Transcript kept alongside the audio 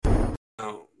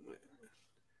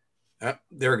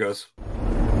There it goes.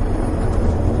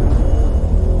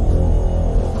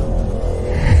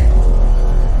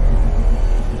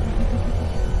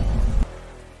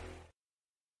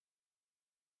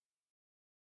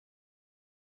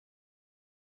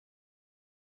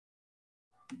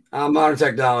 Modern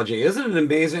technology. Isn't it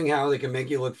amazing how they can make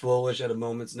you look foolish at a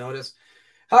moment's notice?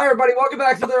 Hi, everybody. Welcome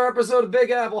back to another episode of Big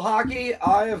Apple Hockey.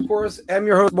 I, of course, am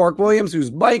your host, Mark Williams,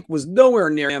 whose mic was nowhere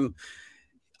near him.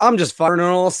 I'm just firing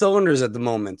on all cylinders at the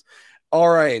moment. All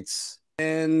right.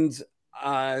 And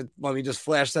let me just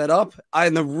flash that up.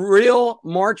 And the real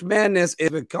March Madness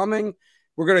is becoming.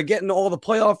 We're going to get into all the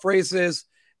playoff races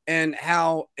and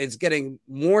how it's getting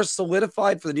more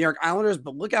solidified for the New York Islanders.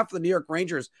 But look out for the New York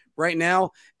Rangers right now.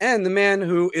 And the man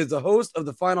who is the host of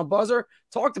the Final Buzzer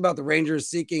talked about the Rangers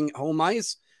seeking home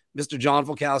ice, Mr. John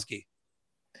Volkowski.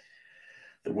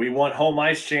 We want home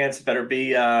ice chance. Better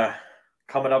be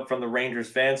coming up from the Rangers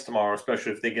fans tomorrow,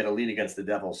 especially if they get a lead against the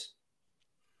Devils.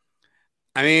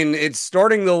 I mean, it's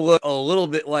starting to look a little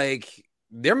bit like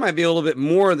there might be a little bit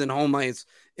more than home ice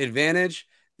advantage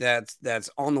that's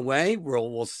on the way.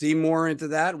 We'll see more into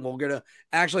that. We're going to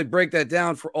actually break that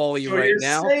down for all of you right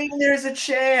now. You're saying there's a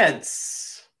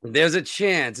chance. There's a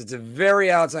chance. It's a very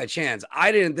outside chance.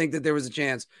 I didn't think that there was a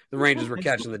chance the Rangers were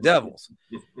catching the Devils.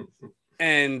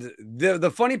 And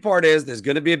the funny part is there's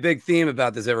going to be a big theme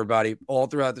about this, everybody, all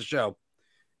throughout the show.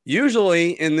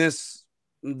 Usually in this,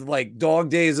 like, dog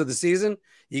days of the season,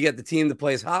 you get the team that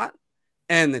plays hot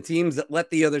and the teams that let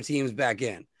the other teams back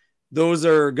in. Those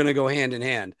are going to go hand in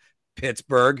hand.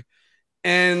 Pittsburgh.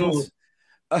 And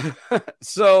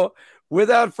so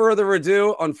without further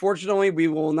ado, unfortunately, we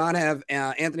will not have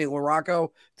Anthony LaRocco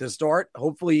to start.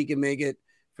 Hopefully he can make it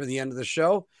for the end of the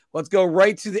show. Let's go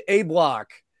right to the A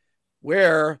block,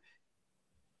 where,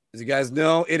 as you guys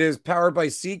know, it is powered by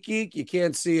SeatGeek. You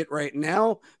can't see it right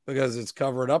now because it's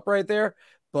covered up right there.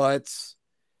 But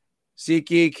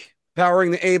SeatGeek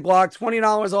powering the A block,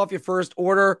 $20 off your first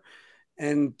order.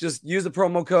 And just use the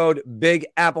promo code Big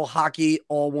Apple Hockey,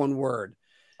 all one word.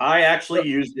 I actually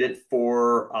used it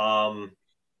for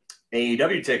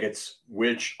AEW tickets,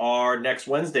 which are next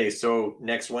Wednesday. So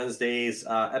next Wednesday's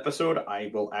episode,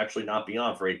 I will actually not be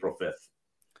on for April 5th.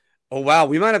 Oh, wow.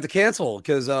 We might have to cancel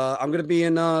because I'm going to be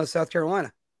in South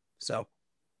Carolina. So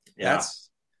yeah,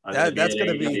 that's going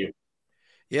to be,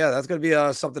 that's going to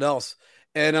be something else.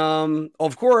 And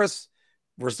of course,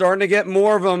 we're starting to get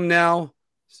more of them now.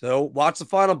 So watch the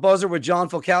Final Buzzer with John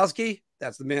Volkowski.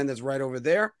 That's the man that's right over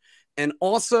there. And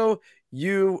also,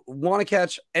 you want to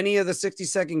catch any of the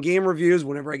 60-second game reviews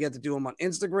whenever I get to do them on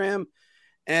Instagram.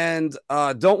 And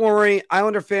don't worry,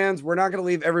 Islander fans, we're not going to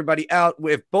leave everybody out.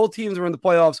 If both teams are in the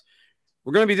playoffs,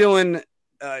 we're going to be doing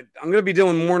I'm going to be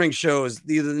doing morning shows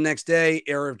either the next day,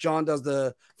 or if John does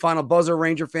the Final Buzzer,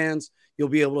 Ranger fans, you'll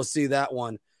be able to see that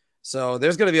one. So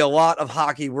there's going to be a lot of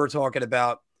hockey we're talking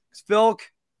about. Philk,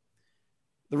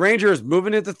 the Rangers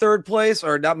moving into third place,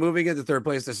 or not moving into third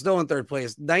place. They're still in third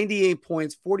place. 98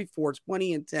 points, 44,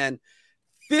 20, and 10.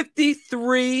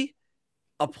 53,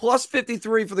 a plus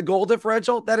 53 for the goal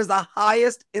differential. That is the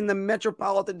highest in the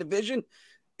Metropolitan Division.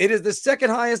 It is the second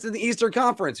highest in the Eastern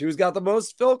Conference. Who's got the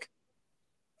most, Philk?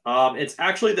 It's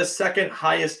actually the second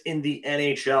highest in the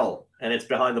NHL, and it's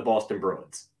behind the Boston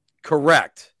Bruins.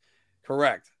 Correct.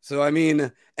 So, I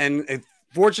mean, and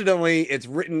fortunately, it's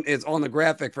on the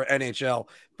graphic for NHL,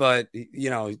 but,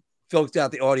 Phil's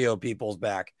got the audio people's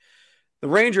back. The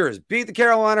Rangers beat the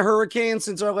Carolina Hurricanes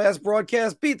since our last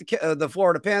broadcast, beat the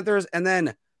Florida Panthers, and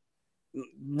then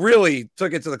really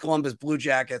took it to the Columbus Blue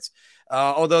Jackets,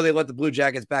 although they let the Blue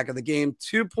Jackets back in the game.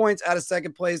 2 points out of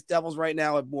second place. Devils right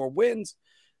now have more wins,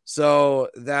 so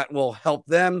that will help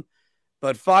them.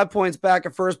 But 5 points back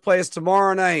at first place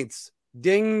tomorrow night.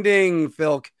 Ding, ding,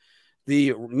 Philk.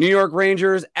 The New York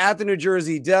Rangers at the New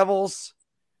Jersey Devils.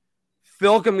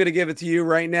 Philk, I'm going to give it to you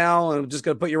right now. I'm just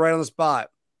going to put you right on the spot.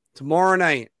 Tomorrow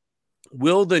night,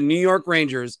 will the New York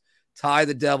Rangers tie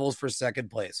the Devils for second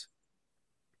place?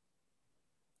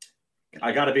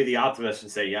 I got to be the optimist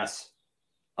and say yes.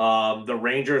 The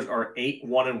Rangers are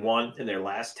 8-1-1 in their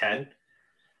last 10.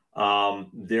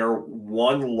 Their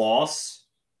one loss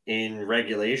in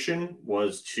regulation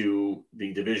was to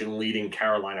the division-leading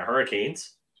Carolina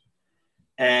Hurricanes.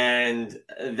 And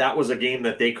that was a game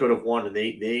that they could have won, and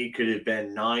they could have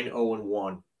been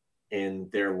 9-0-1 in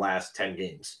their last 10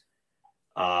 games.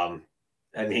 I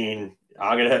mean,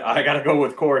 I gotta go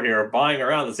with Core here. Buying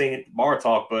around, this ain't bar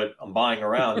talk, but I'm buying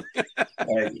around.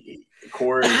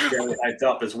 Core is fairly hyped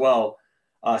up as well.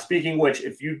 Speaking of which,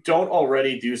 if you don't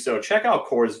already do so, check out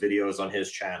Core's videos on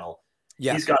his channel.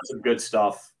 Yes. He's got some good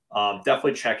stuff.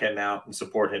 Definitely check him out and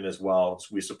support him as well. So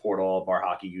we support all of our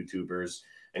hockey YouTubers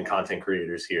and content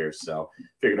creators here. So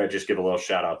figured I'd just give a little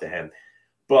shout out to him.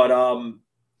 But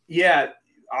yeah,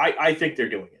 I think they're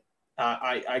doing it.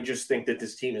 I just think that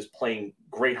this team is playing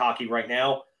great hockey right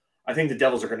now. I think the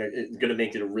Devils are gonna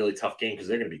make it a really tough game because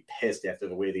they're gonna be pissed after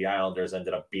the way the Islanders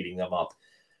ended up beating them up.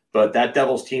 But that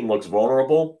Devils team looks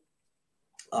vulnerable.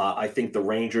 I think the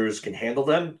Rangers can handle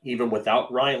them even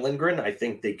without Ryan Lindgren. I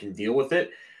think they can deal with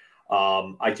it.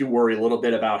 I do worry a little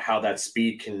bit about how that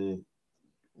speed can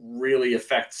really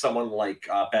affect someone like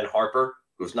Ben Harper,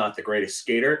 who's not the greatest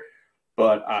skater.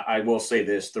 But I will say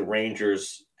this, the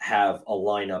Rangers have a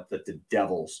lineup that the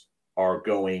Devils are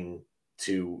going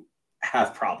to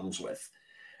have problems with.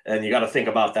 And you got to think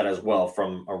about that as well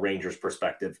from a Rangers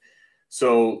perspective.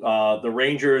 So the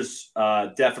Rangers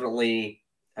definitely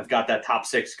have got that top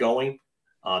six going.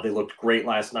 They looked great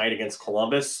last night against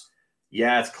Columbus.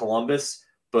 Yeah, it's Columbus,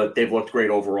 but they've looked great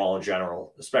overall in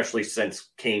general, especially since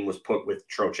Kane was put with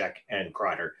Trocheck and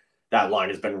Kreider. That line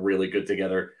has been really good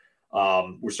together.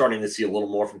 We're starting to see a little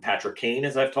more from Patrick Kane,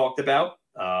 as I've talked about.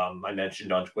 I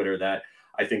mentioned on Twitter that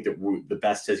I think that the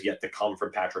best has yet to come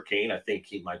from Patrick Kane. I think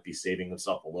he might be saving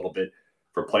himself a little bit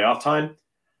for playoff time.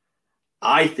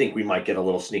 I think we might get a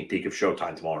little sneak peek of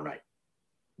Showtime tomorrow night.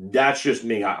 That's just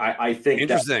me. I think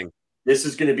interesting. That this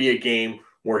is going to be a game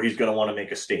where he's going to want to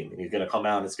make a statement. He's going to come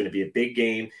out and it's going to be a big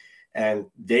game. And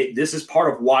this is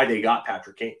part of why they got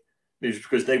Patrick Kane. It's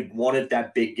because they wanted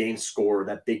that big game score,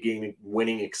 that big game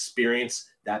winning experience,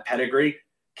 that pedigree.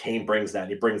 Kane brings that,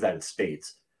 and he brings that in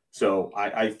spades. So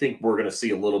I think we're going to see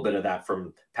a little bit of that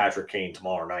from Patrick Kane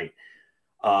tomorrow night.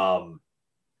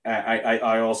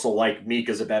 I also like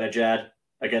Mika Zibanejad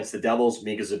against the Devils.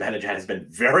 Mika Zibanejad has been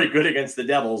very good against the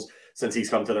Devils since he's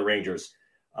come to the Rangers.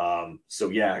 So,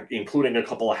 yeah, including a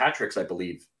couple of hat tricks, I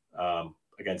believe,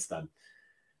 against them.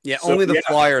 Yeah, so, only the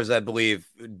Flyers, I believe,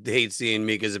 hate seeing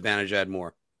Mika Zibanejad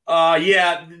more.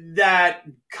 Yeah, that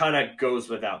kind of goes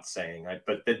without saying, right?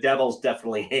 But the Devils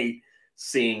definitely hate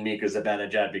seeing Mika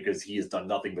Zibanejad because he has done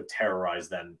nothing but terrorize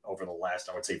them over the last,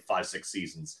 I would say, 5-6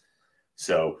 seasons.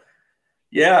 So,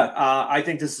 yeah, I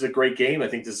think this is a great game. I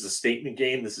think this is a statement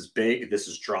game. This is big. This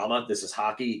is drama. This is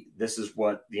hockey. This is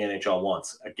what the NHL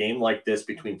wants. A game like this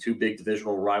between two big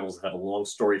divisional rivals that have a long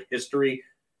storied history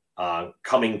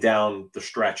coming down the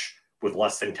stretch with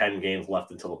less than 10 games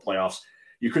left until the playoffs.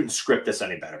 You couldn't script this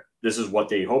any better. This is what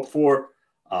they hoped for.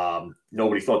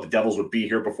 Nobody thought the Devils would be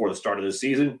here before the start of the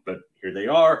season, but here they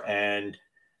are. And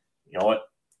you know what?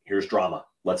 Here's drama.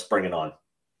 Let's bring it on.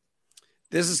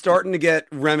 This is starting to get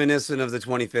reminiscent of the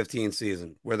 2015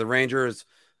 season where the Rangers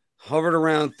hovered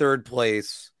around third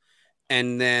place.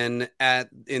 And then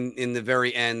in the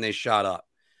very end, they shot up.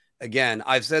 Again,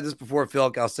 I've said this before,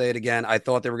 Phil, I'll say it again. I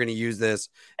thought they were going to use this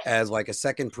as like a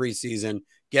second preseason,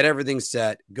 get everything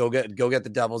set, go get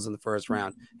the Devils in the first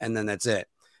round, and then that's it.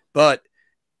 But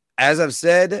as I've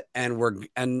said,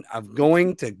 and I'm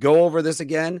going to go over this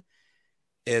again,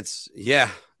 that's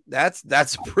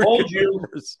pretty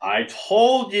good. I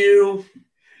told you.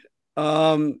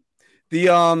 And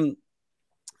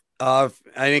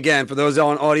again, for those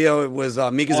on audio, it was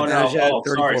Mika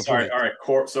Zibanejad. Sorry. All right,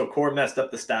 Core messed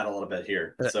up the stat a little bit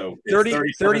here. So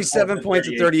 37 points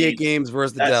in 38 games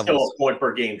versus the Devils. That's still a point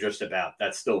per game, just about.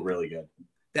 That's still really good.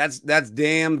 That's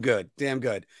damn good.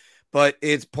 But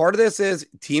it's part of this is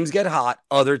teams get hot,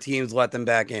 other teams let them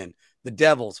back in. The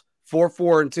Devils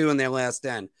 4-4-2 in their last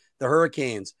 10. The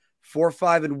Hurricanes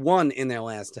 4-5-1 in their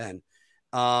last 10.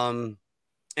 And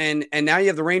now you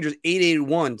have the Rangers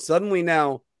 8-8-1. Suddenly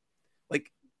now.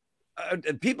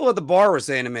 People at the bar were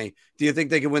saying to me, do you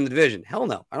think they can win the division? Hell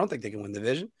no. I don't think they can win the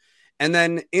division. And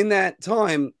then in that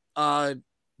time,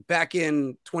 back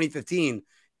in 2015,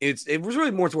 it was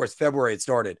really more towards February it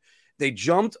started. They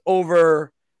jumped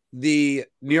over the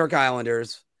New York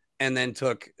Islanders and then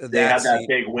took They had that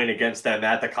big win against them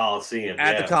at the Coliseum.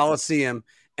 The Coliseum.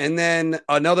 And then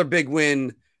another big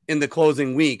win in the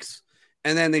closing weeks.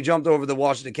 And then they jumped over the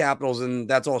Washington Capitals, and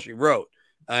that's all she wrote.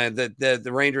 The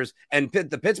Rangers and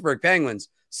the Pittsburgh Penguins.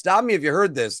 Stop me if you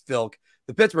heard this, Phil.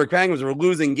 The Pittsburgh Penguins were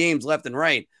losing games left and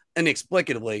right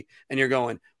inexplicably, and you're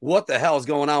going, what the hell is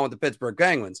going on with the Pittsburgh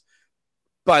Penguins?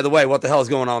 By the way, what the hell is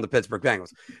going on with the Pittsburgh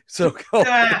Penguins? So,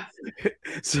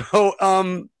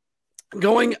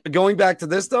 going back to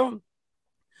this though,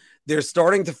 they're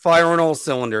starting to fire on all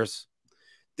cylinders.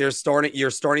 You're starting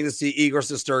to see Igor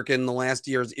Shesterkin, the last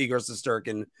year's Igor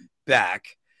Shesterkin, back.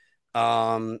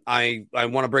 I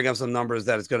want to bring up some numbers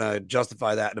that is going to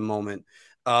justify that in a moment.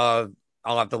 I'll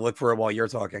have to look for it while you're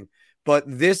talking. But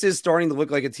this is starting to look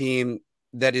like a team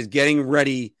that is getting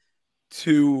ready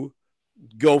to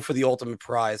go for the ultimate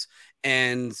prize.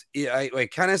 And I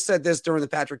kind of said this during the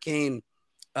Patrick Kane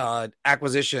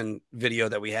acquisition video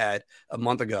that we had a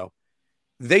month ago.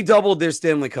 They doubled their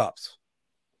Stanley Cups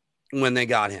when they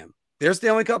got him. Their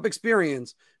Stanley Cup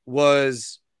experience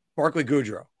was Barclay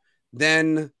Goodrow,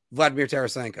 then Vladimir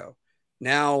Tarasenko,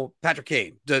 now Patrick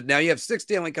Kane. Now you have 6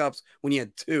 Stanley Cups when you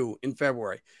had 2 in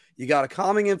February. You got a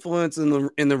calming influence in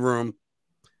the room.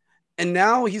 And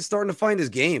now he's starting to find his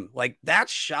game. Like that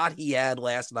shot he had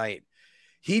last night,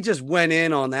 he just went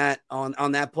in on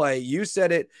that play. You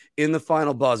said it in the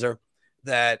final buzzer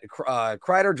that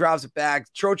Kreider drops it back.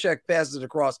 Trocheck passes it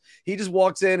across. He just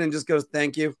walks in and just goes,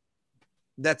 "Thank you."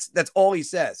 That's all he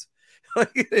says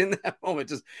in that moment.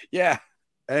 Just yeah,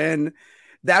 and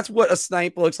that's what a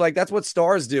snipe looks like. That's what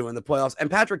stars do in the playoffs. And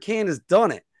Patrick Kane has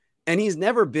done it, and he's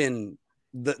never been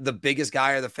the biggest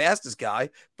guy or the fastest guy,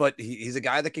 but he's a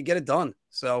guy that could get it done.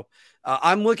 So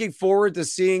I'm looking forward to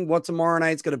seeing what tomorrow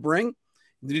night's going to bring.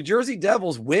 The New Jersey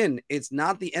Devils win. It's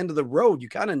not the end of the road. You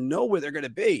kind of know where they're going to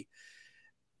be.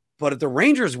 But if the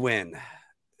Rangers win,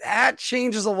 that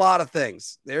changes a lot of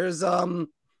things. Then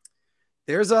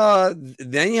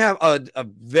you have a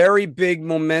very big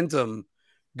momentum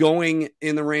going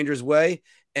in the Rangers' way.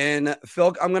 And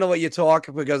Phil, I'm going to let you talk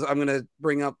because I'm going to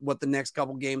bring up what the next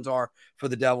couple games are for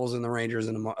the Devils and the Rangers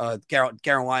in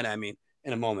Carolina.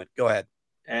 In a moment. Go ahead.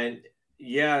 And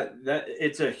yeah, that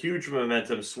it's a huge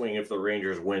momentum swing if the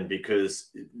Rangers win because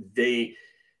they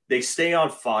stay on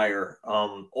fire.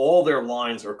 All their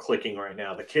lines are clicking right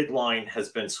now. The kid line has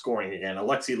been scoring again.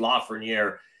 Alexis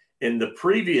Lafreniere in the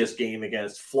previous game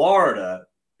against Florida,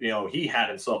 he had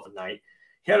himself a night.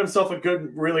 He had himself a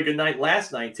really good night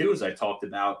last night, too, as I talked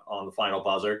about on the final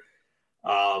buzzer.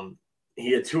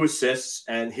 He had 2 assists,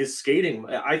 and his skating,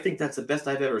 I think that's the best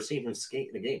I've ever seen him skate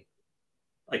in a game.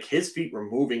 Like, his feet were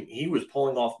moving. He was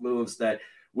pulling off moves that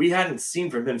we hadn't seen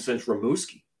from him since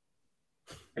Rimouski.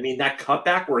 I mean, that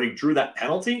cutback where he drew that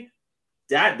penalty,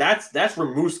 that's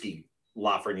Rimouski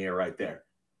Lafreniere right there.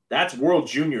 That's World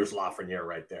Juniors Lafreniere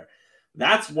right there.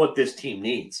 That's what this team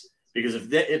needs. Because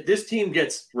if this team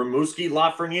gets Rimouski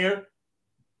Lafreniere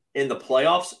in the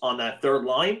playoffs on that third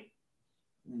line,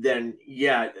 then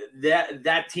yeah,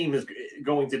 that team is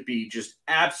going to be just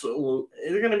absolute.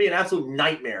 They're going to be an absolute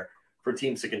nightmare for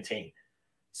teams to contain.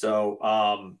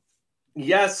 So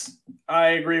yes,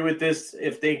 I agree with this.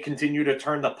 If they continue to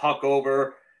turn the puck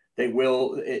over, they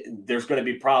will. There's going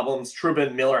to be problems. Trouba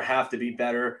and Miller have to be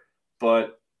better,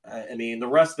 but I mean, the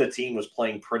rest of the team was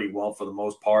playing pretty well for the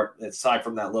most part, aside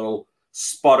from that little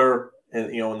sputter,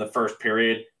 in the first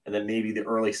period, and then maybe the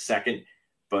early second.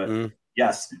 But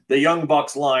yes, the Young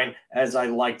Bucks line, as I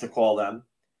like to call them,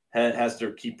 has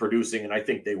to keep producing, and I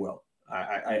think they will.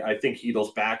 I think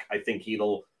Heedle's back. I think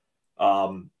Heedle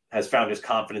has found his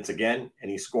confidence again,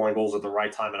 and he's scoring goals at the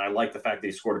right time. And I like the fact that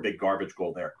he scored a big garbage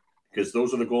goal there because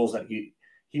those are the goals that he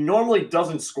normally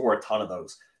doesn't score a ton of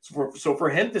those. So for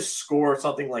him to score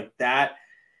something like that,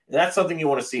 that's something you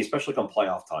want to see, especially come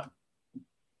playoff time.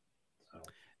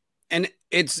 And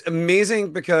it's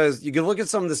amazing because you can look at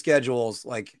some of the schedules,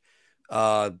 like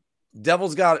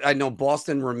Devils got, I know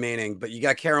Boston remaining, but you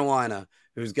got Carolina,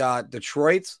 who's got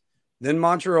Detroit, then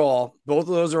Montreal. Both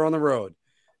of those are on the road.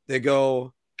 They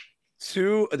go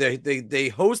to, they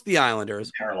host the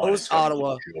Islanders, host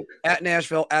Ottawa, at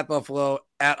Nashville, at Buffalo,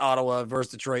 at Ottawa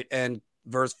versus Detroit, and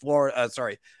versus Florida,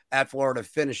 at Florida,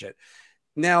 finish it.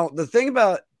 Now, the thing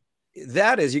about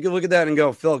that is you can look at that and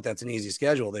go, Phil, that's an easy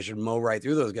schedule. They should mow right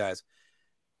through those guys.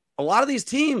 A lot of these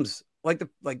teams, like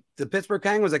the Pittsburgh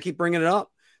Penguins, I keep bringing it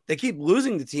up, they keep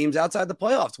losing to teams outside the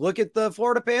playoffs. Look at the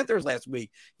Florida Panthers last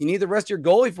week. You need to rest your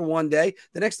goalie for one day.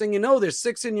 The next thing you know, there's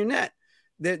 6 in your net.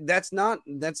 That's not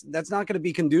going to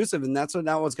be conducive, and that's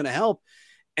not what's going to help.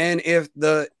 And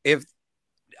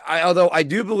although I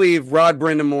do believe Rod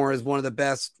Brindamore is one of the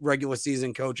best regular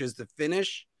season coaches to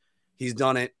finish, he's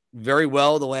done it very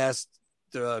well the last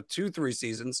 2-3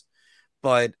 seasons.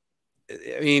 But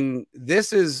I mean,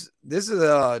 this is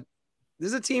a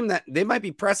team that they might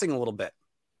be pressing a little bit,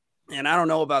 and I don't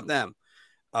know about them.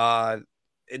 Now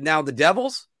the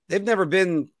Devils, they've never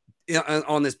been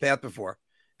on this path before,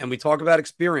 and we talk about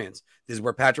experience. This is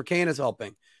where Patrick Kane is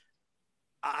helping.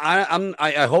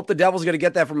 I hope the Devils are going to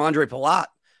get that from Andre Palat.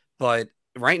 But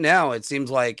right now, it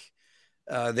seems like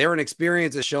their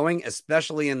inexperience is showing,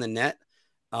 especially in the net.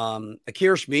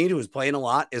 Akira Schmid, who is playing a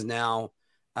lot, is now.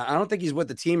 I don't think he's with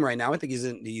the team right now. I think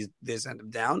they sent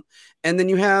him down. And then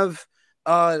you have.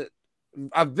 I've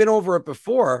been over it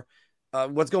before.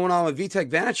 What's going on with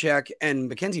Vitek Vanacek and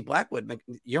Mackenzie Blackwood?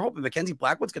 You're hoping Mackenzie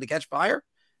Blackwood's going to catch fire?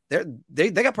 They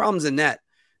got problems in net.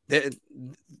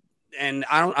 and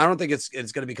I don't think it's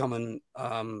going to be coming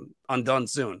undone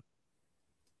soon.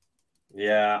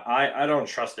 Yeah, I don't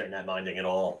trust their net minding at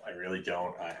all. I really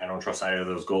don't. I don't trust either of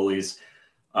those goalies.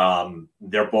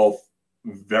 They're both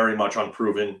very much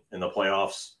unproven in the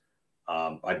playoffs.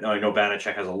 I know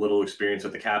Vanacek has a little experience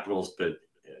with the Capitals, but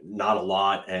not a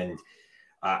lot. And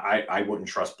I wouldn't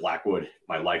trust Blackwood.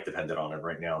 My life depended on it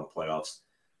right now in the playoffs.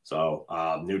 So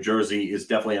New Jersey is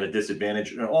definitely at a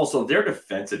disadvantage. And also, their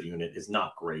defensive unit is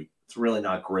not great. It's really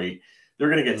not great. They're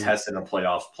going to get tested in the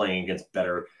playoffs playing against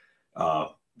better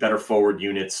forward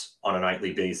units on a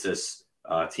nightly basis,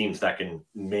 teams that can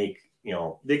make,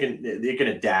 they can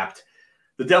adapt.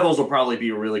 The Devils will probably be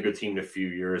a really good team in a few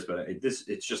years, but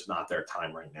it's just not their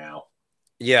time right now.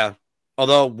 Yeah.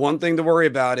 Although one thing to worry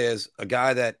about is a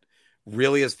guy that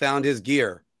really has found his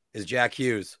gear is Jack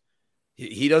Hughes.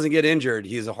 He doesn't get injured.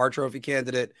 He's a Hart Trophy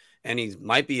candidate, and he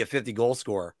might be a 50 goal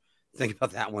scorer. Think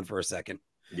about that one for a second.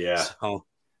 Yeah. So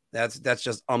that's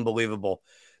just unbelievable.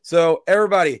 So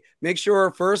everybody, make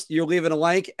sure first you're leaving a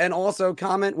like and also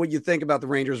comment what you think about the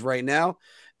Rangers right now.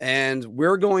 And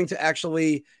we're going to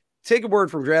actually take a word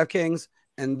from DraftKings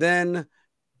and then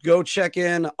go check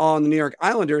in on the New York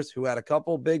Islanders, who had a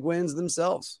couple big wins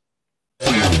themselves.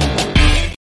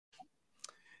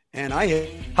 And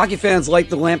hockey fans light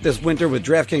the lamp this winter with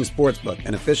DraftKings Sportsbook,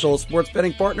 an official sports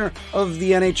betting partner of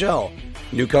the NHL.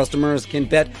 New customers can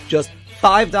bet just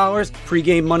 $5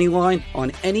 pregame money line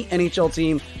on any NHL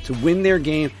team to win their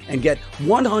game and get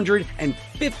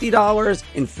 $150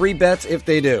 in free bets if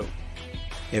they do.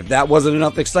 If that wasn't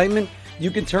enough excitement,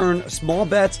 you can turn small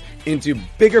bets into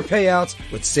bigger payouts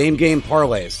with same-game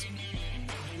parlays.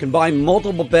 Combine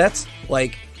multiple bets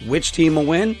like which team will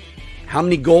win, how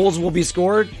many goals will be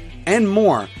scored, and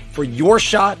more for your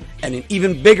shot at an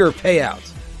even bigger payout.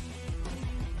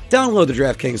 Download the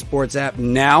DraftKings Sports app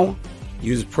now.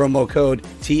 Use promo code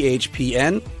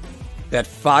THPN. Bet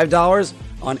 $5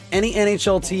 on any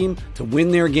NHL team to win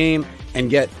their game and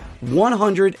get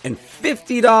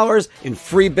 $150 in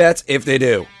free bets if they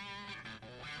do.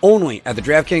 Only at the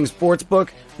DraftKings Sportsbook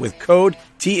with code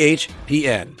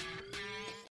THPN.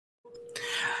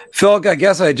 Phil, I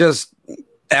guess I just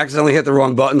accidentally hit the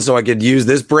wrong button so I could use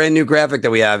this brand new graphic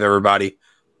that we have, everybody.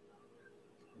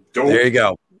 There you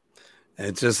go.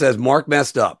 It just says Mark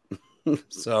messed up.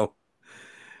 So,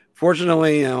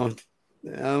 fortunately,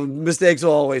 mistakes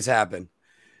will always happen.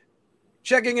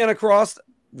 Checking in across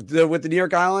with the New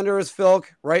York Islanders, Phil,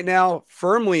 right now,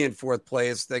 firmly in fourth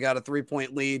place. They got a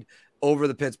 3-point lead over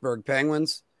the Pittsburgh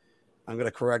Penguins. I'm going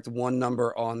to correct one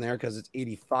number on there because it's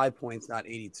 85 points, not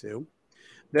 82.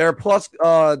 Their plus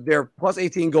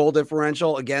 18 goal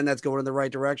differential. Again, that's going in the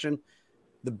right direction.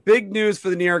 The big news for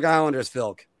the New York Islanders,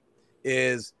 Phil,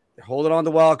 is they're holding on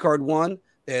to wild card one.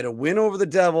 They had a win over the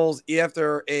Devils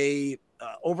after a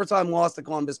overtime loss to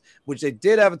Columbus, which they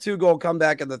did have a 2-goal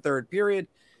comeback in the third period,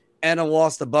 and a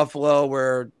loss to Buffalo,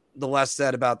 where the less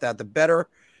said about that, the better.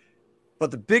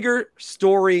 But the bigger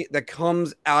story that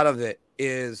comes out of it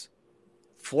is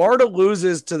Florida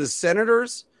loses to the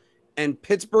Senators and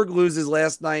Pittsburgh loses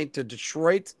last night to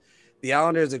Detroit. The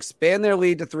Islanders expand their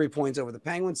lead to 3 points over the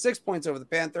Penguins, 6 points over the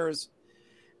Panthers.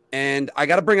 And I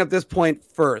got to bring up this point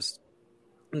first,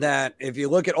 that if you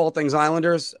look at All Things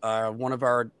Islanders, one of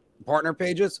our partner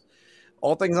pages,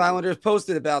 All Things Islanders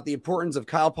posted about the importance of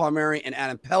Kyle Palmieri and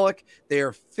Adam Pelech. They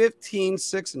are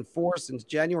 15-6-4 since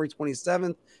January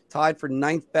 27th, tied for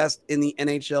 9th best in the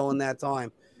NHL in that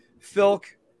time. Phil,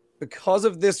 because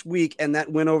of this week and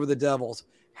that win over the Devils,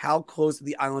 how close are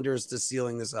the Islanders to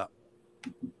sealing this up?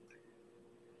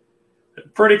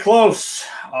 Pretty close.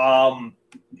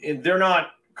 They're not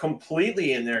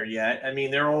completely in there yet. I mean,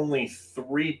 they're only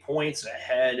 3 points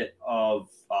ahead of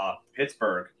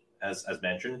Pittsburgh, as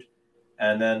mentioned.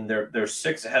 And then they're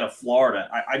 6 ahead of Florida.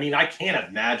 I mean, I can't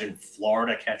imagine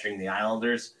Florida catching the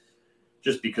Islanders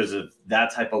just because of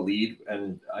that type of lead.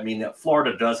 And, I mean,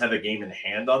 Florida does have a game in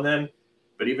hand on them.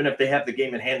 But even if they have the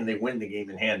game in hand and they win the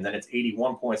game in hand, then it's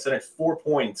 81 points. Then it's 4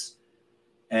 points,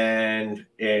 and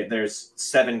there's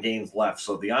 7 games left.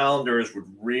 So the Islanders would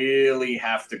really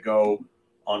have to go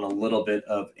on a little bit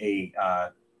of a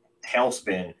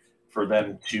tailspin for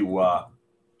them to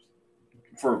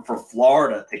for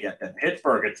Florida to get them.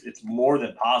 Pittsburgh, it's more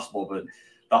than possible. But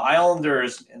the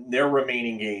Islanders, in their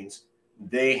remaining games,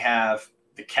 they have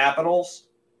the Capitals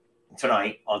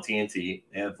tonight on TNT.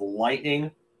 They have the Lightning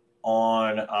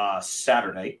on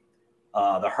Saturday,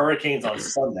 the Hurricanes on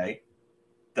Sunday,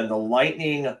 then the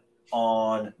Lightning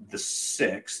on the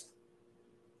 6th,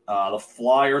 the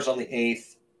Flyers on the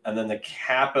 8th, and then the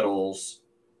Capitals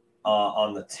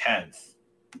on the 10th.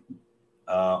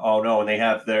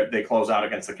 And they close out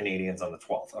against the Canadiens on the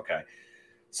 12th. Okay.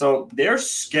 So their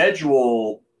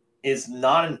schedule is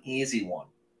not an easy one.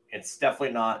 It's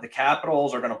definitely not. The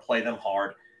Capitals are going to play them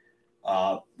hard.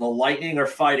 The Lightning are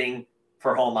fighting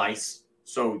for home ice.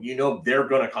 So they're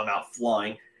going to come out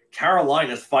flying.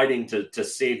 Carolina's fighting to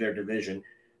save their division.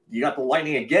 You got the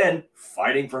Lightning again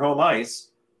fighting for home ice.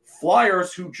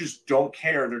 Flyers who just don't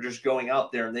care. They're just going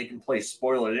out there and they can play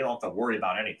spoiler. They don't have to worry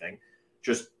about anything.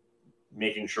 Just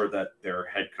making sure that their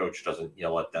head coach doesn't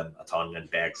yell at them a ton and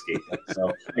bag skate them.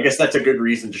 So I guess that's a good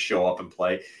reason to show up and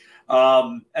play.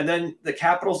 And then the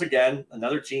Capitals, again,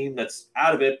 another team that's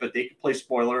out of it, but they can play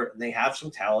spoiler and they have some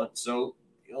talent. So,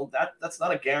 that's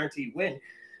not a guaranteed win.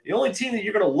 The only team that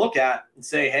you're going to look at and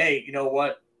say, hey, you know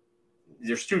what?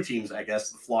 There's two teams, I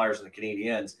guess, the Flyers and the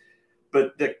Canadiens.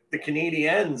 But the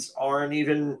Canadiens aren't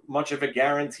even much of a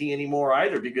guarantee anymore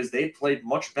either because they've played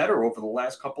much better over the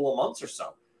last couple of months or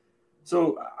so.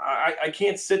 So I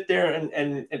can't sit there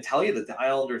and tell you that the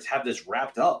Islanders have this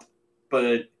wrapped up.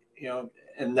 But,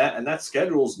 and that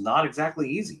schedule is not exactly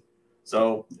easy.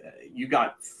 So you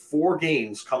got 4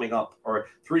 games coming up or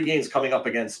 3 games coming up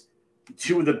against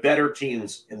 2 of the better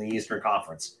teams in the Eastern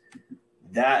Conference.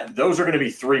 Those are going to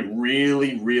be 3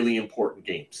 really, really important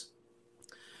games.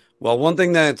 Well, one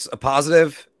thing that's a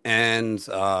positive, and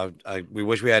we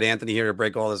wish we had Anthony here to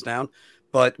break all this down,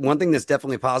 but one thing that's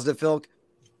definitely positive, Phil,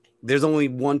 there's only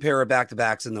one pair of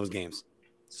back-to-backs in those games.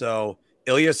 So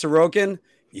Ilya Sorokin,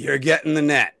 you're getting the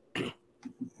net.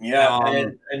 Yeah,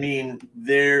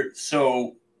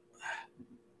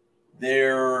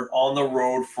 they're on the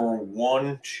road for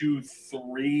 1, 2,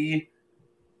 3.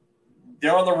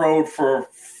 They're on the road for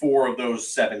 4 of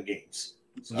those 7 games.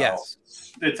 So yes,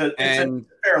 it's a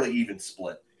fairly even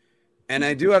split. And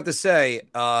I do have to say,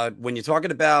 when you're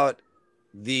talking about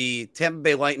the Tampa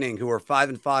Bay Lightning, who are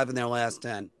 5-5 in their last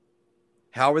 10,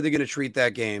 how are they going to treat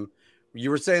that game? You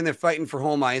were saying they're fighting for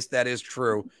home ice. That is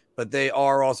true. But they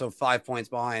are also 5 points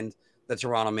behind the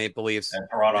Toronto Maple Leafs. And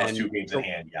Toronto's 2 games in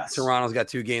hand, yes. Toronto's got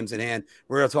 2 games in hand.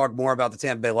 We're going to talk more about the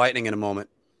Tampa Bay Lightning in a moment.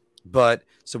 But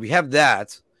so we have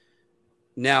that.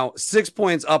 Now, 6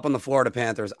 points up on the Florida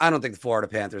Panthers. I don't think the Florida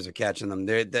Panthers are catching them.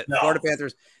 Florida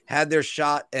Panthers had their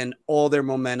shot, and all their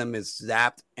momentum is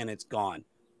zapped, and it's gone.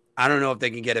 I don't know if they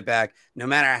can get it back, no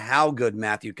matter how good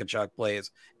Matthew Tkachuk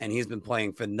plays, and he's been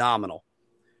playing phenomenal.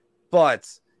 But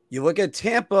you look at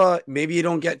Tampa, maybe you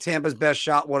don't get Tampa's best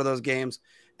shot one of those games,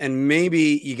 and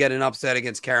maybe you get an upset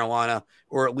against Carolina,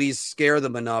 or at least scare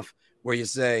them enough where you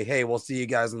say, hey, we'll see you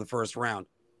guys in the first round.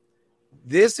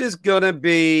 This is going to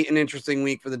be an interesting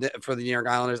week for the New York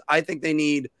Islanders. I think they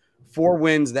need 4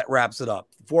 wins that wraps it up.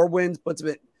 4 wins puts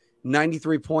them at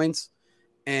 93 points,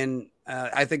 and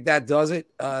I think that does it.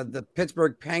 The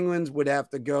Pittsburgh Penguins would have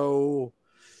to go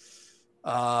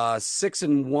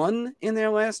 6-1 in their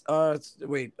last.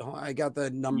 Wait, I got the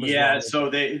numbers. Yeah, wrong.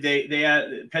 So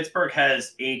Pittsburgh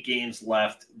has 8 games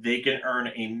left. They can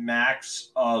earn a max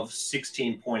of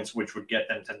 16 points, which would get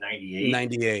them to 98.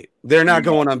 98. They're not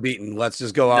going unbeaten. Let's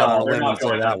just go out on a limb and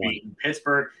say that unbeaten. One.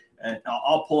 Pittsburgh, and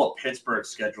I'll pull up Pittsburgh's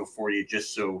schedule for you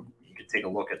just so you can take a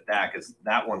look at that because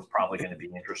that one's probably going to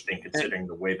be interesting considering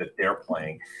the way that they're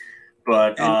playing.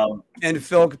 But and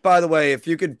Phil, by the way, if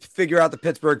you could figure out the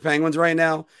Pittsburgh Penguins right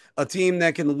now, a team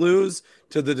that can lose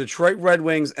to the Detroit Red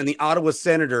Wings and the Ottawa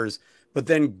Senators, but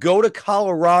then go to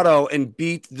Colorado and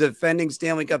beat the defending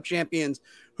Stanley Cup champions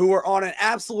who are on an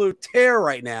absolute tear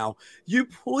right now, you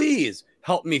please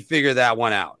help me figure that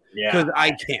one out. Because I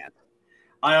can't.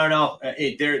 I don't know.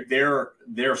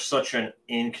 They're such an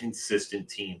inconsistent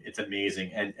team. It's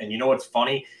amazing. And you know what's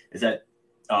funny is that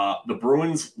the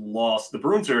Bruins lost. The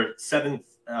Bruins are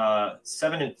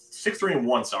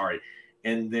 6-3-1. Sorry,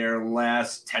 in their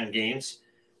last 10 games,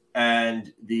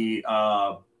 and the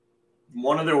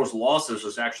one of those losses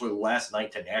was actually last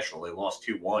night to Nashville. They lost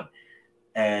 2-1,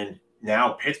 and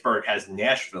now Pittsburgh has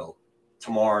Nashville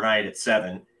tomorrow night at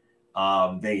 7.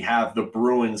 They have the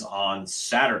Bruins on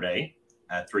Saturday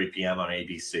at 3 p.m. on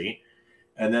ABC.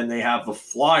 And then they have the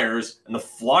Flyers, and the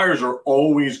Flyers are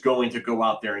always going to go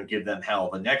out there and give them hell.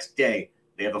 The next day,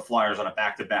 they have the Flyers on a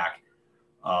back-to-back.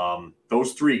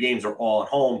 Those 3 games are all at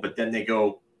home, but then they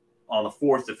go on the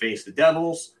 4th to face the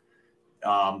Devils.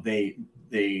 They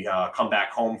come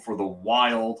back home for the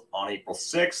Wild on April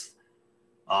 6th.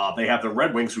 They have the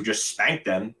Red Wings, who just spanked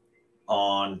them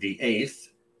on the 8th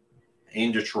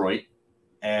in Detroit.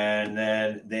 And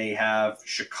then they have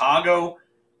Chicago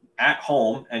at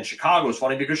home, and Chicago is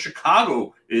funny because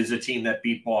Chicago is a team that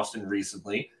beat Boston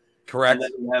recently. Correct. And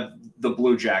then we have the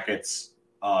Blue Jackets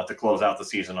to close out the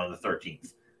season on the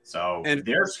 13th. So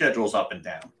their schedule's up and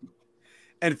down.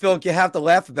 And Phil, you have to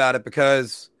laugh about it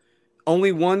because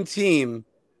only one team,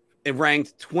 it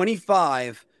ranked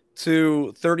 25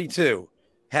 to 32,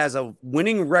 has a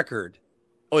winning record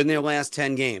in their last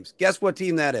 10 games. Guess what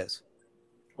team that is?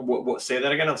 Say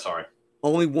that again. I'm sorry.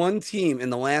 Only one team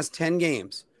in the last 10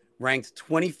 games, ranked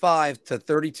 25 to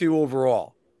 32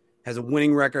 overall, has a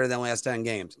winning record in the last 10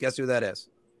 games. Guess who that is?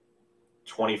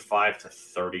 25 to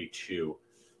 32.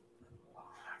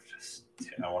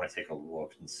 I want to take a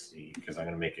look and see because I'm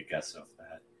going to make a guess of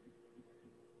that.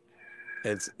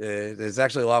 It's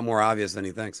actually a lot more obvious than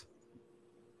he thinks.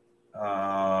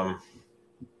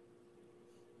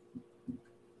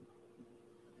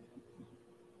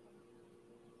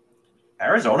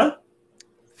 Arizona?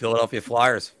 Philadelphia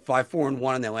Flyers,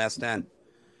 5-4-1 in their last 10.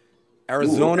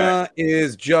 Arizona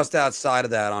is just outside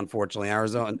of that, unfortunately.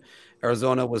 Arizona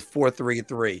was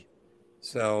 4-3-3.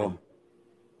 So,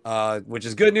 which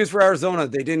is good news for Arizona.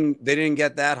 They didn't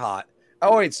get that hot.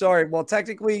 Oh, wait, sorry. Well,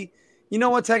 technically, you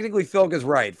know what? Technically, Phil is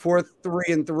right.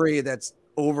 4-3-3, that's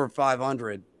over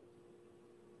 500.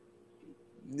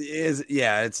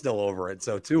 It's still over it.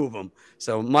 So 2 of them.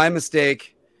 So my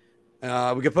mistake.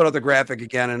 We could put up the graphic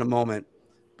again in a moment.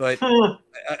 But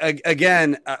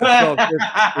again, Phil, this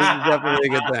is definitely a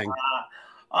good thing.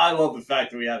 I love the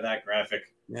fact that we have that graphic.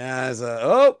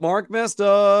 Yeah, Mark messed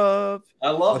up. I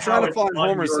love I'm trying to find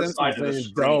Homer Simpson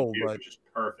saying dough, but which is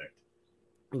perfect.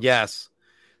 Yes.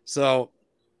 So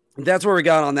that's where we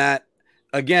got on that.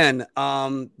 Again,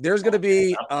 there's going to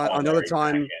be another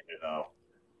time.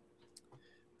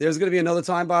 There's going to be another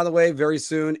time, by the way, very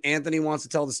soon. Anthony wants to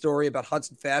tell the story about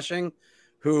Hudson Fasching,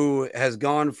 who has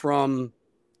gone from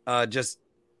just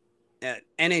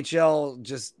NHL,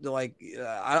 just like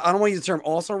I don't want to use the term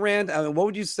also ran. I mean, what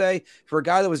would you say for a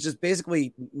guy that was just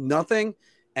basically nothing,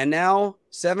 and now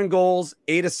 7 goals,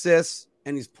 8 assists,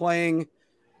 and he's playing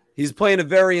a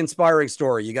very inspiring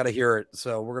story. You got to hear it.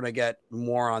 So we're gonna get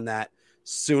more on that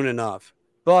soon enough.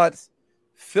 But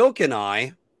Philk and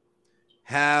I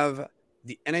have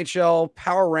the NHL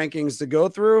power rankings to go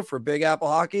through for Big Apple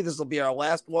Hockey. This will be our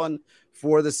last one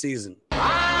for the season. More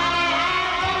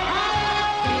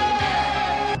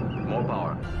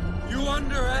power. You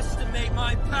underestimate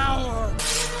my power.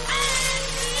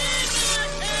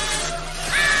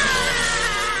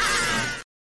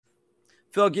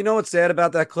 Phil, you know what's sad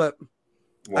about that clip?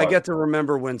 What? I get to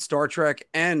remember when Star Trek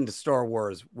and Star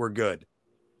Wars were good.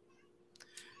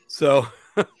 So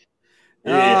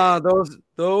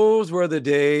those were the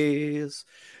days.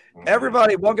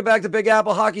 Everybody, welcome back to Big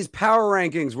Apple Hockey's Power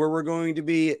Rankings, where we're going to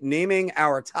be naming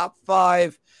our top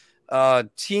 5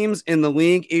 teams in the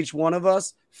league, each one of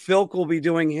us. Phil will be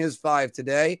doing his 5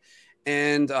 today.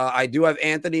 And I do have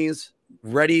Anthony's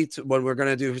ready when we're going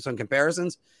to do some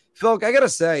comparisons. Phil, I got to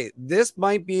say, this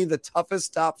might be the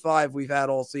toughest top 5 we've had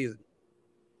all season.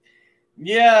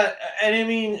 Yeah, and I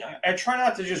mean, I try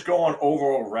not to just go on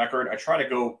overall record. I try to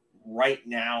go right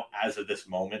now as of this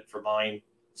moment for mine.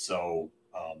 So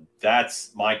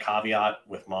that's my caveat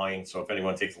with mine. So if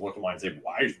anyone takes a look at mine and say,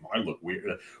 why does mine look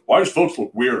weird? Why does folks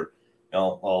look weird?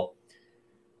 Well,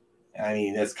 I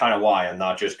mean, that's kind of why I'm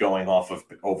not just going off of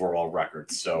overall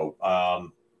records. So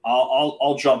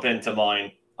I'll jump into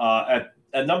mine.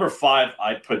 At number 5,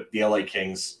 I put the LA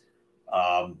Kings.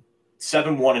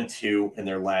 7-1-2 in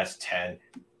their last 10.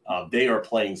 They are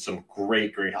playing some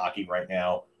great hockey right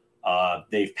now.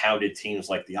 They've pounded teams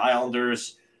like the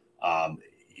Islanders.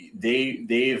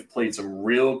 They've played some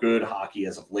real good hockey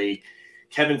as of late.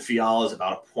 Kevin Fiala is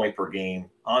about a point per game.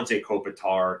 Anze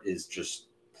Kopitar is just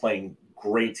playing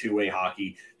great 2-way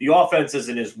hockey. The offense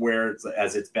isn't as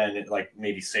it's been like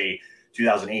maybe say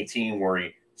 2018, where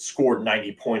he scored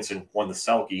 90 points and won the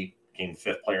Selke, became the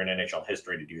 5th player in NHL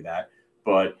history to do that.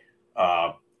 But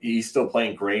he's still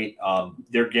playing great.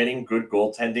 They're getting good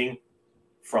goaltending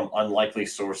from unlikely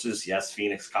sources. Yes,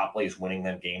 Phoenix Copley is winning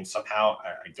them games somehow.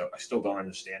 I still don't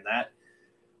understand that.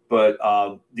 But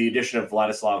the addition of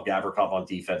Vladislav Gavrikov on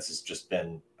defense has just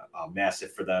been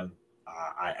massive for them.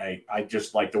 I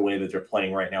just like the way that they're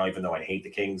playing right now, even though I hate the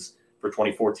Kings for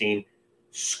 2014.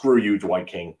 Screw you, Dwight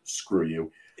King. Screw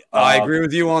you. I agree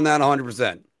with you on that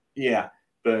 100%. Yeah,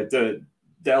 but the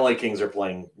LA Kings are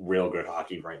playing real good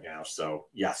hockey right now. So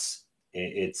yes,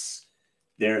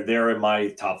 they're in my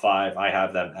top 5. I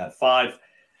have them at 5.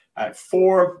 At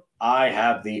 4, I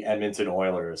have the Edmonton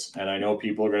Oilers. And I know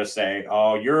people are going to say,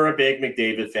 oh, you're a big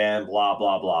McDavid fan, blah,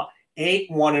 blah, blah.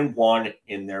 8-1-1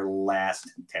 in their last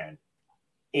 10.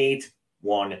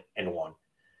 8-1-1.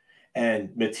 And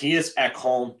Matthias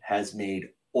Ekholm has made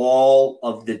all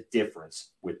of the difference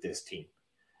with this team.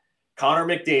 Connor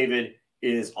McDavid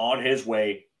is on his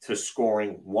way to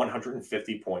scoring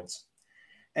 150 points.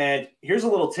 And here's a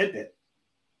little tidbit.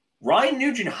 Ryan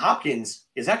Nugent-Hopkins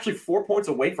is actually 4 points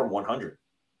away from 100.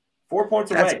 4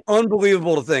 points away. That's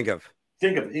unbelievable to think of.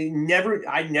 I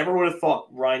never would have thought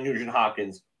Ryan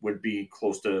Nugent-Hopkins would be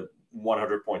close to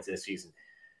 100 points this season.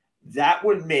 That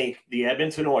would make the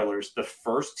Edmonton Oilers the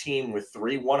first team with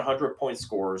 3 100-point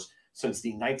scorers since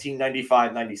the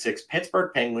 1995-96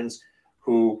 Pittsburgh Penguins,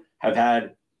 who have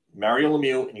had Mario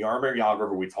Lemieux and Jaromir Jagr,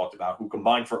 who we talked about, who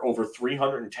combined for over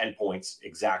 310 points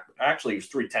exactly. Actually, it was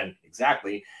 310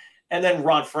 exactly. And then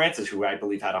Ron Francis, who I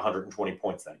believe had 120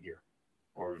 points that year,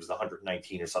 or it was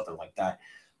 119 or something like that.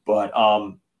 But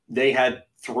they had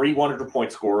 3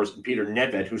 100-point scorers, and Peter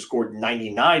Nedved, who scored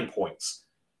 99 points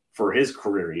for his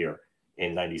career year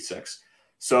in 96.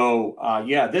 So,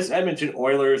 this Edmonton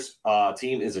Oilers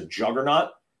team is a juggernaut.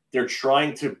 They're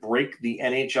trying to break the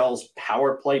NHL's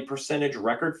power play percentage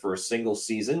record for a single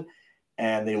season,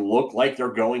 and they look like they're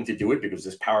going to do it because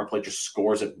this power play just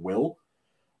scores at will.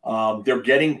 They're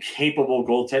getting capable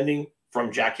goaltending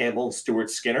from Jack Campbell and Stuart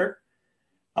Skinner.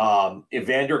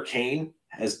 Evander Kane,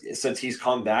 since he's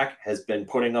come back, has been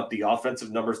putting up the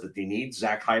offensive numbers that they need.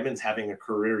 Zach Hyman's having a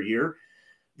career year.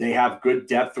 They have good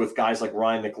depth with guys like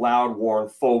Ryan McLeod, Warren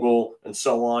Fogle, and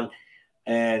so on.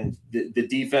 And the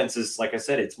defense is, like I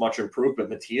said, it's much improved, but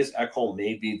Matthias Ekholm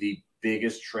may be the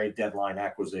biggest trade deadline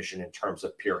acquisition in terms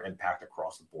of pure impact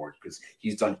across the board because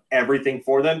he's done everything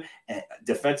for them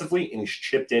defensively and he's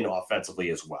chipped in offensively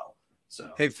as well.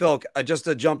 So, hey, Phil, just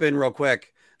to jump in real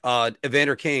quick,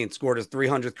 Evander Kane scored his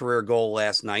 300th career goal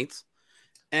last night.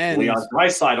 And Leon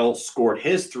Draisaitl scored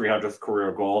his 300th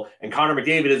career goal, and Connor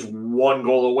McDavid is 1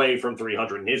 goal away from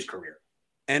 300 in his career.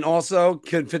 And also,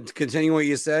 continuing what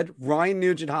you said, Ryan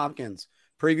Nugent-Hopkins,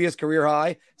 previous career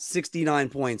high, 69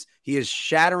 points. He is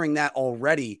shattering that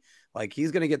already. Like,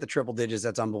 he's going to get the triple digits.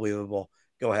 That's unbelievable.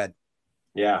 Go ahead.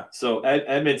 Yeah, so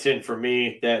Edmonton, for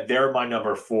me, they're my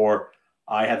number 4.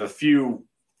 I have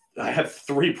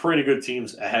 3 pretty good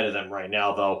teams ahead of them right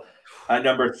now, though. At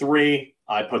number 3,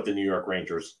 I put the New York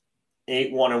Rangers.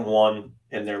 8-1-1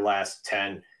 in their last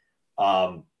 10.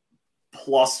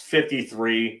 Plus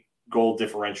 53 goal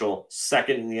differential,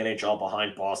 second in the NHL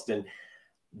behind Boston.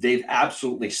 They've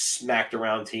absolutely smacked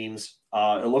around teams.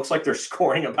 It looks like they're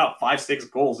scoring about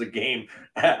 5-6 goals a game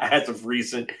as of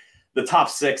recent. The top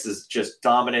 6 is just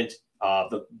dominant.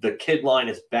 The kid line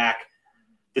is back.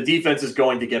 The defense is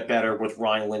going to get better with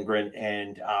Ryan Lindgren,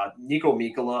 and Nico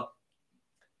Mikkola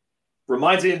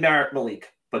reminds me of Marek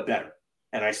Malik, but better.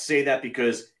 And I say that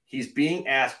because he's being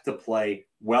asked to play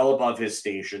well above his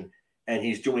station, and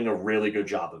he's doing a really good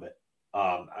job of it.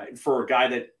 For a guy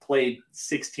that played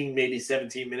 16, maybe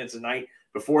 17 minutes a night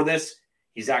before this,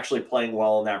 he's actually playing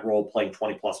well in that role, playing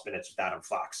 20-plus minutes with Adam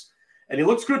Fox. And he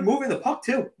looks good moving the puck,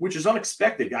 too, which is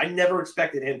unexpected. I never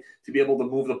expected him to be able to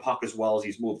move the puck as well as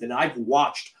he's moved. And I've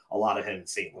watched a lot of him in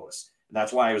St. Louis. And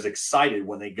that's why I was excited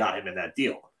when they got him in that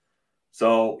deal.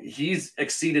 So he's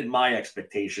exceeded my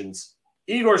expectations.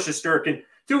 Igor Shesterkin,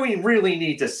 do we really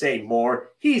need to say more?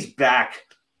 He's back.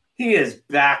 He is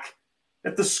back.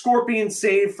 If the Scorpion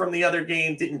save from the other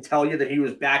game didn't tell you that he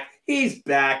was back, he's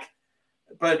back.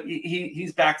 But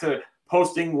he's back to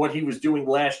posting what he was doing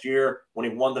last year when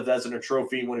he won the Vezina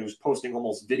Trophy, when he was posting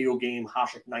almost video game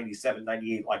Hasek 97,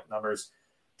 98 like numbers.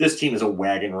 This team is a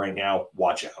wagon right now.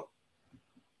 Watch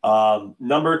out.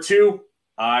 Number 2,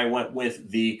 I went with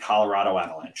the Colorado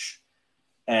Avalanche.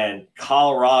 And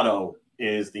Colorado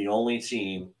is the only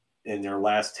team in their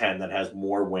last 10 that has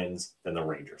more wins than the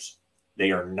Rangers.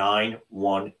 They are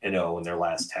 9-1-0 in their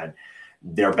last 10.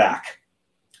 They're back.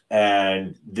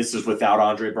 And this is without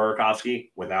Andrei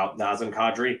Burakovsky, without Nazem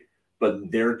Kadri, but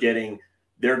they're getting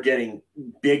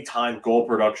big-time goal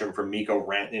production from Mikko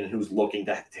Rantanen, who's looking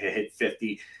to hit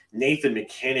 50. Nathan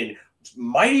McKinnon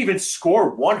might even score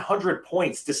 100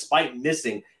 points despite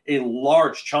missing a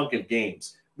large chunk of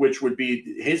games, which would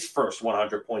be his first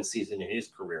 100-point season in his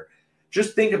career.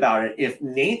 Just think about it. If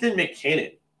Nathan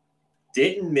McKinnon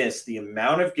didn't miss the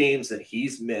amount of games that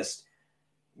he's missed,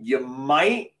 you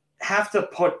might have to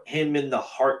put him in the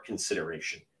Hart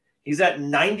consideration. He's at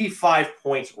 95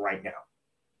 points right now.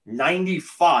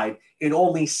 95 in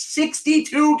only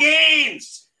 62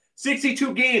 games.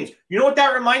 62 games. You know what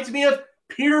that reminds me of?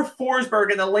 Peter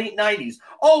Forsberg in the late 90s.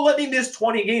 Oh, let me miss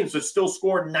 20 games but still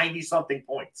score 90-something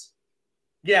points.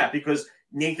 Yeah, because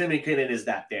Nathan McKinnon is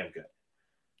that damn good.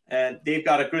 And they've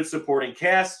got a good supporting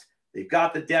cast. They've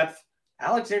got the depth.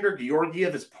 Alexander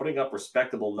Georgiev is putting up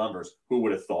respectable numbers. Who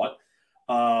would have thought?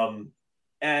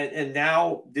 And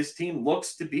now this team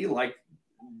looks to be like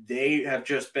they have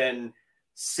just been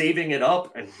saving it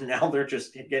up, and now they're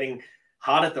just getting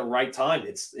hot at the right time.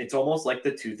 It's almost like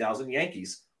the 2000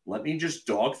 Yankees. Let me just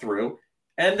dog through.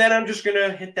 And then I'm just going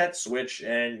to hit that switch,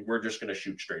 and we're just going to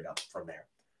shoot straight up from there.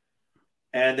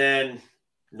 And then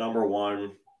number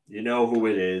one, you know who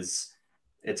it is.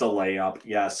 It's a layup.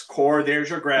 Yes, Core, there's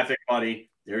your graphic, buddy.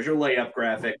 There's your layup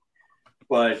graphic.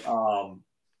 But,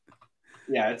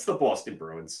 yeah, it's the Boston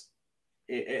Bruins.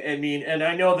 I mean, and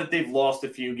I know that they've lost a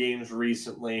few games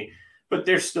recently, but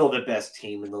they're still the best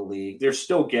team in the league. They're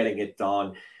still getting it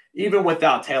done. Even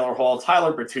without Taylor Hall,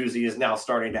 Tyler Bertuzzi is now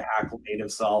starting to acclimate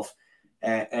himself,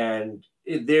 and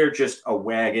they're just a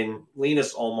wagon.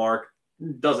 Linus Ullmark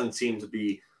doesn't seem to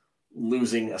be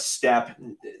losing a step.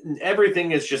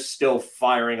 Everything is just still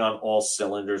firing on all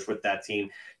cylinders with that team.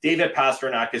 David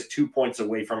Pastrnak is 2 points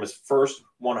away from his first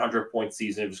 100-point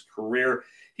season of his career.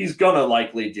 He's going to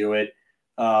likely do it.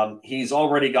 He's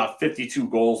already got 52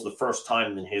 goals the first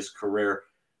time in his career.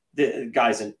 The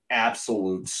guy's an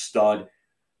absolute stud.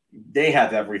 They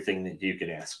have everything that you can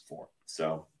ask for.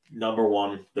 So, number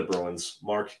one, the Bruins.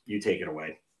 Mark, you take it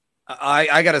away.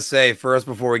 I got to say, first,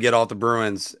 before we get off the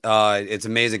Bruins, it's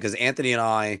amazing because Anthony and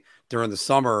I, during the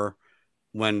summer,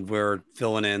 when we're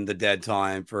filling in the dead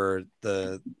time for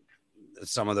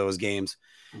some of those games,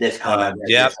 this comment,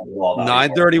 yep,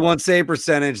 931 save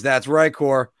percentage. That's right,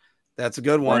 Core. That's a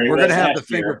good one. We're going to have the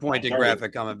finger pointed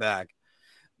graphic coming back.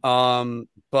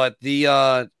 But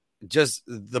just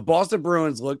the Boston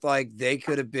Bruins looked like they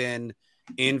could have been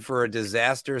in for a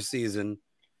disaster season.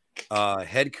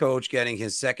 Head coach getting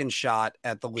his second shot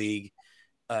at the league.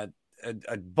 A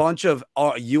bunch of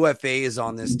UFAs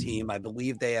on this team. I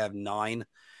believe they have 9,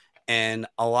 and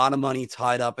a lot of money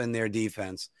tied up in their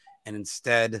defense. And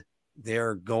instead,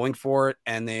 they're going for it,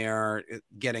 and they are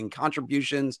getting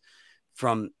contributions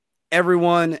from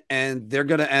everyone, and they're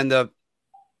going to end up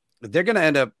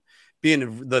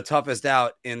being the toughest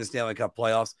out in the Stanley Cup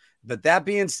playoffs. But that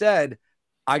being said,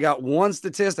 I got one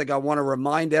statistic I want to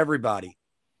remind everybody.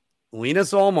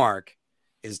 Linus Ullmark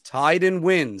is tied in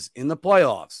wins in the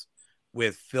playoffs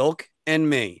with Philk and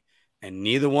me, and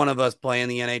neither one of us play in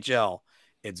the NHL.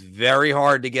 It's very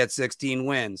hard to get 16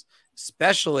 wins,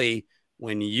 especially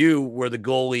when you were the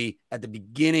goalie at the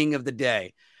beginning of the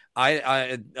day.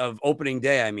 Of opening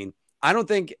day. I mean, I don't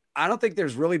think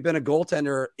there's really been a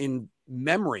goaltender in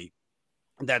memory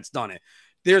that's done it.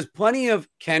 There's plenty of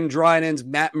Ken Dryden's,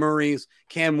 Matt Murray's,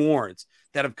 Cam Ward's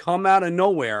that have come out of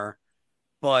nowhere,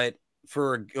 but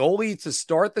for a goalie to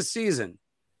start the season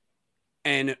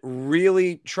and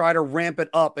really try to ramp it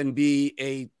up and be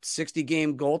a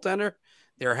 60-game goaltender,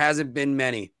 there hasn't been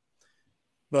many.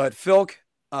 But Philk,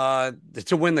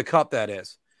 to win the cup, that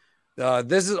is.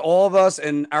 This is all of us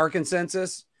and our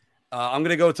consensus. I'm going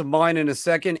to go to mine in a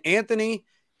second. Anthony,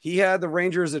 he had the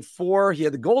Rangers at 4. He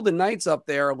had the Golden Knights up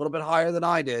there a little bit higher than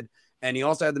I did. And he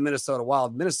also had the Minnesota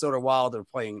Wild. Minnesota Wild are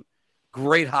playing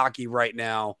great hockey right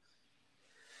now.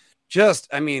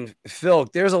 Phil,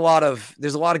 there's a lot of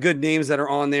good names that are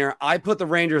on there. I put the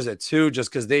Rangers at 2 just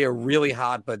because they are really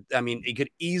hot, but it could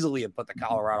easily have put the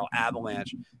Colorado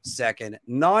Avalanche second.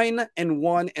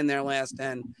 9-1 in their last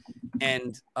 10,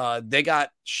 and they got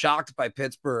shocked by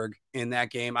Pittsburgh in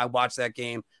that game. I watched that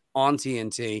game on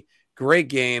TNT. Great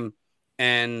game,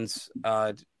 and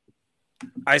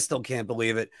I still can't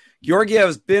believe it.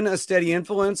 Georgiev's been a steady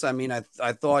influence.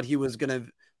 I thought he was going to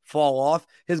fall off.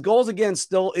 His goals against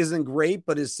still isn't great,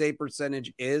 but his save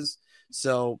percentage is.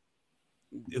 So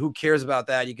who cares about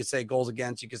that? You could say goals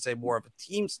against, you could say more of a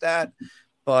team stat,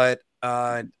 but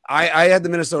I had the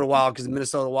Minnesota Wild because the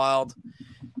Minnesota Wild,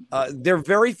 there are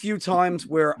very few times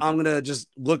where I'm going to just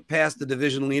look past the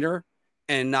division leader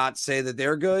and not say that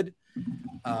they're good.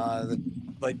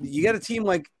 But you get a team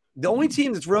like the only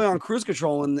team that's really on cruise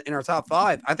control in our top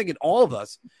 5, I think in all of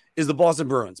us, is the Boston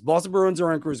Bruins. Boston Bruins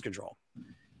are on cruise control.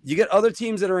 You get other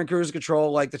teams that are in cruise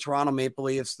control, like the Toronto Maple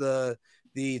Leafs, the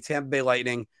Tampa Bay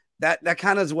Lightning. That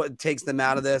kind of is what takes them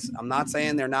out of this. I'm not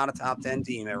saying they're not a top 10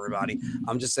 team, everybody.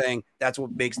 I'm just saying that's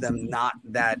what makes them not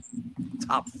that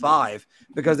top 5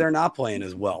 because they're not playing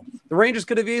as well. The Rangers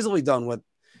could have easily done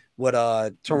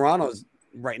what Toronto's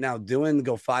right now doing,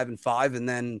 go 5-5, and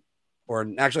then, or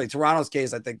actually Toronto's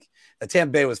case, I think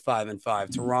Tampa Bay was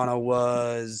 5-5. Toronto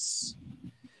was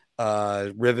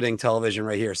riveting television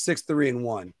right here,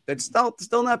 6-3-1. It's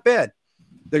still not bad.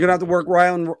 They're gonna have to work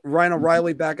Ryan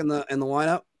O'Reilly back in the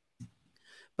lineup,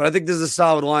 but I think this is a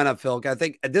solid lineup, Phil. I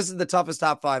think this is the toughest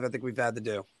top 5 I think we've had to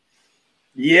do.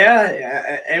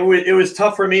 Yeah, it was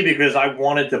tough for me because I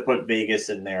wanted to put Vegas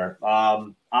in there.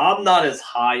 I'm not as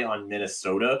high on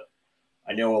Minnesota.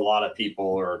 I know a lot of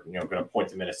people are going to point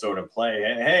to Minnesota and play.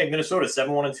 Hey, Minnesota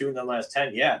 7-1-2 in the last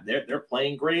 10. Yeah, they're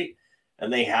playing great.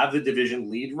 And they have the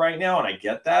division lead right now, and I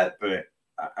get that. But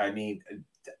I mean,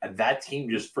 that team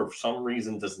just for some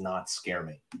reason does not scare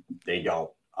me. They don't.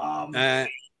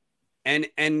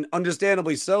 And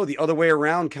understandably so. The other way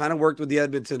around kind of worked with the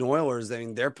Edmonton Oilers. I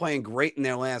mean, they're playing great in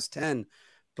their last 10,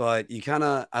 but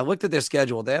I looked at their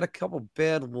schedule. They had a couple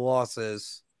bad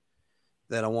losses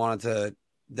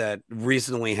that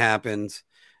recently happened.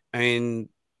 I mean,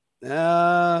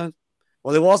 well,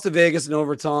 they lost to Vegas in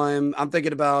overtime. I'm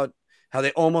thinking about how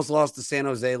they almost lost to San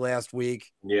Jose last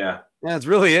week. Yeah. That's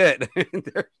really it.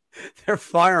 They're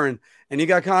firing. And you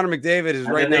got Connor McDavid, who's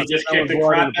right now. They just kicked the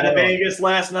crap out of Vegas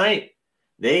last night.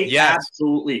 They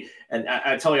absolutely, and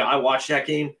I tell you, I watched that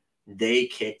game. They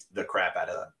kicked the crap out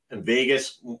of them. And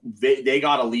Vegas, they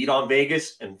got a lead on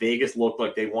Vegas, and Vegas looked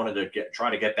like they wanted to try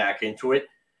to get back into it.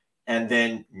 And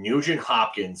then Nugent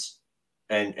Hopkins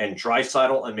and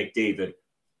Draisaitl and McDavid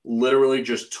literally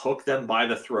just took them by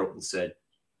the throat and said,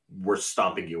 "We're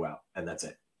stomping you out," and that's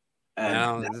it.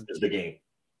 And that's the game.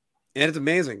 And it's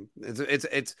amazing.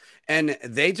 It's and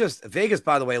Vegas,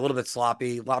 by the way, a little bit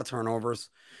sloppy, a lot of turnovers.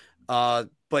 But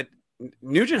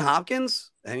Nugent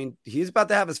Hopkins, I mean, he's about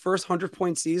to have his first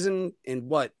 100-point season in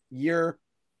what, year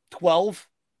 12?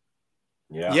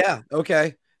 Yeah.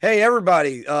 Okay. Hey,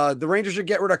 everybody, the Rangers should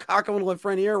get rid of Kakko and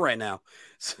Lafreniere right now.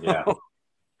 So, yeah.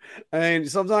 I mean,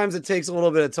 sometimes it takes a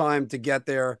little bit of time to get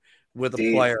there with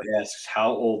a player. Asks,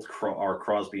 how old are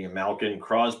Crosby and Malkin?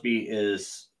 Crosby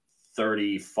is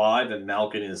 35 and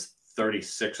Malkin is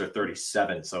 36 or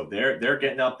 37. So they're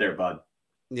getting up there, bud.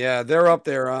 Yeah, they're up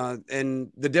there.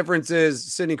 And the difference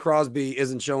is Sidney Crosby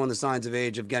isn't showing the signs of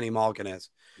age Evgeny Malkin is.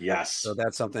 Yes. So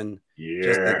that's something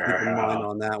just to keep in mind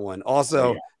on that one.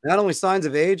 Also, not only signs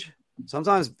of age,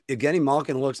 sometimes Evgeny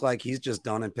Malkin looks like he's just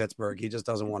done in Pittsburgh. He just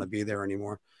doesn't want to be there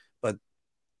anymore. But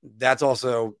that's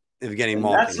also Evgeny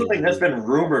Malkin. That's something that's been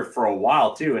rumored for a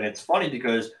while, too. And it's funny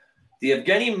because the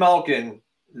Evgeny Malkin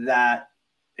that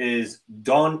is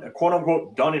done, quote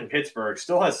unquote, done in Pittsburgh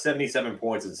still has 77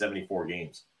 points in 74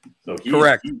 games. So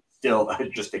correct. He's still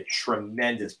just a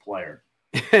tremendous player.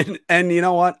 And you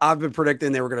know what? I've been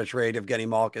predicting they were going to trade Evgeny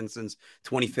Malkin since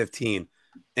 2015.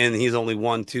 And he's only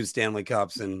won 2 Stanley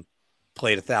Cups and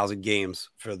played 1,000 games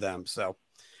for them. So,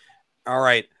 all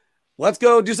right, let's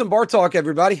go do some bar talk,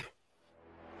 everybody.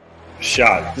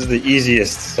 Shot. This is the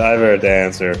easiest I've ever to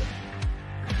answer.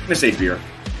 I'm going to say beer.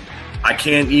 I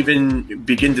can't even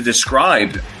begin to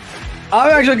describe.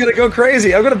 I'm actually going to go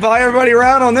crazy. I'm going to buy everybody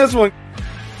around on this one.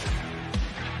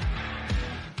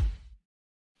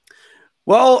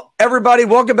 Well, everybody,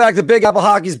 welcome back to Big Apple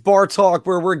Hockey's Bar Talk,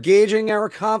 where we're gauging our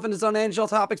confidence on NHL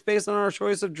topics based on our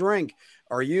choice of drink.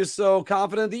 Are you so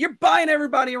confident that you're buying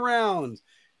everybody around?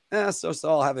 So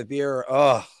I'll have a beer.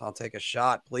 Oh, I'll take a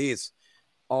shot, please.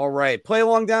 All right. Play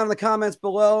along down in the comments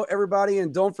below, everybody.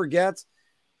 And don't forget,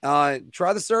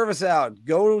 try the service out.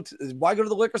 Why go to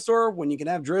the liquor store when you can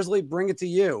have Drizzly bring it to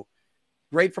you?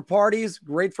 Great for parties,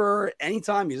 great for any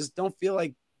time you just don't feel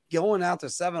like going out to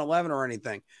 7-Eleven or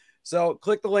anything. So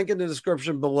click the link in the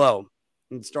description below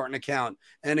and start an account.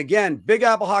 And again, Big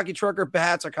Apple Hockey Trucker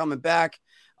hats are coming back.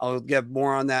 I'll get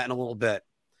more on that in a little bit.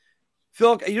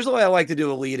 Phil, usually I like to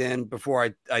do a lead in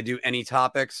before I do any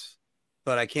topics,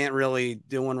 but I can't really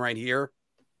do one right here.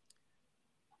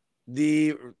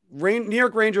 The New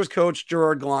York Rangers coach,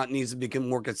 Gerard Gallant, needs to become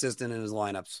more consistent in his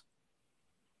lineups.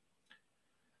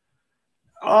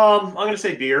 I'm going to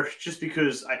say beer, just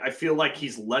because I feel like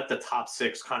he's let the top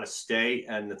 6 kind of stay,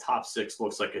 and the top 6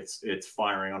 looks like it's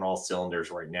firing on all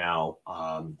cylinders right now.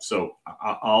 So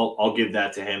I'll give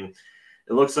that to him.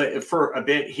 It looks like for a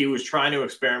bit he was trying to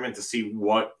experiment to see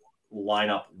what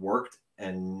lineup worked,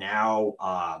 and now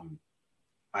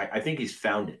I think he's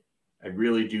found it. I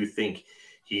really do think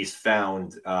he's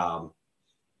found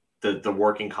the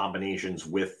working combinations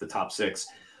with the top 6.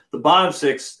 The bottom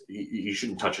 6, you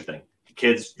shouldn't touch a thing.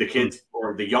 The kids,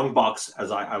 or the Young Bucks,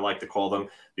 as I like to call them,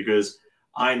 because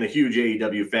I'm a huge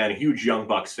AEW fan, a huge Young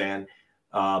Bucks fan.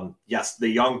 Yes, the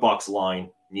Young Bucks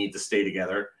line need to stay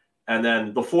together. And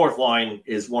then the 4th line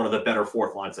is one of the better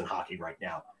 4th lines in hockey right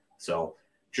now. So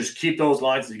just keep those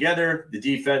lines together. The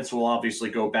defense will obviously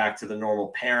go back to the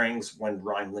normal pairings when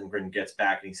Ryan Lindgren gets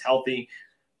back and he's healthy.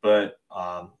 But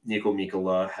Niko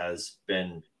Mikkola has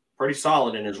been pretty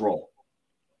solid in his role.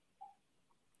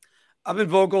 I've been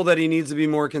vocal that he needs to be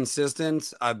more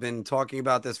consistent. I've been talking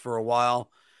about this for a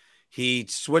while. He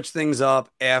switched things up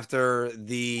after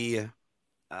the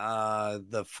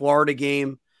Florida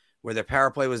game where their power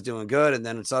play was doing good, and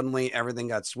then suddenly everything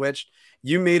got switched.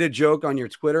 You made a joke on your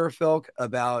Twitter, Phil,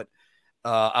 about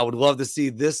I would love to see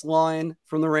this line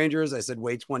from the Rangers. I said,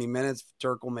 wait 20 minutes,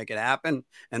 Turk will make it happen,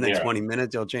 and then 20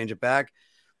 minutes, he'll change it back.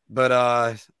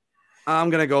 But I'm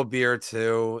gonna go beer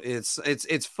too.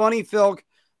 It's funny, Phil.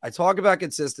 I talk about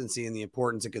consistency and the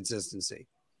importance of consistency.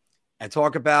 I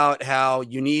talk about how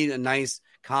you need a nice,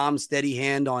 calm, steady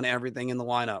hand on everything in the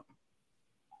lineup.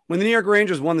 When the New York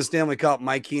Rangers won the Stanley Cup,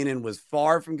 Mike Keenan was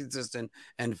far from consistent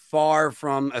and far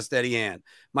from a steady hand.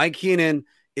 Mike Keenan,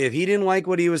 if he didn't like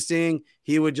what he was seeing,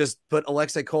 he would just put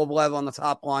Alexei Kovalev on the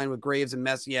top line with Graves and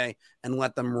Messier and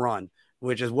let them run,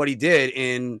 which is what he did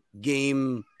in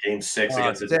game 6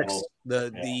 against the Devils.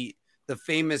 The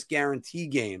famous guarantee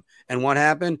game. And what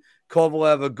happened?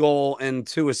 Kovalev a goal and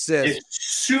 2 assists. As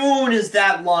soon as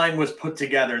that line was put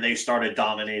together, they started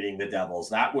dominating the Devils.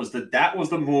 That was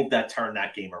the move that turned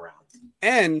that game around.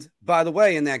 And by the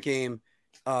way, in that game,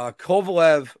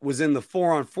 Kovalev was in the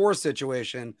 4-on-4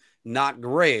 situation, not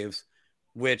Graves,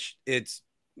 which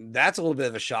that's a little bit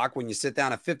of a shock when you sit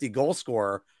down a 50 goal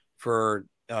scorer for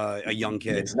a young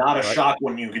kid. It's not a shock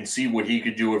when you can see what he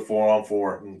could do at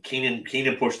 4-on-4. And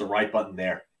Keenan pushed the right button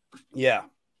there. Yeah.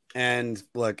 And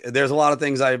look, there's a lot of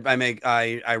things I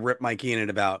rip Mike Keenan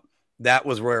about. That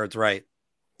was where it's right.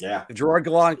 Yeah. If Gerard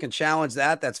Gallant can challenge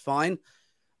that, that's fine.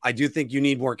 I do think you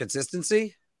need more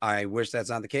consistency. I wish that's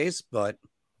not the case, but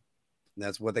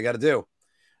that's what they got to do.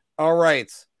 All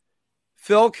right.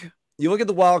 Philk, you look at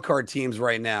the wild card teams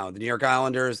right now. The New York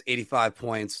Islanders, 85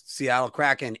 points. Seattle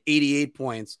Kraken, 88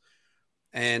 points.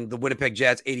 And the Winnipeg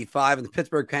Jets, 85. And the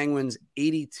Pittsburgh Penguins,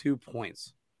 82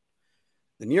 points.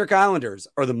 The New York Islanders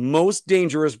are the most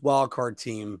dangerous wild card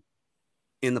team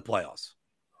in the playoffs.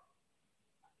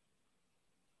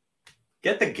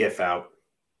 Get the GIF out.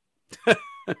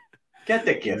 Get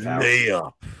the GIF out.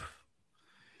 Layup.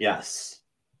 Yes.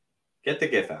 Get the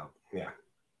GIF out. Yeah.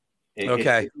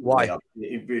 Okay. Why?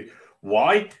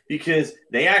 Why? Because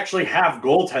they actually have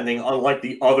goaltending, unlike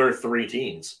the other 3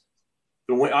 teams.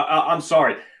 I'm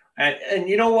sorry. And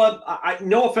you know what?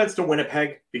 No offense to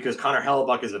Winnipeg, because Connor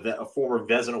Hellebuck is a former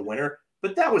Vezina winner,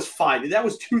 but that was fine. That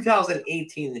was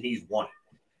 2018 that he's won it.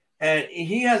 And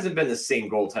he hasn't been the same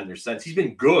goaltender since. He's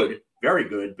been good, very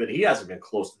good, but he hasn't been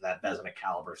close to that Vezina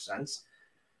caliber since.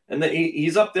 And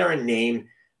he's up there in name.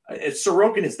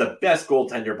 Sorokin is the best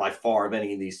goaltender by far of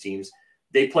any of these teams.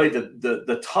 They play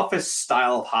the toughest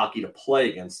style of hockey to play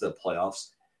against the playoffs.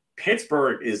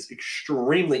 Pittsburgh is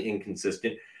extremely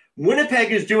inconsistent.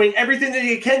 Winnipeg is doing everything that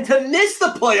they can to miss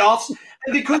the playoffs,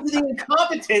 and because of the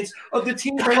incompetence of the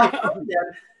teams behind them,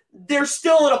 they're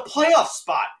still in a playoff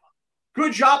spot.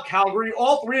 Good job, Calgary.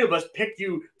 All 3 of us picked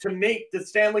you to make the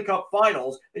Stanley Cup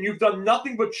Finals, and you've done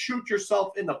nothing but shoot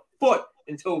yourself in the foot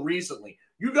until recently.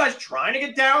 You guys trying to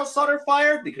get Darryl Sutter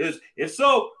fired? Because if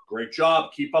so, great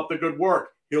job. Keep up the good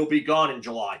work. He'll be gone in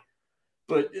July.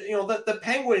 But, the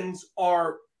Penguins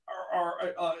are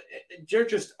they're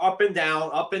just up and down,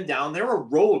 up and down. They're a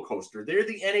roller coaster. They're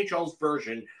the NHL's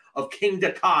version of King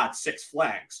Dakar at Six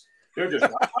Flags. They're just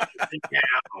up and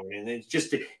down, and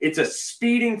it's a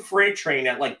speeding freight train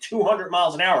at like 200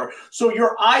 miles an hour. So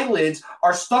your eyelids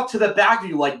are stuck to the back of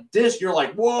you like this. You're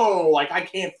like, whoa, like I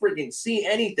can't freaking see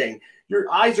anything. Your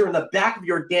eyes are in the back of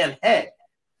your damn head.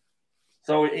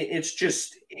 So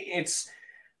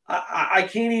I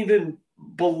can't even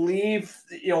believe,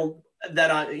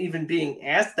 that I'm even being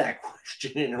asked that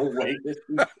question in a way.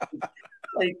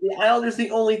 Like, the Islanders the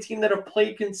only team that have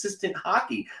played consistent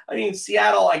hockey. I mean,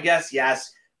 Seattle, I guess,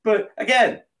 yes. But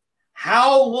again,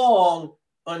 how long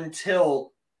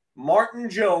until Martin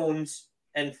Jones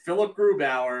and Philip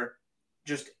Grubauer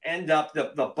just end up,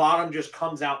 the bottom just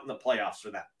comes out in the playoffs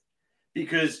for them?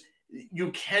 Because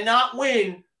you cannot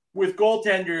win with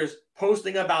goaltenders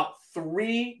posting about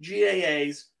 3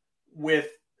 GAAs with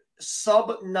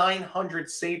sub-900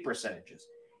 save percentages.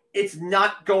 It's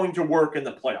not going to work in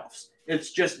the playoffs.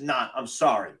 It's just not. I'm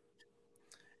sorry.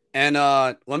 And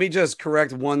let me just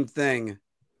correct one thing.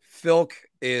 Philk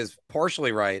is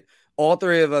partially right. All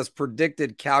 3 of us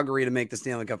predicted Calgary to make the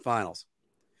Stanley Cup Finals.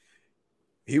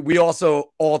 We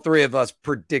also, all 3 of us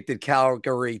predicted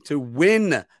Calgary to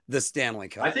win the Stanley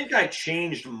Cup. I think I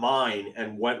changed mine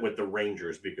and went with the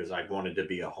Rangers because I wanted to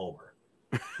be a homer.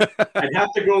 I'd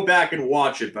have to go back and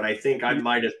watch it, but I think I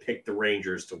might have picked the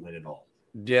Rangers to win it all.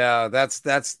 Yeah,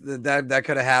 that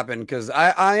could have happened, because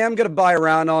I am going to buy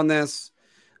around on this.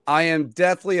 I am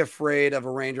deathly afraid of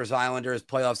a Rangers Islanders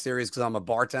playoff series because I'm a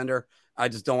bartender. I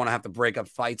just don't want to have to break up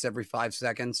fights every 5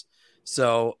 seconds.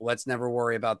 So let's never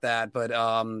worry about that. But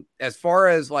as far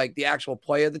as like the actual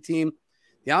play of the team,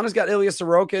 the Islanders got Ilya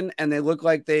Sorokin, and they look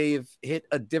like they've hit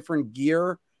a different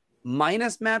gear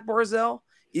minus Matt Barzal.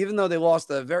 Even though they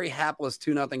lost a very hapless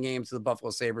 2-0 game to the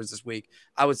Buffalo Sabres this week,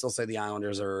 I would still say the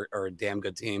Islanders are a damn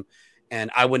good team.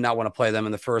 And I would not want to play them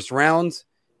in the first round,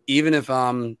 even if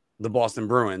the Boston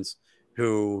Bruins,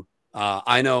 who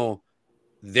I know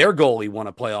their goalie won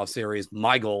a playoff series.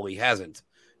 My goalie hasn't.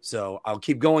 So I'll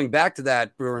keep going back to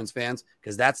that, Bruins fans,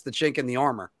 because that's the chink in the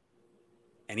armor.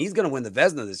 And he's going to win the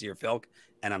Vezina this year, Phil.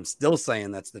 And I'm still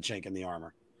saying that's the chink in the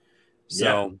armor.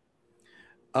 So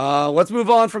let's move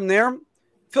on from there.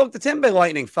 Phil, the Tampa Bay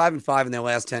Lightning 5-5 in their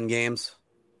last 10 games.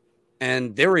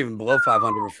 And they were even below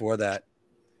 500 before that.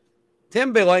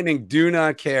 Tampa Bay Lightning do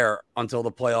not care until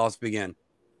the playoffs begin.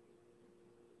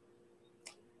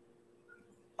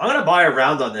 I'm going to buy a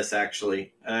round on this,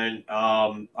 actually. And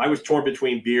I was torn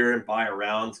between beer and buy a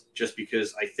round just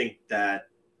because I think that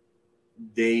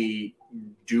they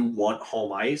do want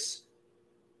home ice.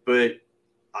 But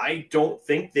I don't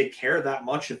think they care that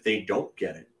much if they don't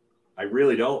get it. I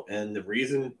really don't. And the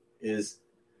reason is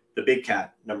the big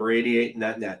cat, number 88 in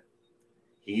that net.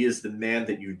 He is the man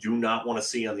that you do not want to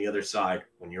see on the other side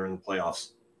when you're in the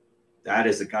playoffs. That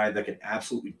is a guy that can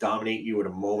absolutely dominate you at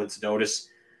a moment's notice.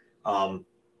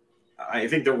 I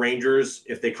think the Rangers,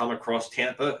 if they come across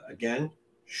Tampa again,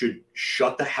 should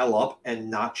shut the hell up and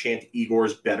not chant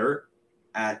Igor's better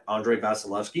at Andrei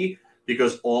Vasilevsky,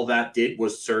 because all that did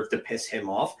was serve to piss him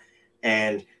off,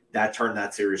 and that turned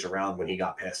that series around when he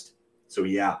got pissed. So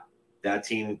yeah, that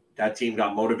team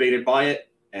got motivated by it,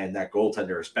 and that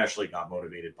goaltender especially got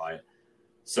motivated by it.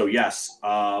 So yes,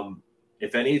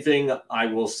 if anything, I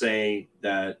will say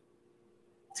that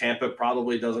Tampa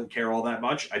probably doesn't care all that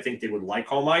much. I think they would like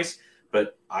home ice,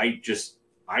 but I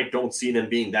don't see them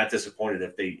being that disappointed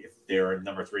if they're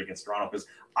number 3 against Toronto, because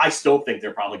I still think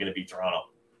they're probably going to beat Toronto.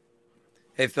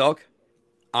 Hey, Phil,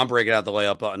 I'm breaking out the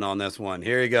layup button on this one.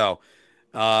 Here you go.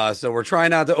 So we're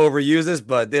trying not to overuse this,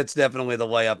 but it's definitely the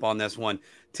layup on this one.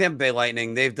 Tampa Bay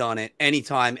Lightning, they've done it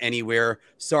anytime, anywhere.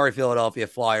 Sorry, Philadelphia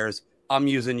Flyers. I'm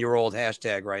using your old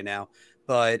hashtag right now.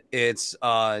 But it's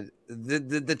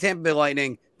the Tampa Bay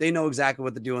Lightning. They know exactly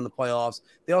what to do in the playoffs.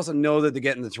 They also know that they're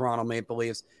getting the Toronto Maple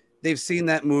Leafs. They've seen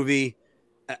that movie.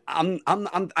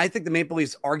 I think the Maple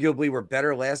Leafs arguably were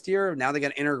better last year. Now they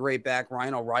got to integrate back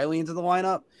Ryan O'Reilly into the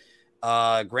lineup.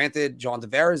 Granted, John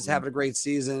Tavares is having a great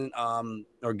season,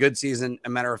 or good season, a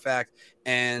matter of fact.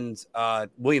 And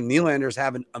William Nylander's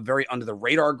having a very under the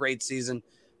radar great season.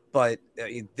 But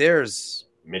there's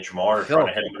Mitch Marner trying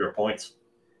to hit 100 points.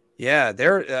 Yeah,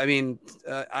 they're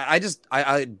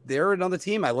another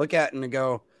team I look at and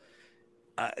go,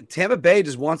 Tampa Bay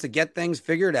just wants to get things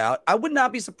figured out. I would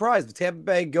not be surprised if Tampa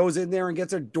Bay goes in there and gets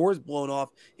their doors blown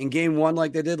off in game 1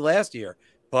 like they did last year.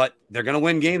 But they're going to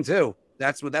win game 2.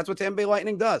 That's what Tampa Bay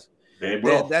Lightning does. They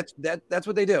will. That's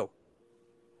what they do.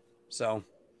 So,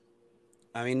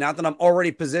 I mean, not that I'm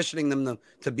already positioning them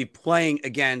to be playing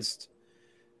against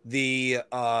the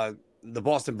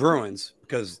Boston Bruins,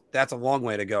 because that's a long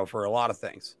way to go for a lot of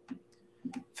things.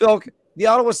 Phil, the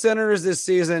Ottawa Senators this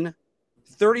season,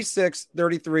 36,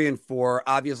 33-4.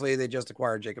 Obviously, they just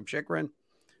acquired Jacob Chychrun.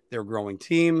 They're a growing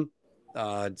team.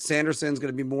 Sanderson's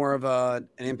going to be more of an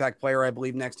impact player, I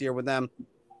believe, next year with them.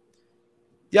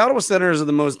 The Ottawa Senators are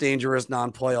the most dangerous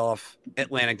non-playoff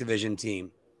Atlantic Division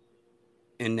team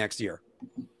in next year.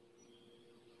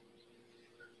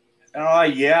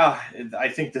 Yeah, I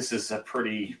think this is a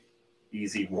pretty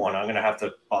easy one. I'm going to have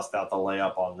to bust out the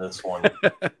layup on this one.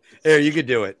 Here, you could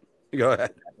do it. Go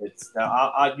ahead.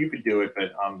 You could do it,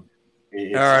 but all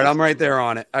right, I'm right there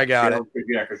on it. I got it.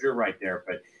 Yeah, because you're right there.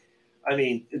 But I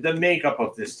mean, the makeup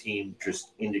of this team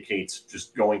just indicates,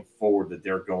 just going forward, that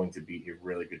they're going to be a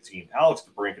really good team. Alex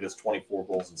DeBrincat has 24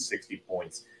 goals and 60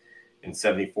 points in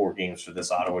 74 games for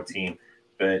this Ottawa team.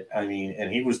 But I mean,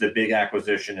 and he was the big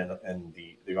acquisition in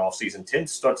the offseason. Tim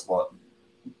Stützle.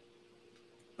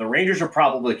 The Rangers are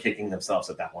probably kicking themselves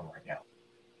at that one right now.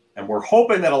 And we're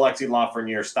hoping that Alexis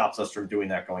Lafreniere stops us from doing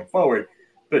that going forward.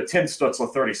 But Tim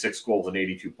Stützle, 36 goals and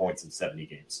 82 points in 70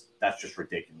 games. That's just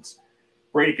ridiculous.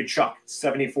 Brady Tkachuk,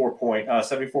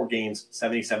 74 games,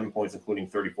 77 points, including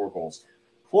 34 goals.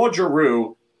 Claude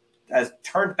Giroux has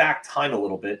turned back time a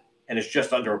little bit and is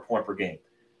just under a point per game.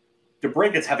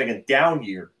 DeBrincat's having a down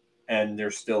year, and they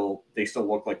still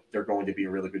look like they're going to be a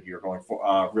really good year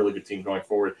really good team going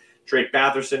forward. Drake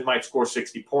Batherson might score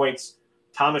 60 points.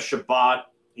 Thomas Chabot,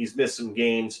 he's missed some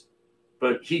games,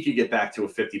 but he could get back to a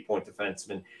 50-point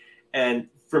defenseman. And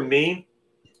for me,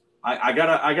 I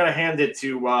gotta hand it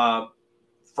to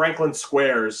Franklin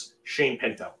Squares, Shane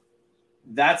Pinto.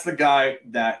 That's the guy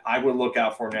that I would look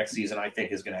out for next season. I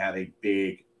think is going to have a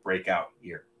big breakout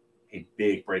year.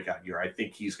 I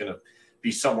think he's going to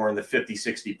be somewhere in the 50,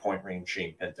 60-point range,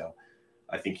 Shane Pinto.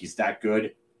 I think he's that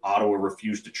good. Ottawa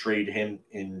refused to trade him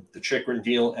in the Chychrun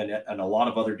deal and a lot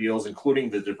of other deals, including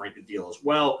the DeBrincat deal as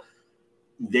well.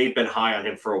 They've been high on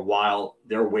him for a while.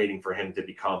 They're waiting for him to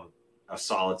become a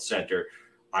solid center.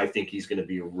 I think he's going to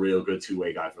be a real good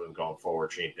two-way guy for them going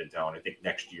forward, Shane Pinto. And I think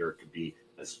next year it could be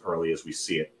as early as we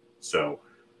see it. So,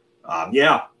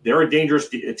 they're a dangerous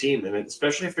team, and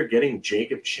especially if they're getting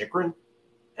Jacob Chikrin,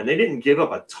 and they didn't give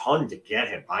up a ton to get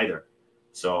him either.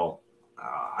 So,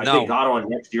 I think Ottawa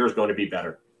next year is going to be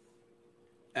better.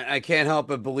 I can't help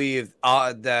but believe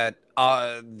that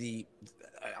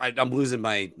I'm losing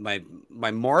my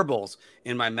marbles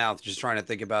in my mouth just trying to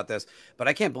think about this. But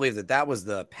I can't believe that was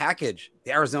the package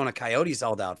the Arizona Coyotes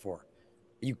held out for.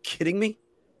 Are you kidding me?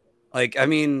 Like, I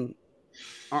mean,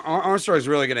 Armstrong's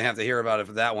really going to have to hear about it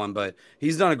for that one, but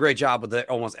he's done a great job with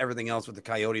almost everything else with the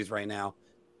Coyotes right now.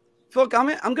 Look, I'm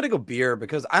going to go beer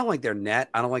because I don't like their net.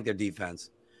 I don't like their defense.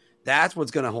 That's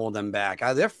what's going to hold them back.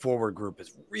 Their forward group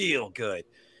is real good.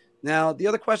 Now, the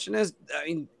other question is, I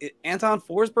mean, Anton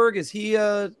Forsberg, is he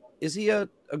a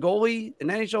goalie, an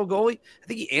NHL goalie? I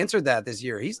think he answered that this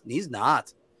year. He's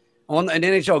not on an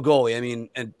NHL goalie. I mean,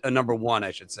 a number one,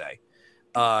 I should say.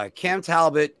 Cam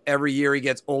Talbot, every year he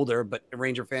gets older, but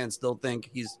Ranger fans still think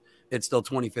it's still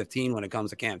 2015 when it comes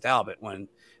to Cam Talbot when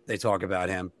they talk about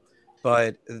him.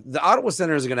 But the Ottawa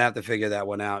Senators are going to have to figure that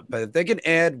one out. But if they can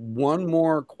add one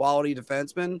more quality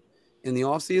defenseman in the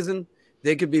offseason,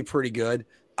 they could be pretty good.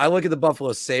 I look at the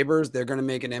Buffalo Sabres. They're going to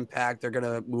make an impact. They're going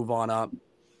to move on up.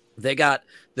 They got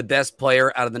the best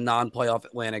player out of the non-playoff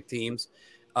Atlantic teams.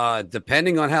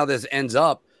 Depending on how this ends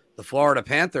up, the Florida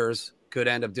Panthers could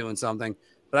end up doing something.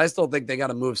 But I still think they got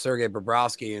to move Sergei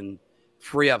Bobrovsky and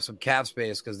free up some cap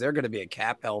space because they're going to be a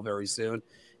cap hell very soon.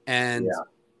 And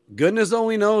goodness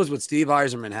only knows what Steve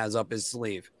Yzerman has up his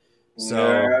sleeve.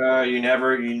 So you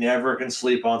never can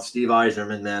sleep on Steve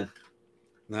Yzerman, man.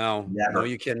 No,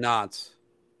 you cannot.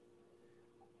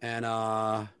 And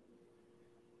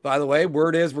by the way,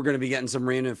 word is we're going to be getting some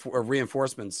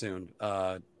reinforcements soon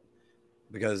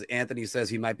because Anthony says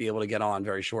he might be able to get on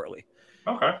very shortly.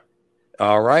 Okay.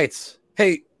 All right.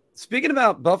 Hey, speaking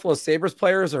about Buffalo Sabres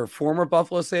players or former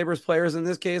Buffalo Sabres players in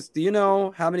this case, do you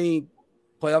know how many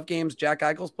playoff games Jack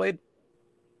Eichel's played?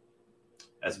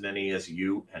 As many as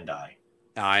you and I.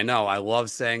 I know. I love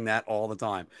saying that all the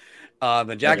time.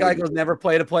 But Jack Eichel's never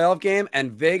played a playoff game,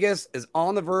 and Vegas is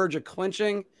on the verge of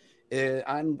clinching.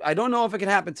 I don't know if it can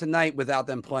happen tonight without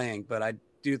them playing, but I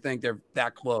do think they're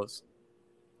that close.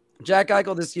 Jack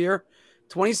Eichel this year,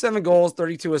 27 goals,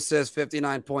 32 assists,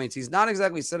 59 points. He's not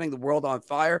exactly setting the world on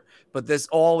fire, but this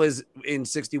all is in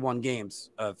 61 games,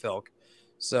 Phil.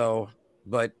 So,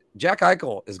 but Jack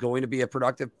Eichel is going to be a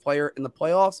productive player in the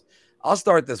playoffs. I'll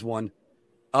start this one.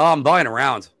 I'm buying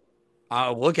around.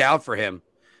 Look out for him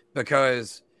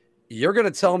because you're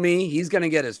going to tell me he's going to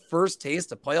get his first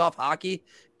taste of playoff hockey,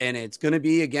 and it's going to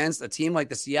be against a team like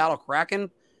the Seattle Kraken,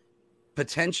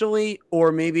 potentially,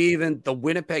 or maybe even the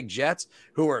Winnipeg Jets,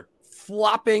 who are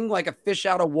flopping like a fish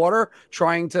out of water,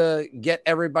 trying to get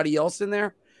everybody else in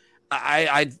there.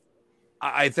 I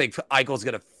think Eichel's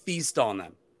going to feast on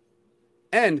them.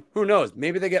 And who knows?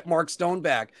 Maybe they get Mark Stone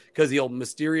back because he'll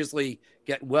mysteriously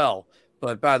get well.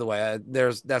 But by the way,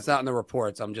 that's not in the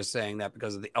reports. I'm just saying that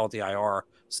because of the LTIR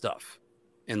stuff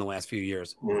in the last few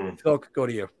years. Phil, go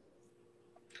to you.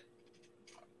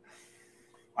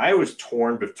 I was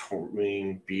torn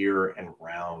between beer and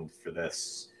round for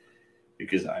this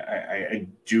because I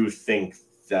do think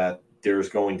that there's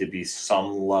going to be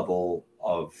some level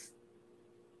of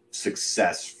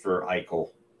success for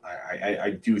Eichel.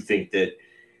 I do think that,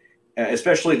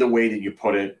 especially the way that you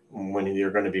put it, when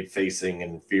you're going to be facing an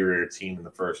inferior team in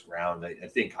the first round, I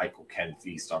think Eichel can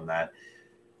feast on that.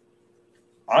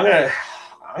 I'm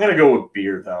gonna go with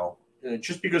beer though,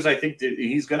 just because I think that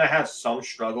he's going to have some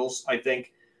struggles. I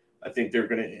think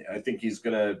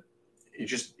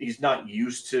he's not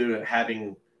used to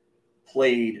having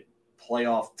played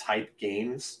playoff type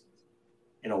games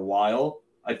in a while.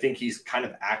 I think he's kind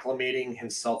of acclimating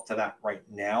himself to that right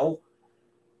now.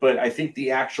 But I think the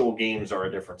actual games are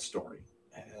a different story.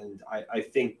 And I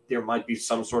think there might be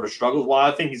some sort of struggles. Well,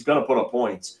 I think he's going to put up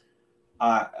points.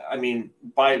 When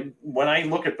I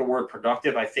look at the word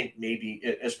productive, I think maybe,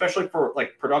 especially for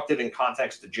like productive in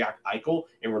context to Jack Eichel,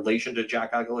 in relation to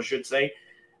Jack Eichel, I should say,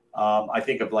 I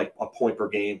think of like a point per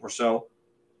game or so.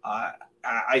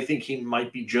 I think he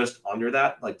might be just under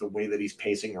that, like the way that he's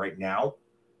pacing right now.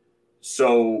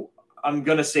 So I'm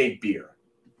going to say beer.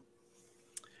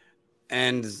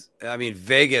 And I mean,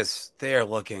 Vegas, they're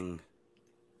looking.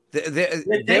 They're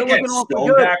looking awful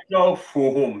good. Back, though.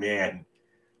 Oh, man.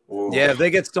 Ooh. Yeah, if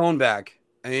they get Stone back.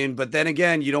 I mean, but then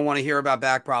again, you don't want to hear about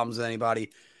back problems with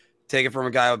anybody. Take it from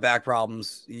a guy with back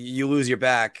problems. You lose your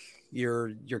back,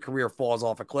 your career falls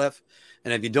off a cliff.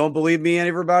 And if you don't believe me and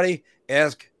everybody,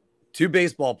 ask two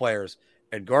baseball players,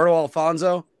 Edgardo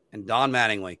Alfonso and Don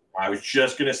Mattingly. I was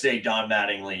just going to say Don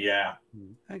Mattingly. Yeah.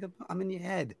 I'm in your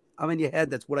head.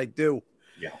 That's what I do.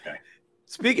 Yeah. Okay.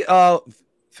 Speaking of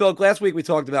Phil, last week we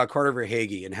talked about Carter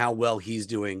Verhaeghe and how well he's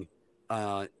doing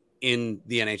in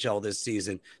the NHL this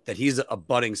season, that he's a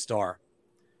budding star.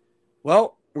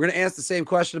 Well, we're going to ask the same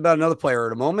question about another player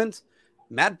in a moment.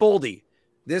 Matt Boldy,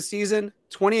 this season,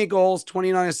 28 goals,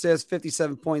 29 assists,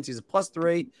 57 points. He's a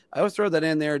 +3. I always throw that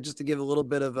in there just to give a little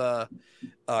bit of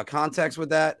context with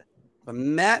that. But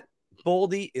Matt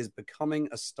Boldy is becoming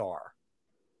a star.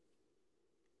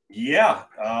 Yeah,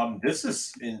 this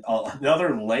is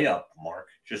another layup, Mark.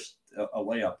 Just a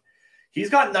layup. He's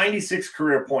got 96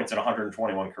 career points in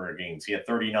 121 career games. He had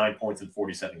 39 points in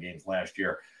 47 games last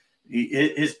year.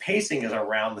 His pacing is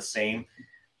around the same,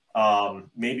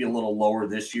 maybe a little lower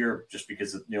this year, just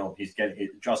because he's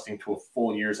adjusting to a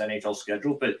full year's NHL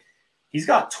schedule. But he's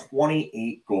got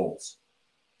 28 goals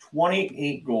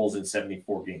in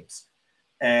 74 games,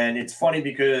 and it's funny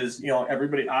because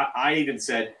everybody. I even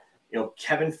said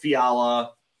Kevin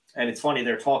Fiala, and it's funny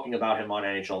they're talking about him on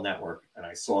NHL Network, and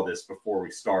I saw this before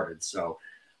we started, so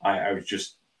I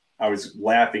was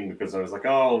laughing because I was like,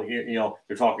 oh,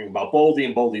 they're talking about Boldy,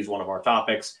 and Boldy's one of our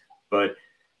topics, but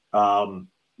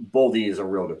Boldy is a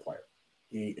real good player.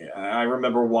 I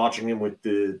remember watching him with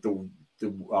the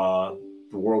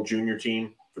World Junior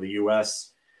team for the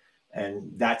U.S.,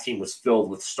 and that team was filled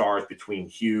with stars between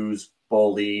Hughes,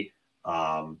 Boldy,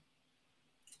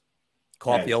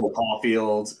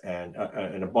 Caulfield, and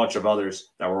a bunch of others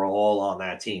that were all on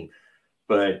that team.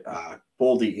 But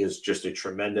Boldy is just a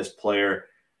tremendous player.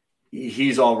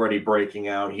 He's already breaking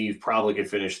out. He probably could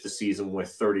finish the season with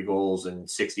 30 goals and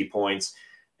 60 points.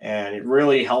 And it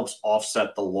really helps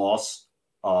offset the loss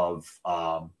of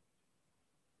Kevin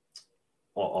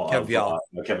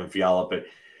Fiala. But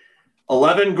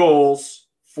 11 goals,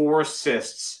 4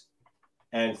 assists,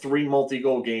 and 3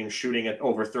 multi-goal games, shooting at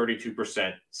over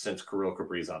 32% since Kirill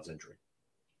Kaprizov's injury.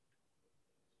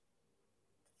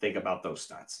 Think about those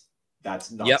stats.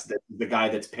 That's nuts. Yep. That's the guy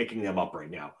that's picking them up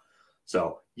right now.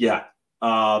 So, yeah.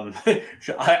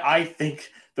 I think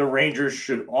the Rangers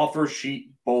should offer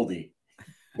sheet Boldy.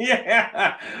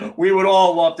 Yeah. We would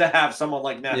all love to have someone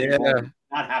like Matthew Boldy.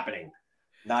 Not happening.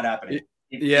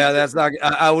 Yeah, that's not –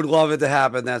 I would love it to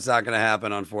happen. That's not going to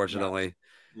happen, unfortunately.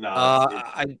 No.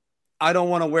 I don't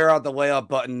want to wear out the layup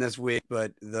button this week,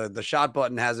 but the shot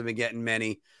button hasn't been getting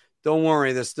many. Don't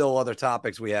worry, there's still other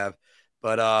topics we have,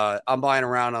 but I'm buying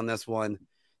around on this one.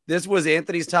 This was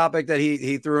Anthony's topic that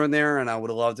he threw in there, and I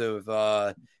would have loved to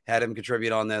have had him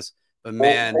contribute on this. But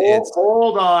man,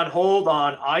 hold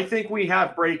on. I think we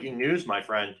have breaking news, my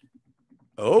friend.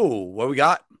 Oh, what we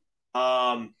got?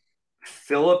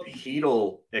 Philip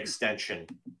Hedl extension.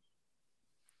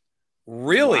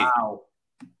 Really? Wow.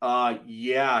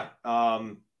 Yeah.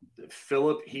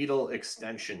 Philip Hedl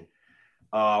extension.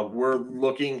 We're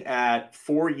looking at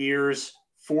 4 years,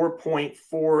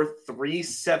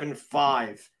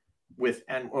 4.4375 with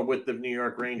the New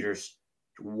York Rangers.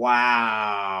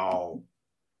 Wow.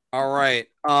 All right.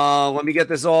 Let me get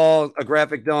this all a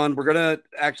graphic done. We're gonna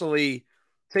actually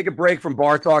take a break from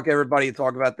bar talk, everybody, to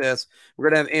talk about this. We're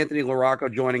gonna have Anthony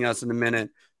LaRocco joining us in a minute.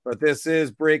 But this is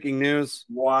breaking news.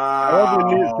 Wow. All the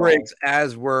news breaks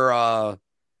as we're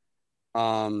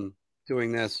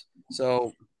doing this.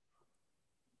 So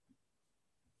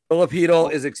Philip Hedl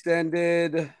is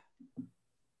extended.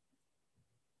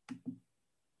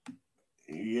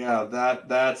 Yeah,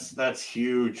 that's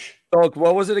huge. So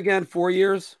what was it again? 4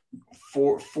 years?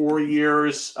 4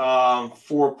 years,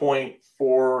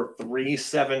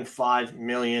 4.4375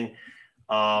 million.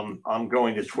 I'm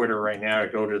going to Twitter right now to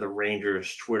go to the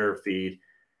Rangers Twitter feed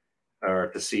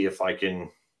to see if I can.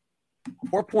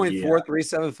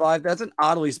 4.4375. That's an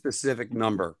oddly specific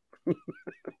number.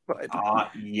 But,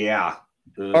 yeah.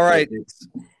 All right.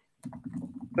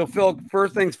 So Phil,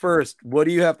 first things first, what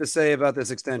do you have to say about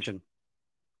this extension?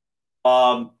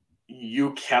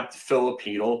 You kept Philip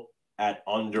Hedl at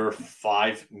under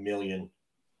 $5 million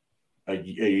a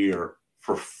year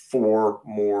for 4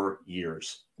 more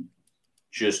years.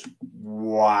 Just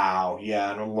wow.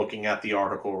 Yeah, and I'm looking at the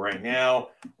article right now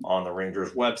on the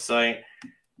Rangers website.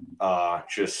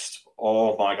 Just,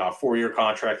 oh my God, 4-year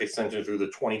contract extension through the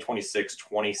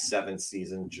 2026-27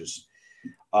 season. Just,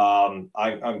 I'm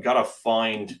going to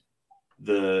find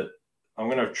I'm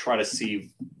going to try to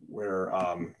see where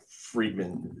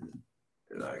Friedman,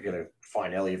 I'm going to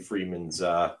find Elliot Friedman's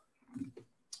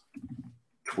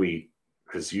tweet,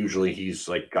 because usually he's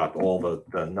like got all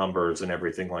the numbers and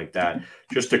everything like that,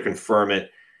 just to confirm it.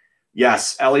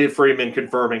 Yes, Elliot Friedman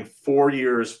confirming 4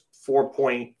 years,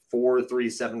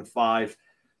 4.4375.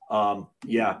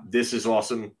 Yeah, this is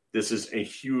awesome. This is a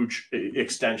huge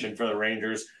extension for the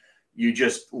Rangers. You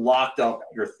just locked up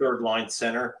your third line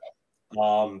center.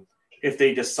 If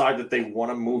they decide that they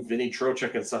want to move Vinny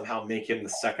Trocheck and somehow make him the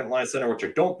second line center, which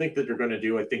I don't think that they're going to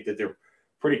do, I think that they're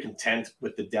pretty content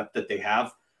with the depth that they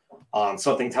have.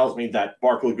 Something tells me that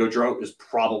Barclay Goodrow is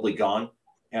probably gone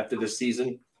after this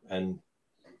season, and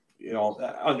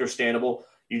understandable.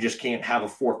 You just can't have a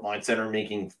fourth line center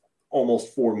making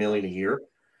almost $4 million a year.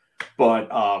 But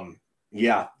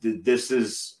this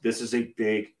is a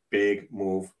big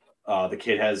move. The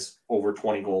kid has over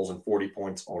 20 goals and 40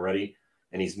 points already,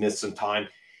 and he's missed some time.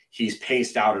 He's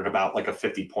paced out at about like a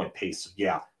 50-point pace.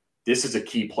 So this is a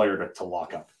key player to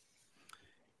lock up.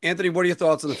 Anthony, what are your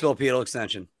thoughts on the Filipino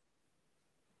extension?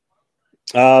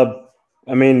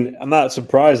 I mean, I'm not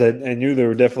surprised. I knew they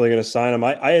were definitely going to sign him.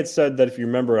 I had said that, if you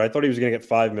remember, I thought he was going to get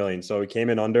 $5 million, so he came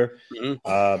in under.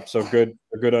 Mm-hmm. So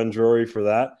good on Drury for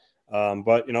that.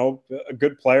 But a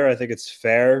good player. I think it's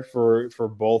fair for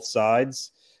both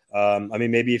sides. I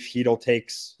mean, maybe if Hedl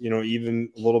takes even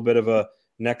a little bit of a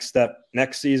next step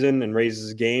next season and raises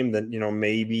his game, then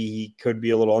maybe he could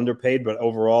be a little underpaid. But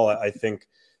overall, I think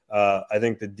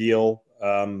the deal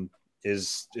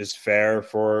is fair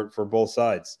for both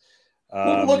sides.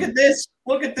 Look at this.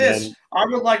 Look at this. Then, I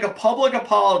would like a public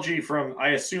apology from,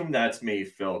 I assume that's me,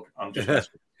 Phil. I'm just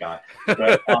messing with Scott.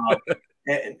 But,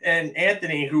 and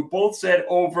Anthony, who both said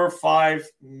over $5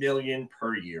 million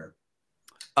per year.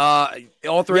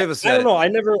 All three of us said. I don't know. I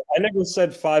never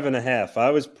said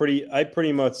 5.5. I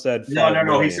pretty much said 5 No.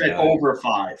 million. He said over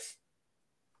 5.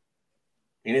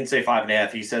 He didn't say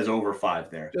 5.5. He says over 5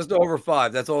 there. Just over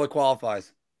 5. That's all that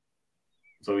qualifies.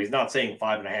 So he's not saying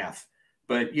 5.5.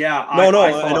 But yeah, I know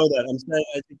that. I'm saying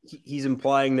I think he's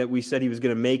implying that we said he was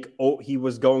going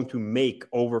to make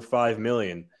over 5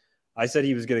 million. I said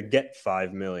he was going to get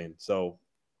 5 million. So,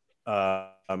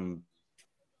 but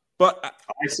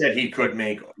I said he could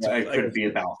make. It could be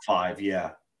about 5.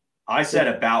 Yeah, I said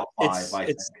about 5. I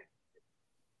think.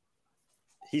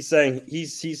 He's saying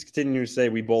he's continuing to say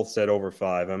we both said over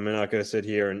 5. I'm not going to sit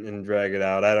here and drag it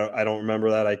out. I don't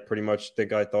remember that. I pretty much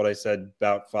think I thought I said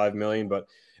about 5 million, but.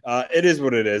 It is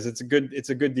what it is. It's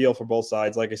a good deal for both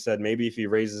sides. Like I said, maybe if he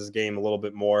raises his game a little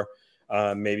bit more,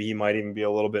 maybe he might even be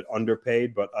a little bit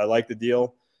underpaid. But I like the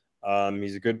deal.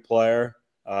 He's a good player.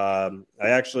 I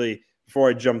actually, before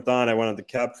I jumped on, I went on the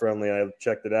Cap Friendly. I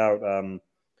checked it out.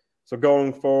 So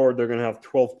going forward, they're going to have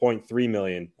 $12.3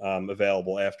 million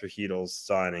available after Hedl's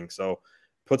signing. So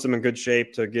puts them in good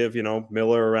shape to give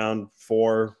Miller around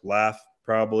 4, Laugh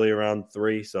probably around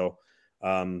 3. So.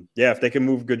 If they can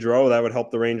move Gaudreau, that would help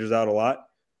the Rangers out a lot.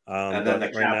 And then the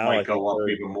cap might go up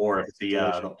even more if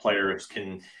the players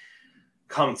can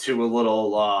come to a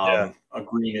little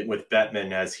agreement with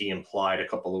Bettman, as he implied a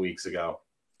couple of weeks ago.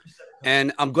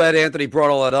 And I'm glad Anthony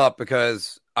brought all that up,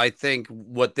 because I think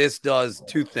what this does,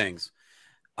 2 things.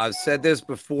 I've said this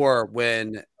before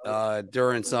when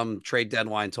during some trade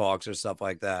deadline talks or stuff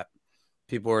like that,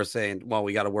 people are saying, well,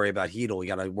 we got to worry about Hedl. We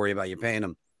got to worry about you paying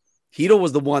him. Hedl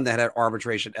was the one that had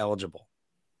arbitration eligible.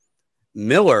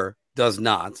 Miller does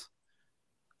not.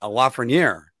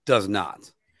 Lafreniere does not.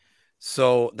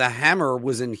 So the hammer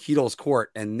was in Hedl's court,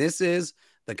 and this is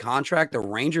the contract the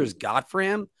Rangers got for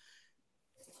him.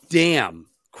 Damn,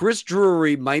 Chris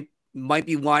Drury might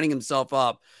be lining himself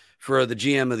up for the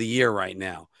GM of the year right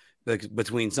now,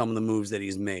 between some of the moves that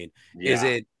he's made.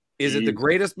 Yeah. Is it the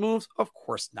greatest moves? Of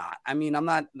course not. I mean, I'm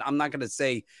not going to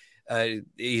say.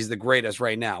 He's the greatest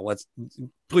right now. Let's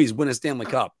please win a Stanley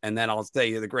Cup, and then I'll say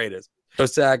you're the greatest. So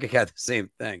Sakic had the same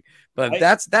thing, but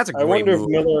that's a great move.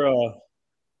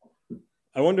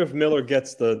 I wonder if Miller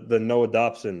gets the Noah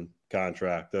Dobson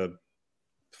contract, the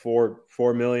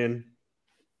 $4 million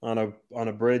on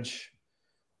a bridge.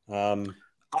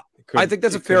 I think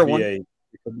that's a fair one. It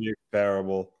could be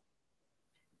comparable.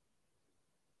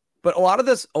 But a lot of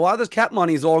this cap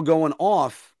money is all going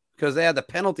off because they had the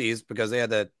penalties, because they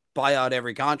had to buy out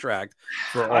every contract.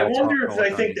 I wonder if I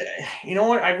think that,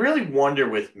 what? I really wonder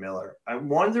with Miller. I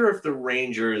wonder if the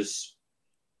Rangers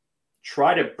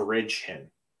try to bridge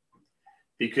him,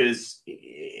 because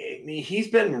he's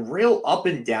been real up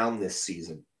and down this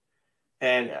season.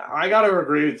 And I got to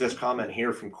agree with this comment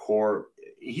here from Core.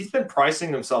 He's been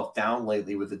pricing himself down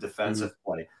lately with the defensive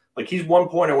play. Like, he's 1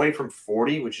 point away from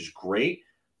 40, which is great.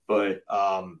 But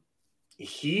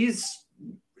his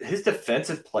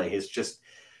defensive play is just,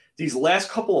 these last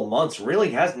couple of months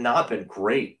really has not been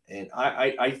great. And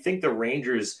I think the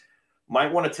Rangers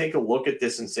might want to take a look at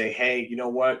this and say, hey, you know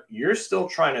what? You're still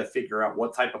trying to figure out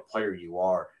what type of player you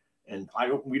are. And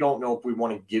we don't know if we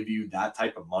want to give you that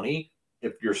type of money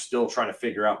if you're still trying to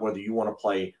figure out whether you want to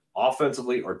play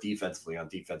offensively or defensively on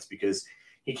defense, because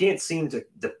he can't seem to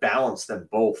balance them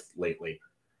both lately.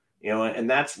 And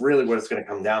that's really what it's going to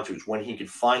come down to, is when he can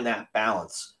find that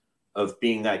balance of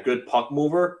being that good puck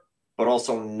mover, but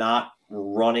also not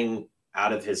running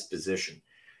out of his position.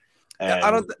 Yeah,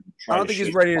 I don't think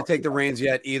he's ready to take the reins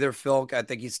yet either, Phil. I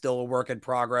think he's still a work in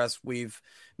progress. We've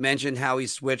mentioned how he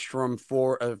switched from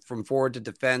forward to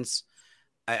defense.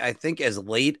 I think as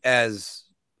late as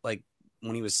like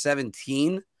when he was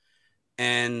 17,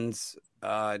 and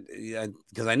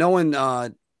because I know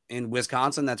in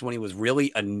Wisconsin that's when he was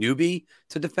really a newbie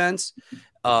to defense.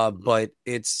 But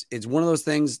it's one of those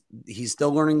things. He's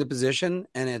still learning the position,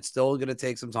 and it's still going to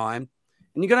take some time.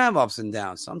 And you're going to have ups and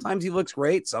downs. Sometimes he looks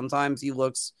great. Sometimes he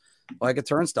looks like a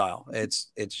turnstile. It's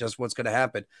just what's going to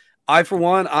happen. For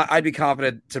one, I'd be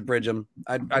confident to bridge him.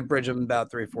 I'd bridge him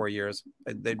about 3 or 4 years.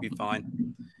 They'd be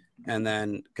fine. And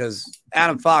then, because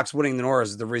Adam Fox winning the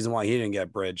Norris is the reason why he didn't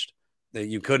get bridged. That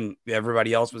you couldn't.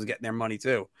 Everybody else was getting their money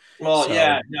too. Well,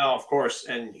 yeah, no, of course.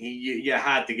 And you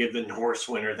had to give the Norris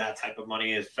winner that type of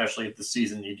money, especially if the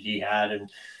season he had.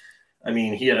 And I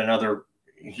mean,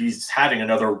 he's having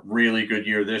another really good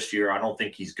year this year. I don't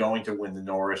think he's going to win the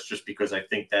Norris, just because I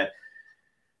think that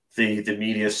the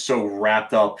media is so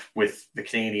wrapped up with the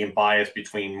Canadian bias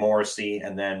between Morrissey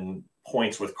and then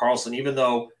points with Karlsson, even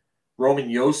though Roman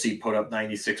Josi put up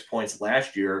 96 points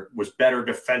last year, was better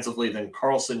defensively than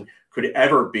Karlsson could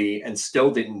ever be, and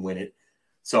still didn't win it.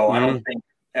 So I don't think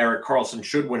Erik Karlsson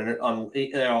should win it.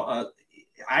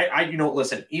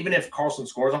 Listen, even if Karlsson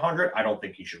scores 100, I don't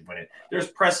think he should win it. There's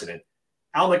precedent.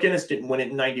 Al McInnes didn't win it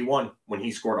in 91 when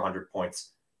he scored 100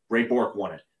 points. Ray Bourque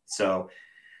won it. So,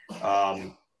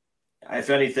 if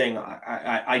anything,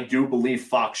 I do believe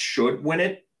Fox should win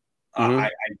it. I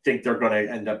think they're going to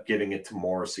end up giving it to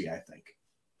Morrissey, I think.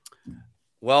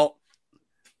 Well,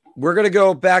 we're going to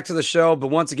go back to the show, but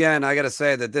once again, I got to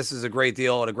say that this is a great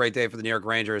deal and a great day for the New York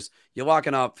Rangers. You're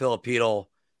locking up Filipino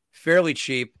fairly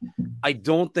cheap. I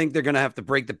don't think they're going to have to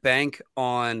break the bank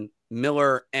on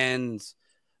Miller and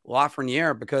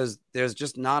Lafreniere, because there's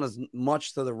just not as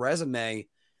much to the resume.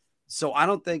 So I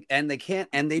don't think, and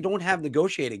they don't have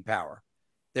negotiating power.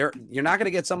 You're not going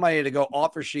to get somebody to go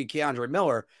offer sheet Keandre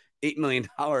Miller $8 million.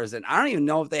 And I don't even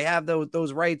know if they have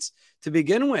those rights to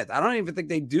begin with. I don't even think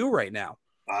they do right now.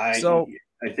 I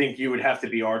think you would have to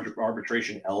be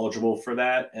arbitration eligible for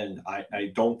that. And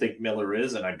I don't think Miller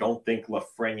is, and I don't think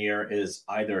Lafreniere is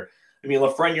either. I mean,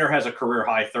 Lafreniere has a career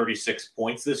high 36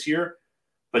 points this year,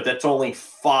 but that's only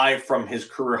 5 from his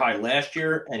career high last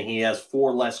year, and he has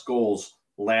 4 less goals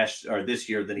this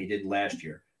year than he did last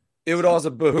year. It would also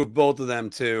behoove both of them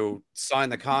to sign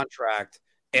the contract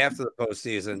after the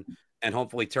postseason and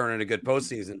hopefully turn in a good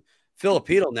postseason.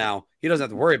 Filipino now, he doesn't have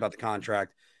to worry about the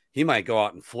contract. He might go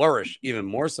out and flourish even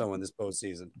more so in this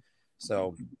postseason.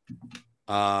 So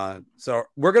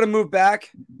we're going to move back.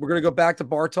 We're going to go back to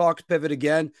Bar Talk, pivot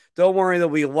again. Don't worry,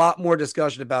 there'll be a lot more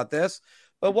discussion about this.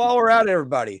 But while we're at it,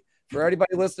 everybody, for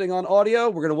anybody listening on audio,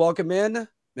 we're going to welcome in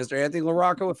Mr. Anthony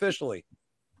LaRocco officially.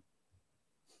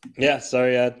 Yeah,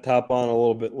 sorry I had to hop on a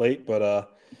little bit late, but a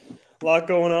lot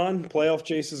going on. Playoff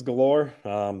chases galore.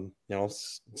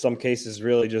 Some cases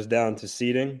really just down to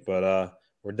seeding, but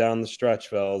we're down the stretch,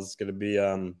 fellas. It's going to be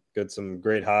good, some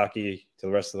great hockey to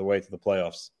the rest of the way to the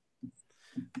playoffs.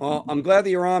 Well, I'm glad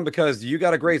that you're on, because you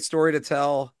got a great story to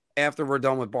tell after we're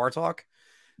done with Bar Talk.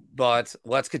 But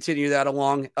let's continue that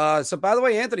along. So, by the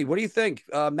way, Anthony, what do you think?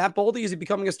 Matt Boldy, is he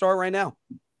becoming a star right now?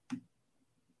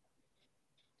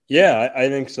 Yeah, I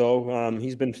think so.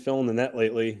 He's been filling the net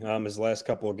lately. His last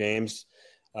couple of games,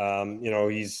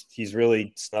 he's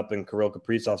really snubbing Kirill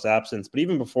Kaprizov's absence. But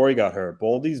even before he got hurt,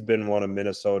 Boldy's been one of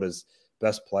Minnesota's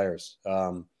best players.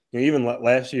 Even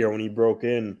last year when he broke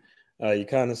in, you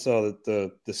kind of saw that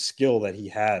the skill that he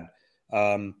had.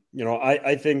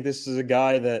 I think this is a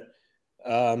guy that,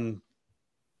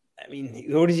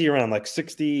 what is he around, like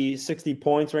 60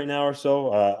 points right now or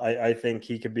so? I think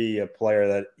he could be a player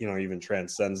that, even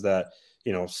transcends that,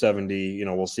 70,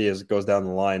 we'll see as it goes down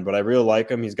the line. But I really like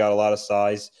him. He's got a lot of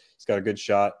size. He's got a good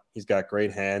shot. He's got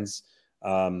great hands.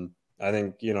 I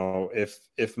think,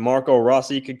 if Marco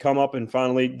Rossi could come up and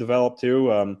finally develop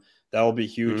too, that will be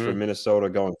huge for Minnesota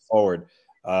going forward.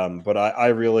 But I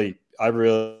really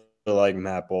like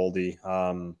Matt Boldy.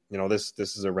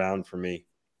 This is a round for me.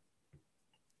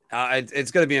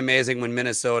 It's going to be amazing when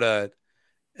Minnesota,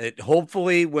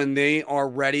 hopefully when they are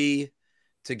ready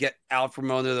to get out from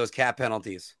under those cap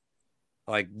penalties,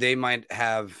 like they might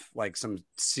have like some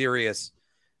serious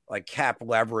like cap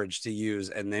leverage to use,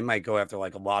 and they might go after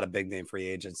like a lot of big name free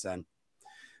agents. Then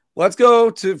let's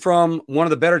go from one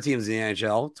of the better teams in the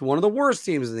NHL to one of the worst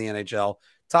teams in the NHL,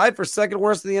 Tied for second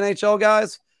worst in the NHL,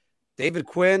 guys, David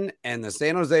Quinn and the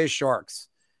San Jose Sharks.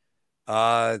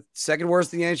 Second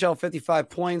worst in the NHL, 55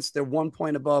 points. They're 1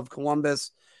 point above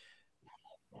Columbus.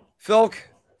 Philk,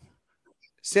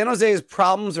 San Jose's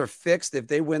problems are fixed if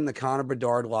they win the Connor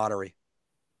Bedard lottery.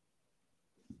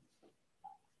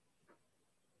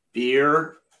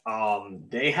 Beer.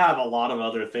 They have a lot of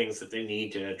other things that they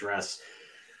need to address.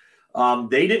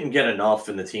 They didn't get enough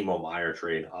in the Timo Meier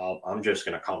trade. I'm just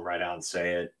going to come right out and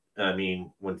say it. I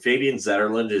mean, when Fabian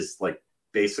Zetterlund is like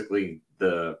basically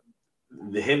the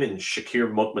him and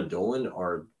Shakir Mukhamadullin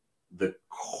are the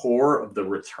core of the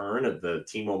return of the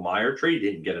Timo Meier trade,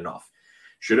 didn't get enough.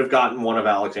 Should have gotten one of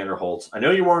Alexander Holtz. I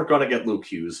know you weren't going to get Luke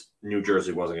Hughes. New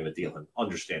Jersey wasn't going to deal him,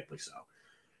 understandably so.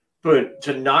 But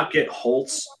to not get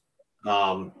Holtz,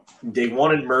 they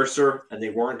wanted Mercer, and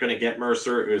they weren't going to get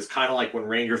Mercer. It was kind of like when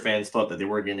Ranger fans thought that they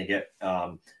were going to get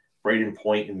Braden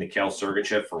Point and Mikhail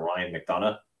Sergachev for Ryan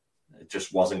McDonough. It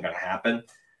just wasn't going to happen.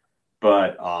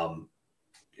 But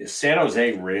San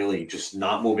Jose really just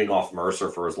not moving off Mercer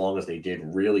for as long as they did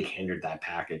really hindered that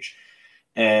package.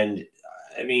 And,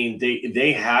 I mean,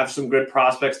 they have some good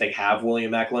prospects. They have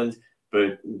William Eklund,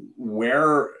 but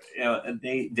where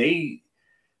they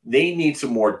need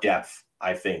some more depth,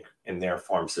 I think, in their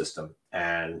farm system.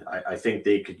 And I think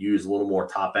they could use a little more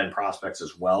top-end prospects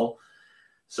as well.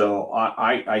 So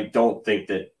I don't think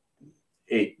that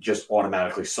it just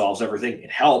automatically solves everything.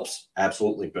 It helps,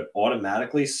 absolutely, but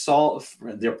automatically solve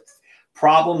their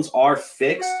problems are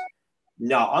fixed.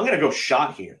 No, I'm going to go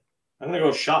shot here. I'm going to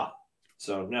go shot.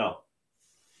 So, no.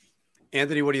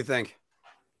 Anthony, what do you think?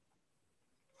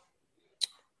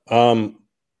 I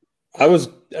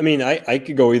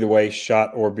could go either way,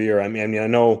 shot or beer. I mean, I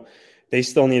know they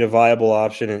still need a viable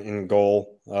option in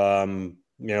goal.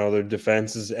 Their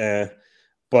defense is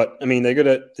but I mean, they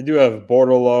do have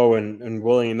Bordelot and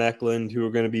William Eklund, who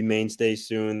are going to be mainstays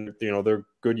soon. They're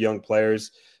good young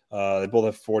players. They both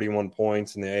have 41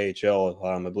 points in the AHL.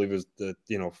 I believe it was the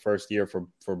first year for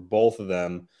both of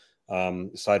them,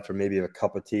 aside from maybe a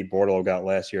cup of tea Bordelot got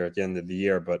last year at the end of the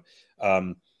year. But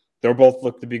they're both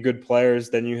look to be good players.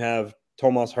 Then you have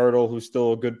Tomas Hertl, who's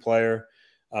still a good player.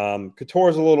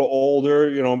 Couture's a little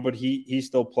older, but he's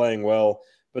still playing well.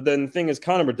 But then the thing is,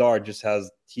 Connor Bedard has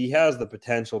the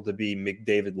potential to be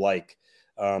McDavid like.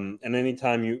 And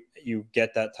anytime you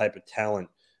get that type of talent,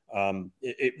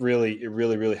 it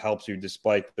really helps you,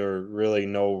 despite there are really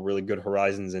no really good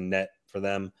horizons in net for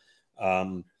them.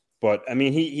 But I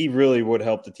mean, he really would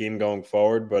help the team going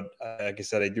forward. But like I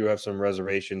said, I do have some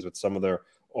reservations with some of their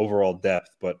overall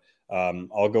depth. But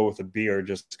I'll go with a beer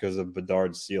just because of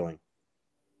Bedard's ceiling.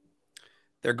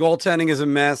 Their goaltending is a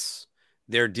mess.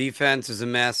 Their defense is a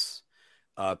mess.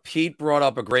 Pete brought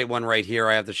up a great one right here.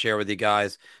 I have to share with you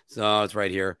guys. So it's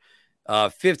right here.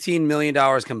 $15 million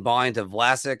combined to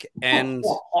Vlasic and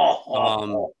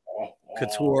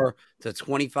Couture to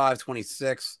 25,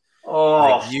 26.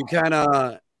 Like, you kind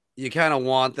of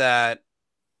want that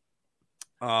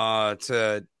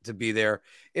to be there.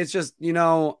 It's just,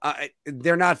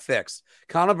 they're not fixed.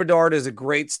 Connor Bedard is a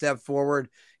great step forward.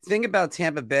 Think about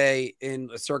Tampa Bay in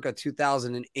circa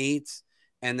 2008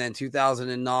 and then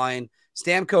 2009.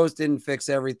 Stamkos didn't fix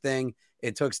everything.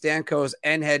 It took Stamkos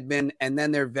and Hedman and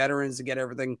then their veterans to get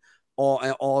everything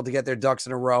all to get their ducks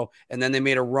in a row. And then they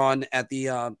made a run at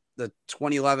the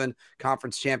 2011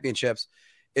 conference championships.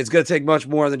 It's going to take much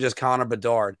more than just Connor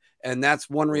Bedard. And that's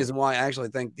one reason why I actually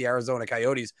think the Arizona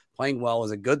Coyotes playing well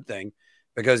is a good thing,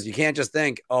 because you can't just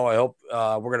think, I hope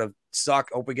we're going to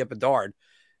suck. Hope we get Bedard.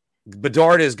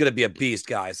 Bedard is going to be a beast,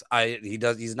 guys.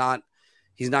 He's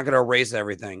not going to erase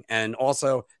everything. And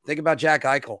also think about Jack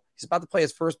Eichel. He's about to play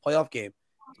his first playoff game.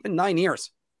 It's been 9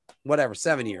 years,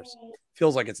 7 years.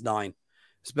 Feels like it's 9,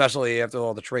 especially after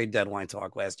all the trade deadline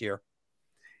talk last year.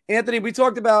 Anthony, we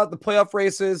talked about the playoff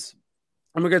races,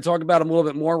 and we're going to talk about them a little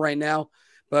bit more right now.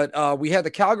 But we had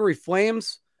the Calgary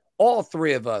Flames. All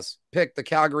three of us picked the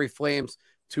Calgary Flames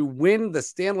to win the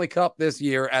Stanley Cup this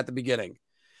year at the beginning.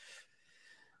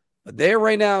 But they are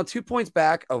right now 2 points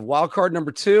back of wild card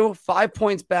number 2, 5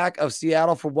 points back of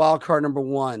Seattle for wild card number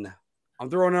 1. I'm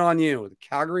throwing it on you. The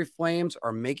Calgary Flames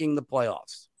are making the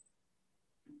playoffs.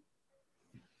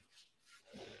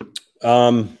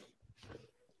 I'm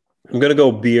going to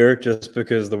go beer just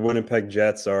because the Winnipeg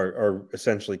Jets are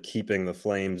essentially keeping the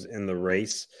Flames in the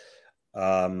race.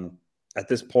 At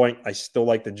this point, I still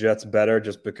like the Jets better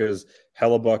just because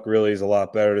Hellebuck really is a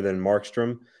lot better than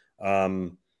Markstrom.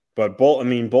 But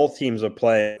both teams are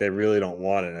playing. They really don't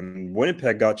want it. I mean,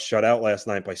 Winnipeg got shut out last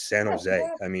night by San Jose.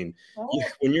 I mean,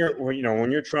 when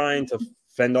you're trying to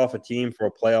fend off a team for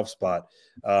a playoff spot.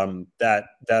 That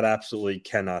absolutely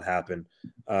cannot happen.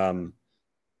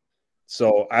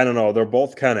 So I don't know. They're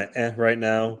both kind of right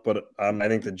now, but I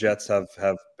think the Jets have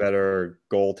better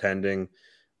goaltending.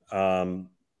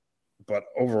 But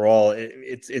overall,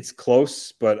 it's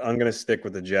close. But I'm going to stick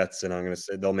with the Jets, and I'm going to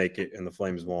say they'll make it, and the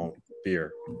Flames won't.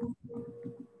 Beer.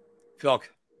 Phil.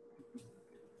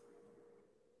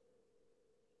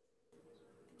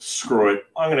 Screw it.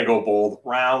 I'm going to go bold.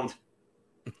 Round.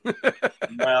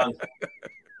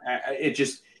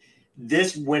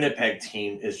 This Winnipeg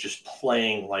team is just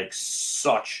playing like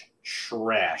such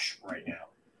trash right now.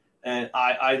 And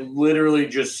I literally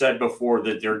just said before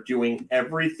that they're doing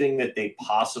everything that they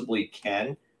possibly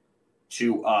can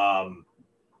to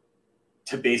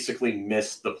basically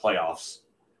miss the playoffs.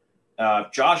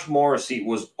 Josh Morrissey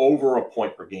was over a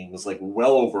point per game, was like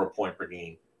well over a point per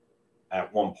game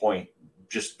at one point,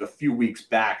 just a few weeks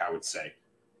back, I would say.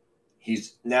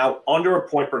 He's now under a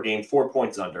point per game, 4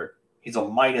 points under. He's a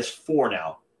 -4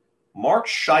 now. Mark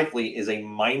Scheifele is a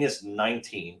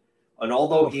 -19. And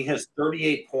although he has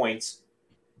 38 points,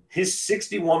 his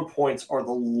 61 points are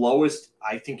the lowest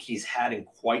I think he's had in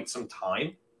quite some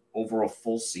time over a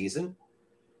full season.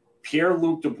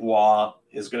 Pierre-Luc Dubois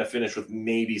is going to finish with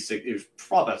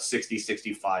probably about 60,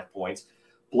 65 points.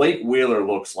 Blake Wheeler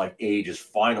looks like age is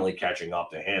finally catching up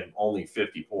to him, only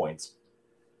 50 points.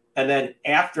 And then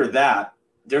after that,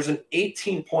 there's an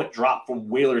 18-point drop from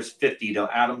Wheeler's 50 to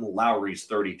Adam Lowry's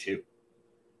 32.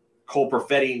 Cole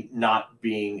Perfetti not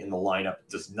being in the lineup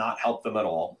does not help them at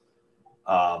all.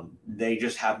 They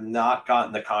just have not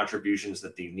gotten the contributions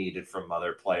that they needed from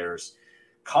other players.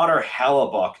 Connor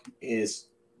Hellebuck is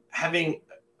having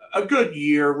a good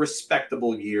year,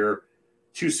 respectable year,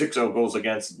 2.60 goals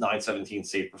against, 917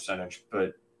 save percentage,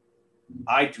 but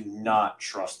I do not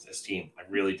trust this team. I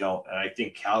really don't. And I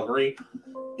think Calgary,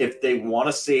 if they want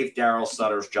to save Daryl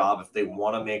Sutter's job, if they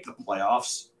want to make the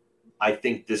playoffs, I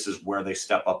think this is where they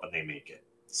step up and they make it.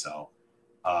 So,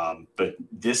 but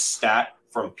this stat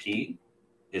from Pete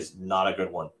is not a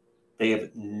good one. They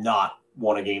have not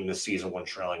won a game this season when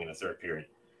trailing in the third period.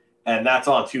 And that's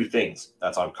on two things.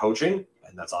 That's on coaching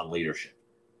and that's on leadership.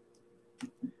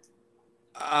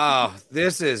 Oh,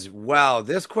 this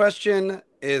question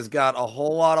has got a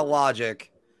whole lot of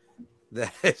logic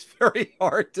that is very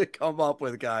hard to come up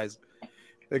with, guys,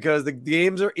 because the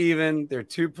games are even. They're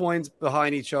 2 points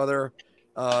behind each other,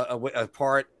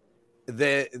 apart.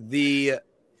 The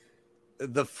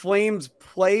Flames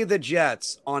play the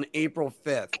Jets on April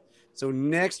 5th. So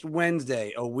next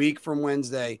Wednesday, a week from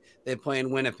Wednesday, they play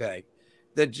in Winnipeg.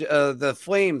 The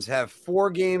Flames have 4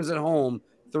 games at home,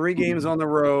 3 games on the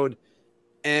road.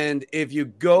 And if you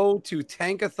go to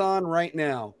Tankathon right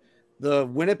now, the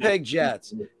Winnipeg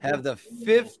Jets have the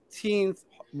 15th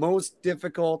most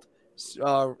difficult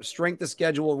strength of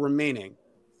schedule remaining,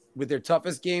 with their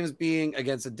toughest games being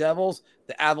against the Devils,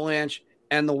 the Avalanche,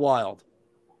 and the Wild.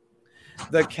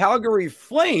 The Calgary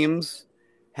Flames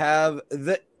have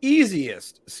the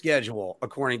easiest schedule,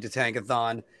 according to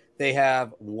Tankathon. They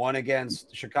have 1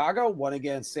 against Chicago, 1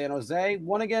 against San Jose,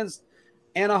 1 against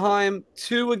Anaheim,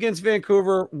 2 against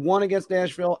Vancouver, 1 against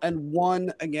Nashville, and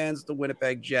 1 against the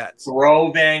Winnipeg Jets.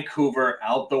 Throw Vancouver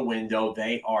out the window.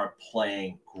 They are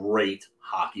playing great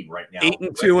hockey right now.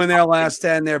 8-2 in their last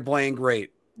 10. They're playing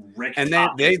great. And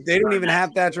they don't even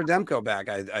have Thatcher Demko back,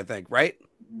 I think, right?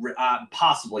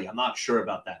 Possibly. I'm not sure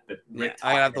about that. But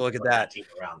I have to look at that.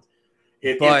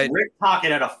 If Rick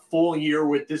Tocchet had a full year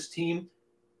with this team,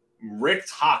 Rick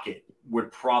Tocchet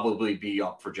would probably be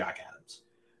up for Jack Adams.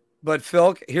 But,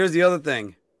 Phil, here's the other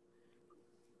thing.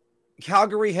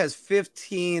 Calgary has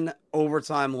 15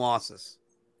 overtime losses.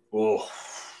 Oh.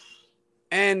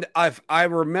 And if I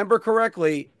remember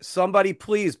correctly, somebody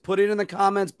please put it in the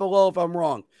comments below if I'm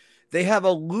wrong. They have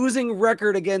a losing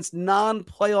record against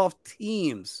non-playoff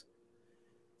teams.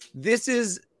 This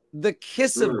is the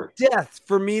kiss of death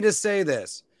for me to say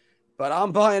this. But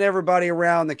I'm buying everybody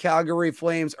around. The Calgary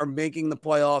Flames are making the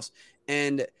playoffs.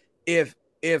 And if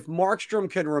Markstrom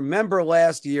can remember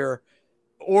last year,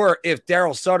 or if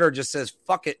Daryl Sutter just says,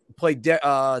 fuck it, play Dan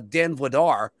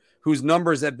Vladar, whose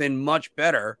numbers have been much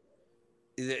better.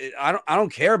 I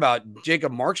don't care about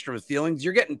Jacob Markstrom's feelings.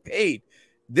 You're getting paid.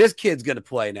 This kid's going to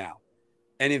play now.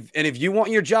 And if you want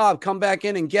your job, come back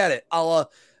in and get it.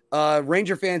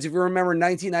 Ranger fans, if you remember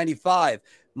 1995,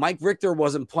 Mike Richter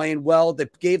wasn't playing well. They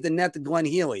gave the net to Glenn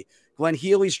Healy. Glenn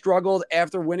Healy struggled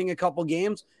after winning a couple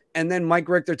games, and then Mike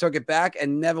Richter took it back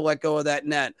and never let go of that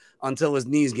net until his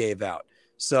knees gave out.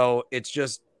 So it's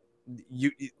just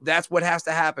that's what has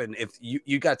to happen. If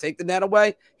you got to take the net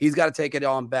away, he's got to take it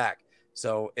on back.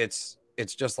 So it's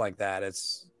just like that.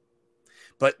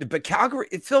 But Calgary,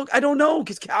 Phil, I don't know,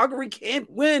 because Calgary can't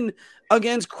win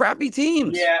against crappy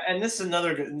teams. Yeah, and this is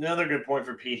another good point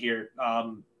for Pete here.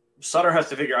 Sutter has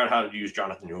to figure out how to use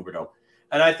Jonathan Huberdeau.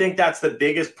 And I think that's the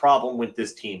biggest problem with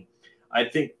this team. I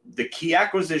think the key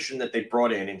acquisition that they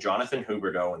brought in Jonathan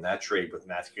Huberdeau and that trade with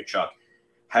Matthew Tkachuk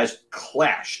has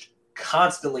clashed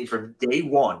constantly from day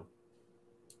one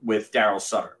with Daryl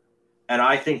Sutter. And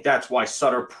I think that's why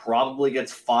Sutter probably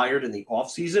gets fired in the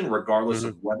offseason, regardless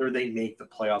of whether they make the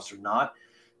playoffs or not,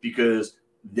 because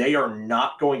they are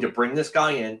not going to bring this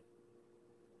guy in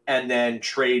and then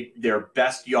trade their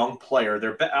best young player,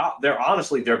 they're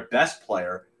honestly their best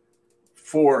player,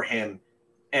 for him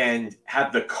and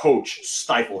have the coach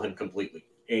stifle him completely.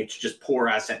 It's just poor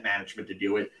asset management to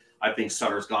do it. I think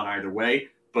Sutter's gone either way,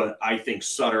 but I think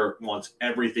Sutter wants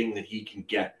everything that he can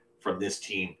get from this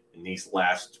team in these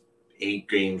last 8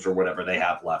 games or whatever they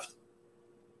have left.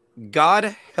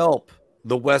 God help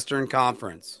the Western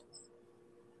Conference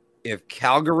if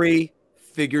Calgary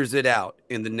figures it out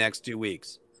in the next 2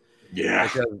 weeks. Yeah.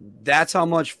 Because that's how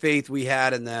much faith we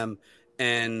had in them.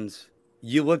 And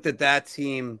you looked at that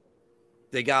team,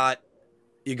 Elias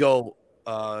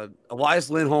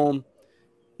Lindholm,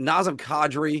 Nazem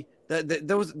Kadri,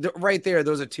 those right there,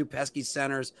 those are 2 pesky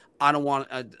centers. I don't want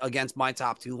against my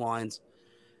top 2 lines.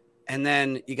 And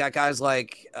then you got guys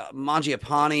like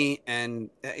Mangiapane, and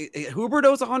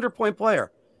Huberdeau's a 100-point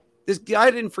player. This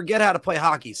guy didn't forget how to play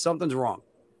hockey. Something's wrong.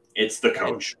 It's the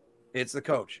coach. It's the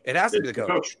coach. It has to be the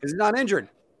coach. He's not injured.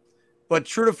 But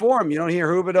true to form, you don't hear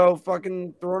Huberdeau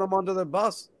fucking throwing him under the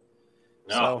bus.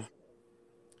 No. So,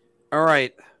 all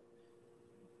right.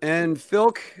 And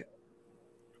Philk,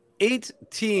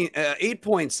 8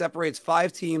 points separates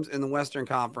 5 teams in the Western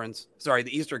Conference. Sorry,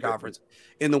 the Eastern Conference.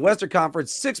 In the Western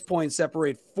Conference, 6 points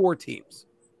separate 4 teams.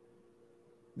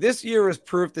 This year is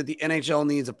proof that the NHL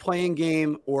needs a play-in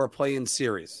game or a play-in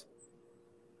series.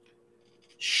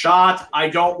 Shot. I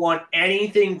don't want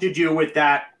anything to do with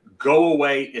that. Go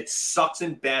away. It sucks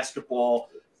in basketball.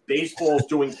 Baseball's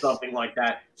doing something like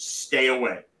that. Stay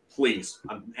away, please.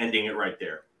 I'm ending it right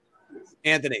there.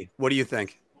 Anthony, what do you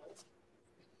think?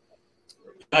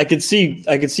 I could see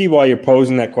why you're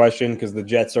posing that question, because the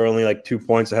Jets are only like 2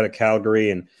 points ahead of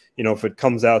Calgary, and if it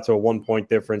comes out to a 1-point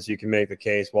difference, you can make the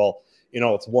case. Well,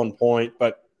 it's 1 point,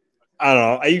 but I don't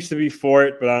know. I used to be for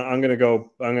it, but I'm gonna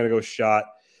go shot.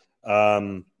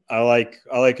 I like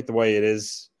it the way it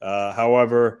is.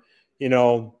 However,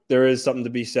 there is something to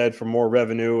be said for more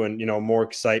revenue and more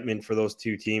excitement for those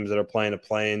 2 teams that are playing a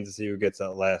play-in to see who gets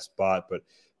that last spot. But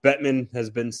Bettman has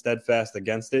been steadfast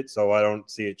against it, so I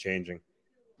don't see it changing.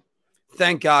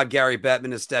 Thank God Gary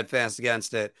Bettman is steadfast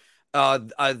against it.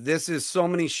 This is so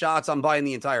many shots. I'm buying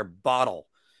the entire bottle,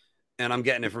 and I'm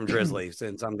getting it from Drizzly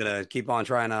since I'm going to keep on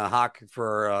trying to hawk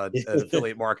for an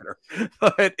affiliate marketer.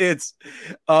 But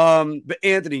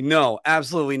Anthony, no,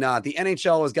 absolutely not. The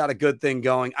NHL has got a good thing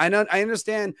going. I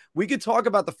understand we could talk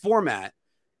about the format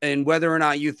and whether or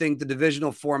not you think the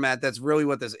divisional format, that's really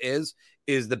what this is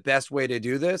the best way to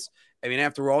do this. I mean,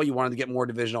 after all, you wanted to get more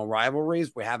divisional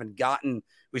rivalries. We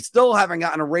still haven't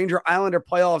gotten a Ranger Islander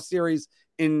playoff series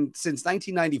since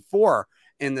 1994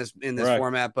 in this right.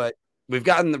 format, but we've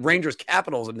gotten the Rangers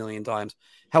Capitals a million times.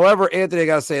 However, Anthony, I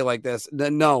got to say it like this.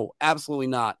 No, absolutely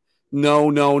not.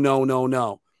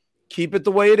 No. Keep it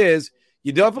the way it is.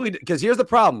 You definitely, because here's the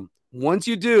problem. Once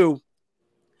you do,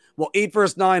 8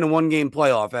 versus 9 in 1-game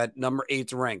playoff at number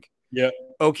 8's rank. Yeah.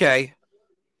 Okay.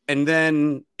 And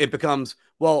then it becomes,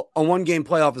 a 1-game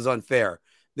playoff is unfair.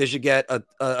 They should get a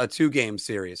 2-game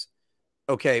series.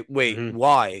 Okay, wait,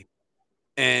 why?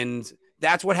 And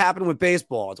that's what happened with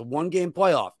baseball. It's a 1-game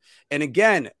playoff. And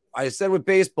again, I said with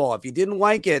baseball, if you didn't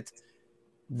like it,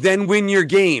 then win your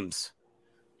games.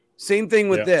 Same thing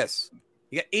with this.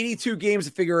 You got 82 games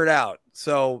to figure it out.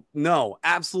 So no,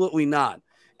 absolutely not.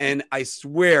 And I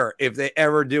swear, if they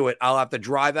ever do it, I'll have to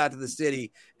drive out to the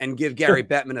city and give Gary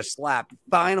Bettman a slap.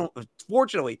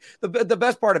 Fortunately, the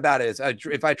best part about it is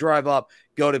if I drive up,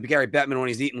 go to Gary Bettman when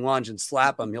he's eating lunch and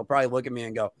slap him, he'll probably look at me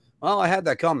and go, well, I had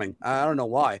that coming. I don't know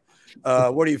why.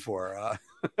 What are you for?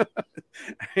 I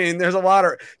mean, there's a lot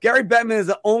of – Gary Bettman is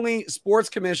the only sports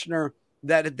commissioner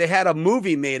that they had a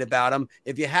movie made about him.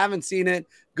 If you haven't seen it,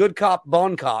 Good Cop,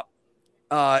 Bon Cop.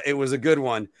 It was a good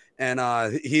one. And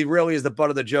he really is the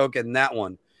butt of the joke in that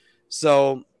one.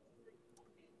 So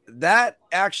that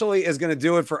actually is going to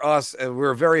do it for us.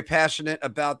 We're very passionate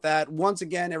about that. Once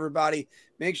again, everybody,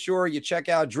 make sure you check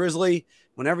out Drizzly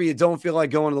whenever you don't feel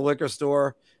like going to the liquor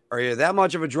store, or you're that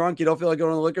much of a drunk, you don't feel like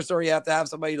going to the liquor store, you have to have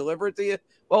somebody deliver it to you.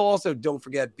 Well, also don't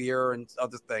forget beer and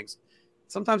other things.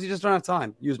 Sometimes you just don't have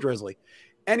time. Use Drizzly.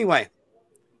 Anyway,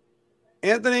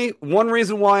 Anthony, one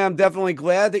reason why I'm definitely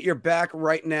glad that you're back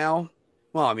right now,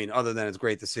 well, I mean, other than it's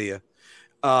great to see you,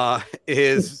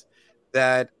 is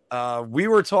that we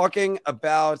were talking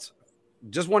about,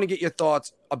 just want to get your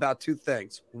thoughts about two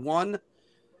things. One,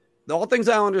 the All Things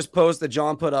Islanders post that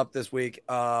John put up this week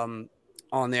on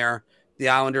there, the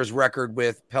Islanders record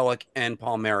with Pelech and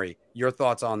Palmieri. Your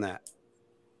thoughts on that?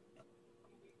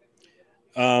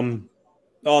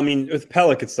 Well, I mean, with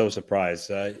Pelech, it's no surprise.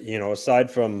 Aside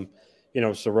from,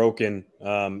 Sorokin,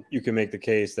 you can make the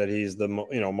case that he's the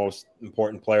most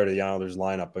important player to the Islanders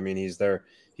lineup. I mean, he's their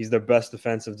best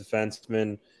defensive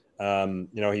defenseman.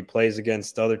 He plays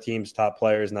against other teams' top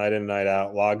players night in and night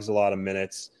out, logs a lot of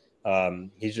minutes.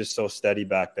 He's just so steady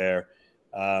back there.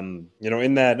 In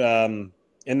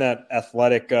that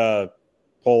athletic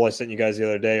poll I sent you guys the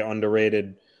other day,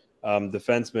 underrated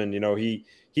defenseman,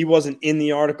 he wasn't in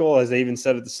the article, as they even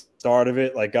said at the start of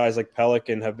it. Like guys like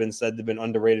Pelican have been said to have been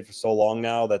underrated for so long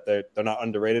now that they're not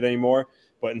underrated anymore.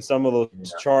 But in some of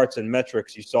those charts and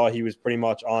metrics, you saw he was pretty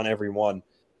much on every one.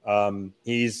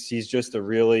 He's just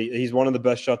he's one of the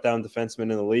best shutdown defensemen in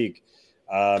the league.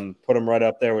 Put him right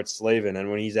up there with Slavin, and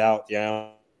when he's out,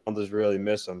 the Islanders really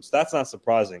miss him. So that's not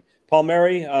surprising.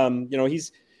 Palmieri,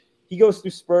 he goes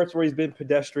through spurts where he's been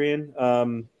pedestrian.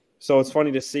 So it's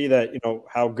funny to see that,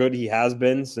 how good he has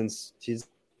been since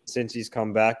he's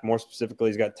come back. More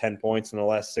specifically, he's got 10 points in the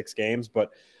last 6 games.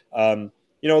 But,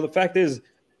 the fact is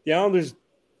the Islanders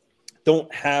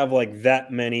don't have like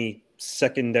that many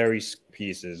secondary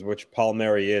pieces, which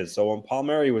Palmieri is. So when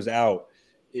Palmieri was out,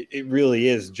 it really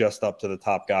is just up to the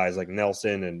top guys like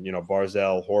Nelson and,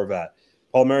 Barzal, Horvat.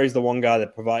 Palmieri's the one guy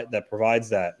that provides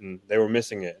that, and they were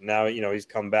missing it. Now, he's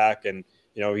come back and,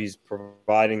 he's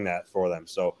providing that for them.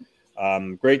 So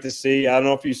great to see. I don't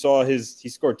know if you saw he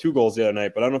scored 2 goals the other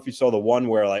night, but I don't know if you saw the one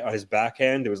where like on his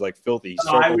backhand, it was like filthy.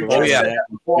 I would say that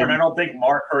before, and I don't think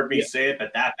Mark heard me say it,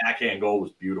 but that backhand goal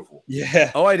was beautiful.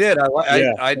 Yeah. Oh, I did.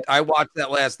 I watched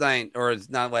that last night, or it's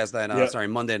not last night. Sorry,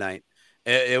 Monday night.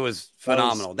 It was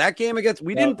phenomenal. That game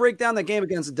we didn't break down that game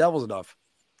against the Devils enough.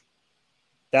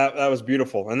 That was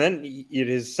beautiful. And then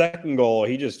his second goal,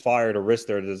 he just fired a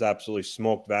wrister that has absolutely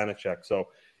smoked Vanacek. So,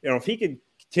 if he could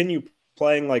continue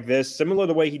playing like this, similar to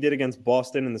the way he did against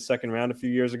Boston in the second round a few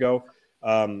years ago,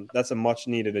 that's a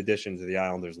much-needed addition to the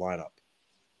Islanders lineup.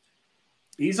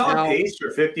 He's on pace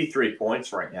for 53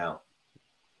 points right now.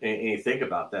 And you think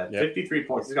about that. Yep. 53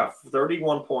 points. He's got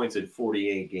 31 points in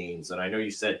 48 games. And I know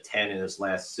you said 10 in his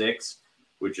last 6,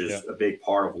 which is a big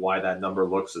part of why that number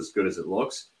looks as good as it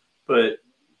looks. But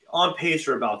on pace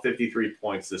for about 53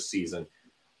 points this season.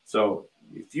 So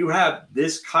if you have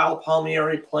this Kyle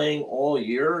Palmieri playing all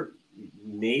year,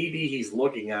 maybe he's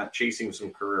looking at chasing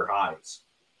some career highs.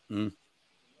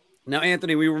 Now,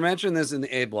 Anthony, we were mentioning this in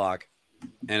the A block,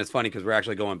 and it's funny because we're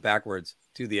actually going backwards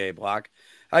to the A block.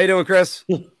 How you doing, Chris?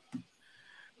 Hey, Chris.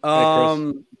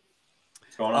 What's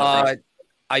going on, Chris?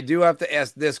 I do have to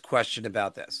ask this question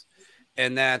about this,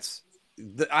 and that's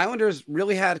the Islanders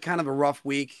really had kind of a rough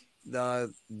week.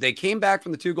 They came back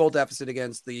from the 2-goal deficit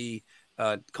against the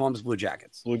Columbus Blue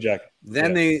Jackets.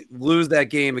 Then they lose that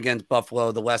game against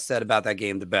Buffalo. The less said about that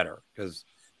game, the better, because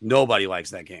nobody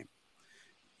likes that game.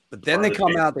 But then they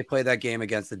come out, they play that game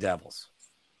against the Devils.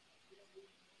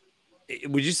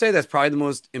 Would you say that's probably the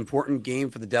most important game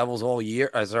for the Devils all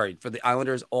year? For the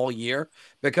Islanders all year?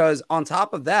 Because on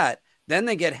top of that, then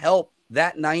they get help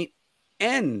that night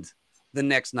and the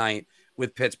next night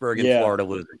with Pittsburgh and Florida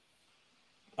losing.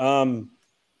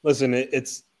 Listen,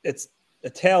 it's a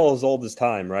tale as old as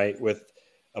time, right? With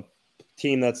a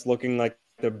team that's looking like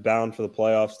they're bound for the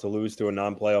playoffs to lose to a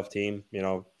non-playoff team.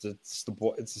 It's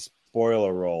a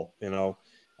spoiler role.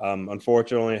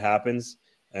 Unfortunately, it happens.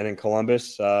 And in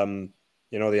Columbus, the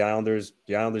Islanders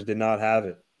did not have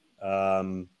it.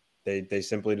 They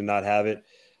simply did not have it.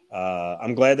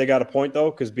 I'm glad they got a point though,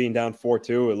 because being down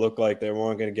 4-2, it looked like they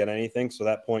weren't going to get anything. So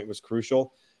that point was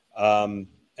crucial.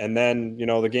 And then,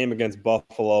 the game against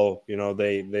Buffalo,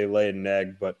 they laid an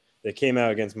egg, but they came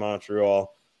out against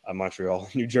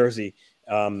New Jersey,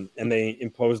 and they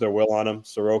imposed their will on them.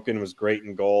 Sorokin was great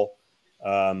in goal.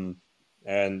 They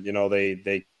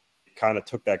kind of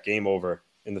took that game over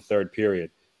in the third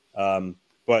period.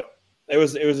 But it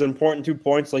was an important 2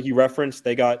 points, like you referenced.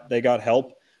 They got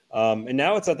help. And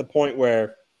now it's at the point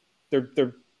where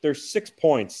they're 6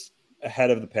 points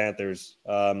ahead of the Panthers.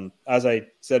 As I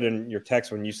said in your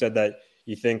text when you said that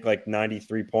you think like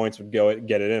 93 points would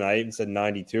get it in, I even said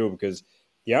 92 because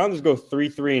the Islanders go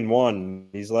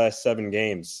 3-3-1 these last 7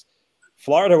 games.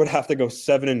 Florida would have to go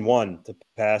 7-1 to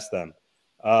pass them.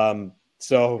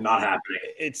 So not happening.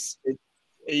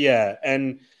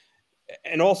 And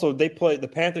And also, the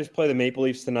Panthers play the Maple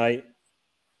Leafs tonight.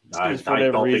 I For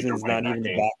whatever don't reason, think he's they're not winning even that the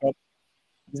game. backup.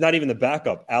 He's not even the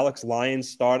backup. Alex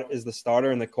Lyons is the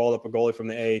starter, and they called up a goalie from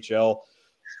the AHL.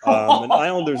 And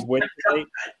Islanders win tonight.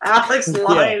 Alex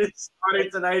Lyons is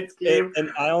starting tonight's game. And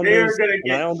They're Islanders going to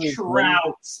get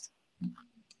trounced.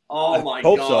 Oh, my God.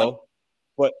 Hope so.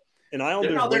 But an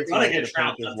Islanders they're win going to tonight, get the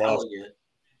trounced, Panthers I'm lost. telling you.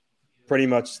 Pretty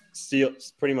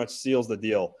much seals the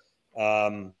deal.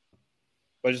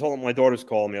 But just hold on, my daughter's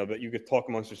calling me. But you could talk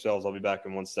amongst yourselves. I'll be back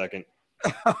in 1 second.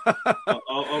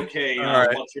 Okay. All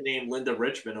right. What's your name? Linda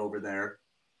Richmond over there.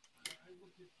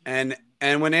 And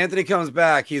when Anthony comes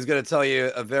back, he's going to tell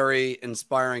you a very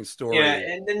inspiring story. Yeah,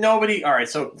 and then nobody. All right,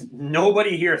 so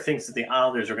nobody here thinks that the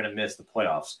Islanders are going to miss the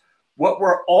playoffs. What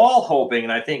we're all hoping,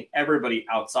 and I think everybody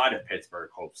outside of Pittsburgh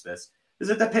hopes this, is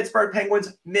that the Pittsburgh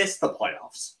Penguins miss the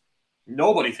playoffs.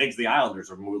 Nobody thinks the Islanders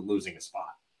are losing a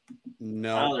spot.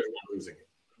 No, the Islanders are not losing it.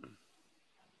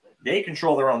 They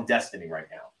control their own destiny right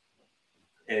now.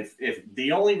 If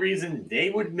the only reason they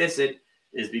would miss it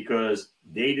is because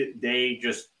they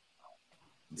just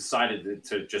decided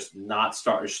to just not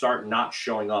start not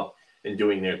showing up and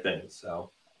doing their thing.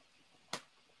 So,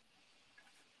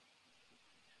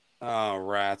 oh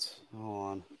rats! Hold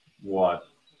on. What?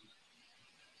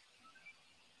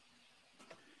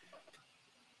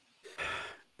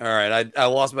 All right, I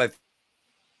lost my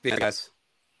guys.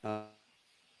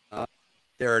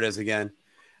 There it is again.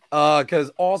 Because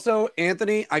also,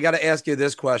 Anthony, I got to ask you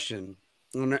this question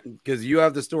because you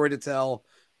have the story to tell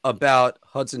about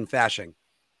Hudson Fasching.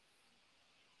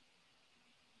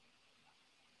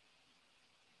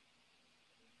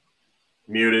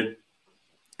 Muted.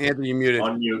 Anthony, you muted.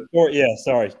 Unmute. Yeah,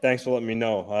 sorry. Thanks for letting me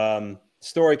know.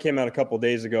 Story came out a couple of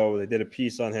days ago. They did a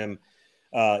piece on him,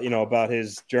 about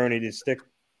his journey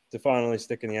to finally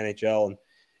stick in the NHL. And,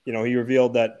 he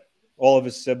revealed that all of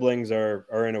his siblings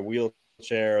are in a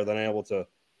wheelchair, they're unable to,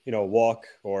 walk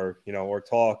or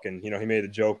talk. And, he made a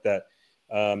joke that,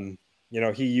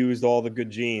 he used all the good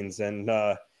genes and,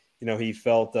 he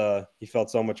felt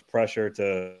so much pressure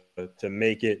to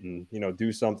make it and,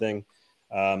 do something.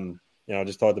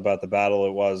 Just talked about the battle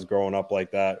it was growing up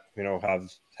like that,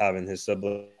 having his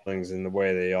siblings in the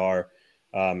way they are.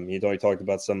 He talked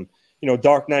about some,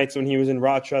 dark nights when he was in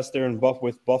Rochester and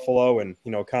with Buffalo and,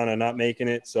 kind of not making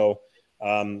it. So,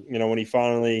 when he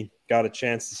finally got a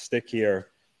chance to stick here,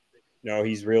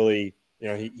 he's really,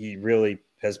 he really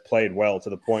has played well to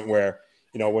the point where,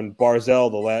 when Barzell,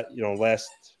 the last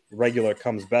regular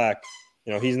comes back,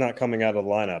 he's not coming out of the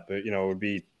lineup. It would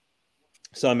be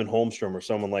Simon Holmstrom or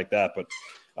someone like that. But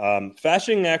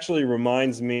Fasching actually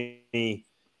reminds me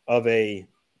of a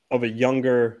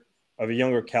younger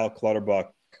Cal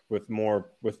Clutterbuck with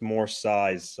more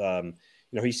size.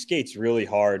 He skates really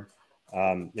hard.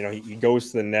 He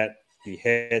goes to the net. He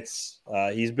hits.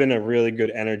 He's been a really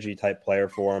good energy type player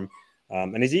for him.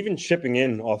 And he's even chipping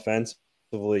in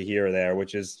offensively here or there,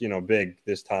 which is, big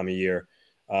this time of year.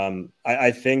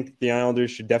 I think the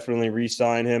Islanders should definitely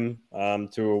re-sign him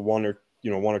to a 1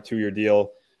 or 2 year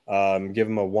deal. Give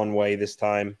him a one-way this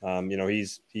time.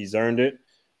 He's earned it.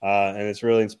 And it's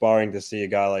really inspiring to see a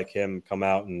guy like him come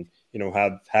out and,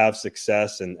 have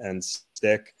success and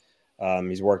stick.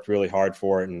 He's worked really hard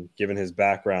for it, and given his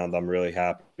background, I'm really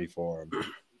happy for him.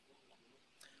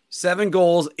 7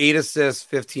 goals, 8 assists,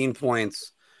 15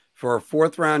 points for a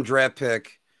 4th round draft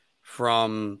pick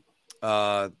for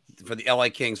the LA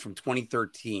Kings from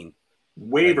 2013.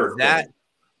 Waiver claim.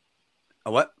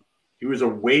 A what? He was a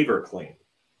waiver claim.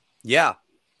 Yeah.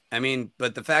 I mean,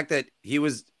 but the fact that he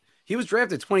was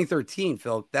drafted 2013,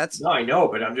 Phil, No, I know,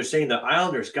 but I'm just saying the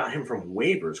Islanders got him from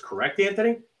waivers, correct,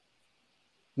 Anthony?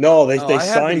 No, they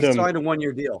signed him. Signed a 1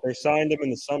 year deal. They signed him in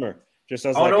the summer, just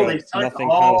as nothing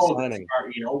kind of signing.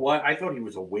 You know what? I thought he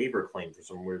was a waiver claim for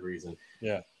some weird reason.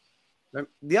 Yeah.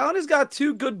 The Islanders got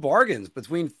 2 good bargains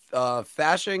between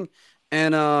Fasching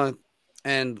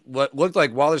and what looked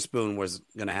like Witherspoon was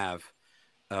going to have,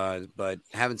 but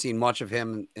haven't seen much of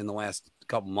him in the last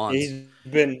couple months. He's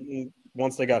been,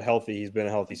 once they got healthy, he's been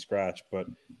a healthy scratch. But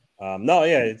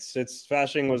it's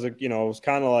Fasching was it was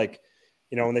kind of like,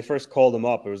 when they first called him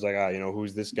up, it was like,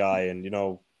 who's this guy? And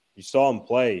you saw him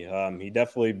play. He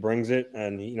definitely brings it,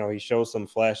 and he shows some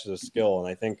flashes of skill. And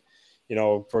I think,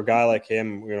 for a guy like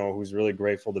him, who's really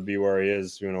grateful to be where he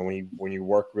is, when you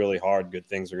work really hard, good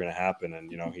things are going to happen.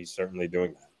 And, he's certainly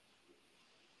doing that.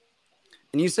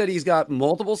 And you said he's got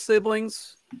multiple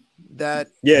siblings that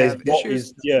have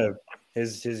issues?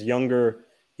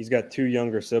 He's got 2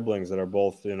 younger siblings that are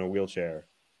both in a wheelchair.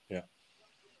 Yeah.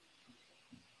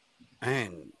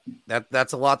 Man,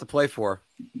 that's a lot to play for.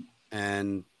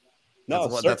 And that's a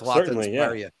lot to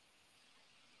inspire you.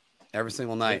 every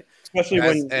single night. Especially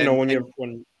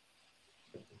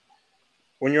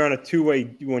when you're on a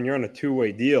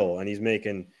two-way deal and he's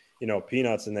making,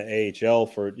 peanuts in the AHL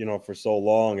for so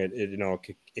long,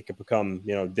 it could become,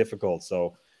 difficult.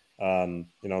 So,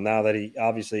 now that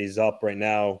he's up right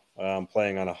now,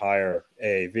 playing on a higher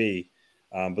AAV,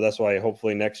 but that's why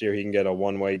hopefully next year he can get a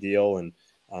one-way deal and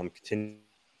continue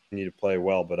to play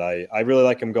well. But I really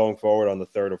like him going forward on the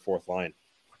third or fourth line.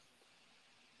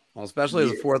 Well, especially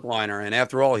as a fourth liner. And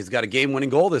after all, he's got a game-winning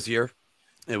goal this year.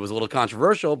 It was a little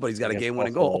controversial, but he's got a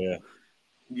game-winning goal.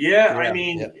 Yeah, I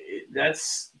mean,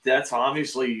 that's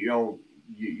obviously, you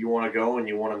want to go and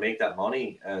you want to make that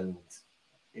money. And,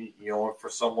 for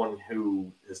someone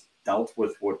who has dealt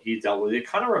with what he dealt with, it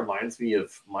kind of reminds me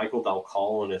of Michael Del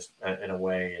Col in a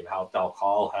way, and how Del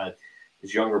Col had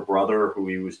his younger brother who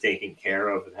he was taking care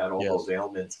of and had all those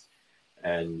ailments.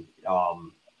 And,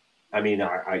 I mean,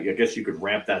 I guess you could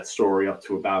ramp that story up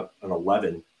to about an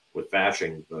 11 with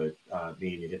Fashing, but I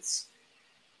mean, it's,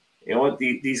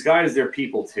 these guys, they're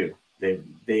people too.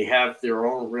 They have their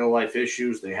own real life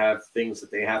issues. They have things that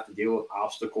they have to deal with,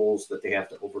 obstacles that they have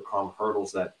to overcome,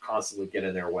 hurdles that constantly get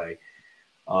in their way.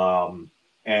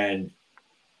 And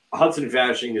Hudson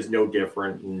Fashing is no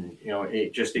different. And,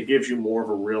 it gives you more of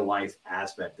a real life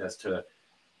aspect as to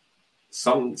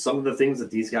some of the things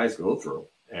that these guys go through.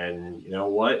 And you know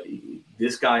what?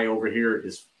 This guy over here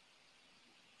is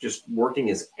just working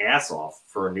his ass off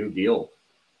for a new deal.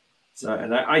 So,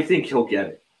 and I think he'll get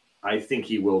it. I think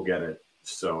he will get it.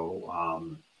 So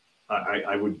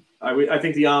I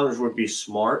think the Islanders would be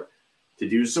smart to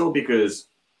do so, because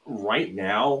right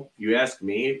now, you ask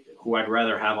me who I'd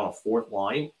rather have on a fourth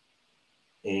line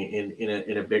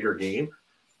in a bigger game,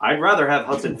 I'd rather have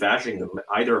Hudson Fashing than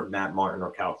either Matt Martin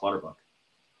or Cal Clutterbuck.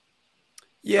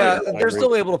 Yeah, they're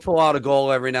still able to pull out a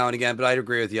goal every now and again, but I'd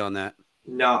agree with you on that.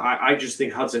 No, I just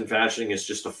think Hudson Fashing is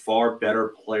just a far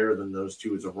better player than those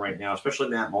two as of right now, especially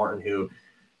Matt Martin, who,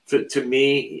 to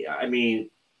me, I mean,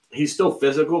 he's still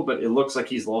physical, but it looks like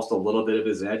he's lost a little bit of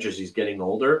his edge as he's getting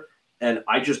older. And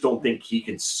I just don't think he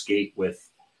can skate with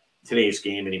today's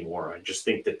game anymore. I just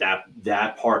think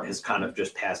that part has kind of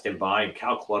just passed him by. And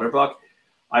Cal Clutterbuck,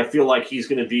 I feel like he's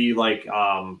going to be like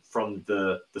from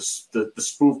the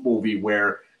spoof movie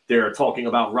where they're talking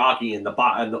about Rocky and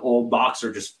the old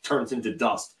boxer just turns into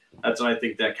dust. That's what I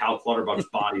think that Cal Clutterbuck's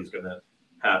body is going to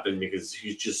happen, because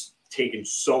he's just taken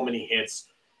so many hits,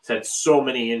 he's had so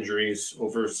many injuries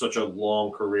over such a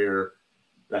long career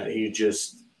that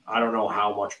I don't know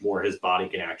how much more his body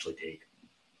can actually take.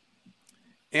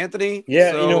 Anthony?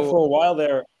 Yeah, for a while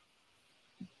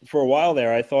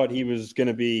there, I thought he was going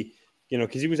to be,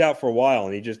 because he was out for a while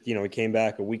and he just, he came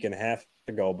back a week and a half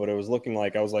ago, but it was looking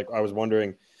like, I was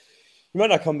wondering, he might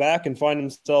not come back and find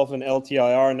himself in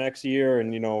LTIR next year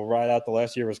and, ride out the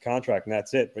last year of his contract and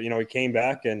that's it. But, he came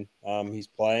back and he's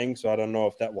playing. So I don't know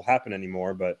if that will happen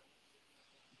anymore, but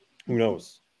who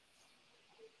knows?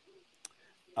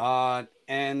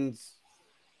 And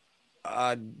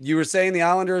you were saying the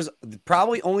Islanders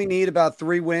probably only need about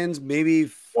 3 wins, maybe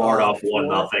Florida up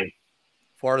 1-0.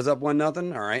 Florida's up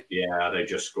 1-0. All right. Yeah, they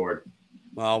just scored.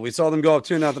 Well, we saw them go up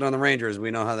 2-0 on the Rangers.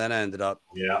 We know how that ended up.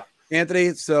 Yeah.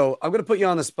 Anthony, so I'm going to put you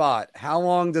on the spot. How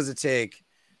long does it take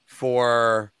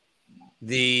for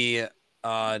the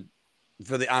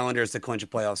Islanders to clinch a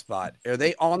playoff spot? Are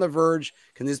they on the verge?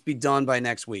 Can this be done by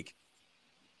next week?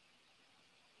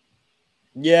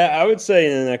 Yeah, I would say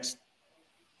in the next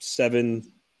 7-8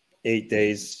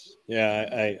 days.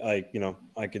 Yeah,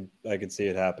 I could see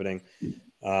it happening.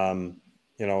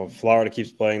 Florida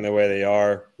keeps playing the way they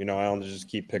are. Islanders just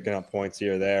keep picking up points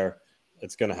here or there.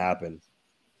 It's going to happen.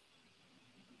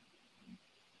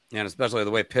 And especially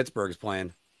the way Pittsburgh's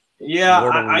playing. Yeah,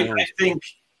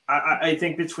 I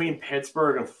think between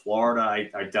Pittsburgh and Florida,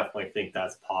 I definitely think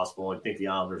that's possible. I think the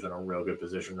Islanders are in a real good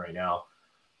position right now.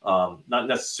 Not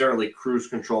necessarily cruise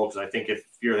control, because I think if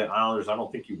you're the Islanders, I don't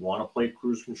think you want to play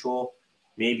cruise control.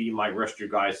 Maybe you might rest your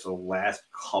guys to the last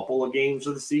couple of games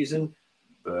of the season,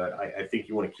 but I think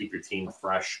you want to keep your team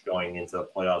fresh going into the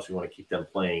playoffs. You want to keep them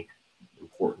playing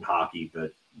important hockey,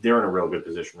 but they're in a real good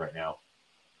position right now.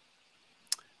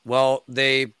 Well,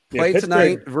 they play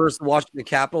tonight versus Washington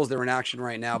Capitals. They're in action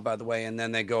right now, by the way, and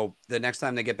then they go the next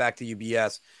time they get back to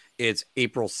UBS, it's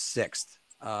April 6th.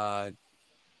 I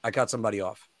cut somebody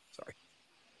off. Sorry.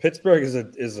 Pittsburgh is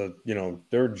a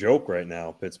they're a joke right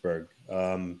now. Pittsburgh.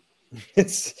 They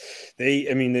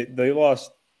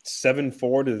lost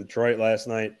 7-4 to Detroit last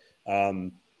night.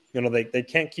 They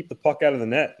can't keep the puck out of the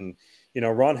net, and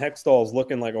Ron Hextall is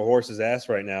looking like a horse's ass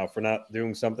right now for not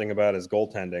doing something about his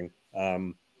goaltending.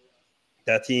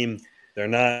 That team, they're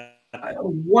not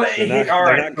What? All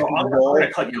right, so I'm going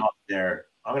to cut you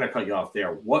off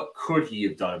there. What could he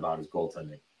have done about his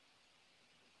goaltending?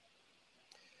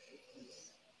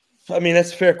 I mean,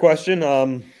 that's a fair question.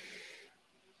 You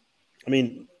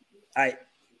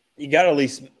got to at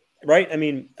least, right? I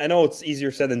mean, I know it's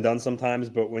easier said than done sometimes,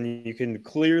 but when you can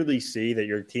clearly see that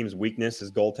your team's weakness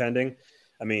is goaltending,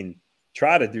 I mean,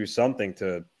 try to do something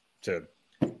to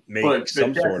make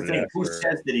some sort of effort. Who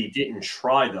says that he didn't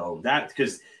try though?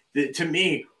 Because to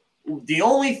me, the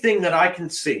only thing that I can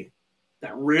see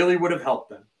that really would have helped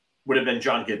them would have been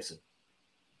John Gibson.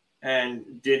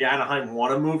 And did Anaheim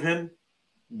want to move him?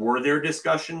 Were there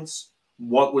discussions?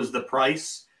 What was the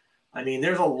price? I mean,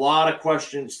 there's a lot of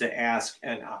questions to ask.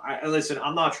 And listen,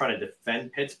 I'm not trying to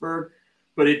defend Pittsburgh,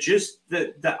 but it just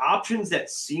the options that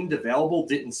seemed available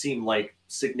didn't seem like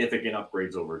significant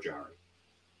upgrades over Jarry.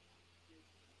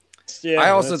 Yeah, I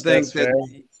also think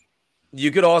that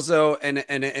you could also, and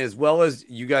as well as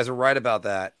you guys are right about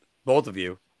that, both of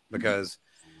you, because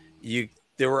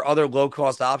there were other low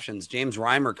cost options. James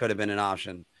Reimer could have been an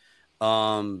option.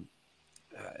 I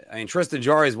mean, Tristan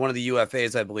Jarry is one of the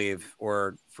UFAs, I believe,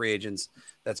 or free agents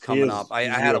that's coming up. I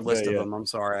had a list of them. I'm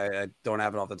sorry, I don't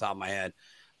have it off the top of my head,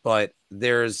 but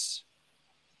there's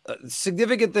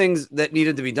significant things that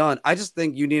needed to be done. I just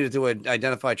think you needed to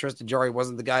identify Tristan Jarry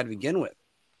wasn't the guy to begin with.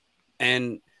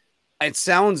 And it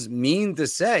sounds mean to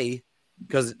say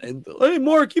because, hey,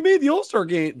 Mark, you made the All-Star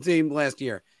team last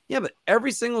year. Yeah, but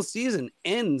every single season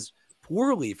ends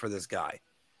poorly for this guy.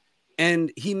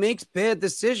 And he makes bad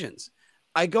decisions.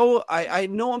 I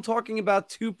know I'm talking about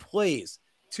two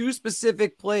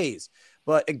specific plays.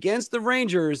 But against the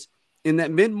Rangers in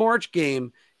that mid-March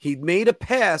game, he made a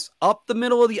pass up the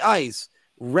middle of the ice,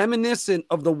 reminiscent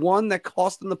of the one that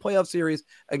cost them the playoff series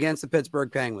against the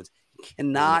Pittsburgh Penguins.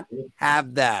 Cannot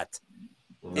have that.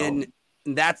 No. And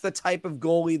that's the type of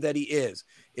goalie that he is.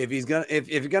 If you're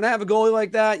gonna have a goalie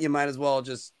like that, you might as well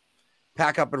just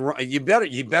pack up and run. You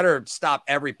better stop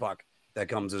every puck that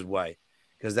comes his way,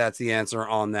 because that's the answer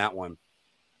on that one.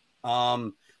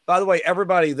 By the way,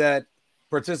 everybody that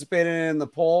participated in the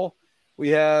poll, we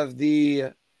have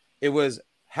it was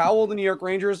how will the New York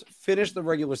Rangers finish the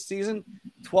regular season?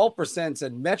 12%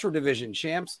 said Metro Division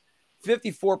champs.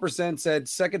 54% said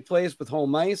second place with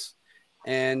home ice,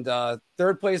 and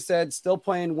third place said still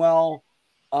playing well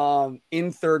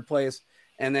in third place,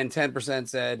 and then 10%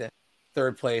 said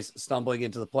third place stumbling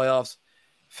into the playoffs.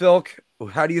 Phil,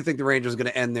 how do you think the Rangers are going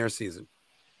to end their season?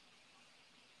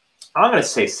 I'm going to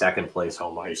say second place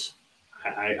home ice.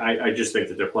 I just think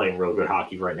that they're playing real good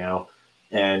hockey right now,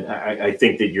 and I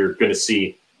think that you're going to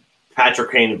see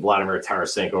Patrick Kane and Vladimir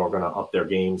Tarasenko are going to up their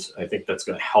games. I think that's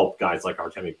going to help guys like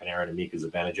Artemi Panarin and Mika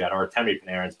Zibanejad. Artemi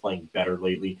Panarin's playing better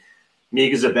lately.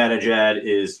 Mika Zibanejad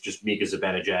is just Mika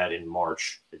Zibanejad in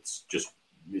March. It's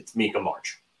Mika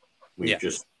March. We've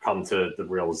just come to the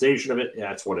realization of it.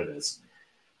 That's what it is.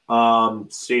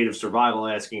 State of Survival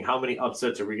asking, how many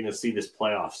upsets are we going to see this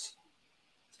playoffs?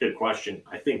 It's a good question.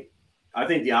 I think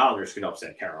the Islanders can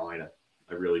upset Carolina.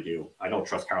 I really do. I don't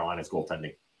trust Carolina's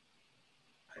goaltending.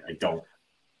 I don't.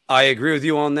 I agree with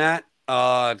you on that.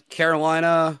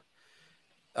 Carolina,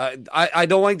 I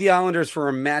don't like the Islanders for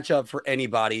a matchup for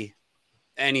anybody.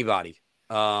 Even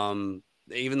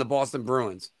the Boston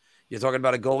Bruins. You're talking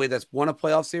about a goalie that's won a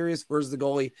playoff series versus the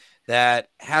goalie that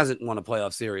hasn't won a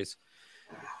playoff series.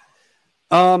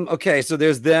 Okay, so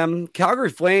there's them. Calgary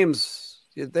Flames,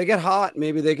 if they get hot,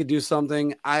 maybe they could do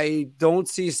something. I don't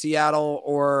see Seattle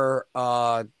or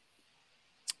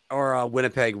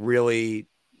Winnipeg really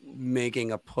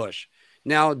making a push.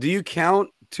 Now, do you count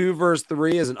 2 versus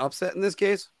 3 as an upset in this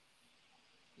case?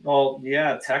 Well,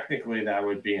 yeah, technically that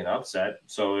would be an upset.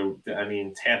 So, I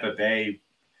mean, Tampa Bay.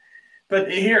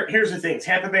 But here's the thing: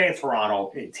 Tampa Bay and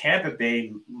Toronto. Tampa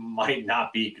Bay might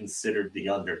not be considered the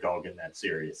underdog in that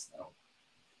series, though.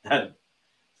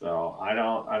 So I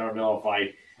don't know if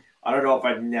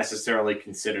I necessarily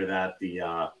consider that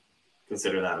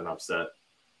an upset.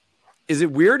 Is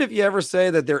it weird if you ever say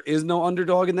that there is no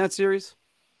underdog in that series?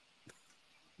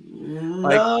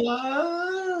 I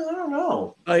don't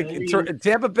know.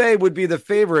 Tampa Bay would be the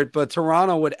favorite, but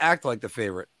Toronto would act like the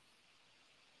favorite.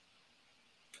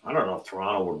 I don't know if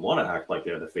Toronto would want to act like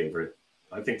they're the favorite.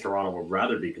 I think Toronto would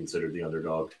rather be considered the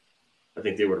underdog. I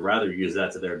think they would rather use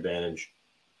that to their advantage.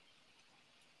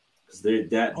 Because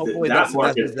that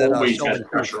market always has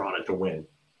pressure on it to win.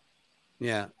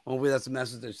 Yeah, hopefully that's a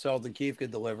message that Sheldon Keefe could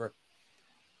deliver.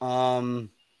 Brody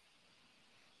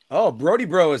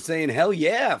Bro is saying, hell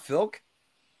yeah, Philk.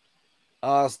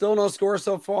 Still no score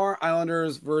so far.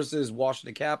 Islanders versus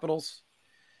Washington Capitals.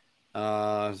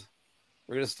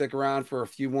 We're going to stick around for a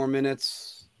few more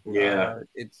minutes. Yeah.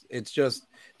 It's just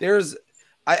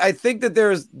I think that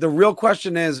there's the real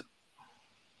question is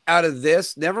out of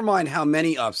this, never mind how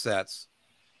many upsets,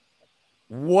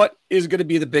 what is going to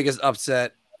be the biggest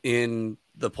upset in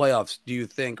the playoffs, do you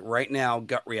think right now,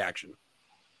 gut reaction?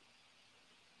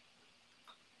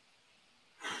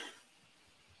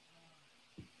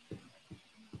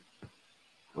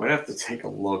 I might have to take a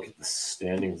look at the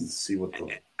standings and see what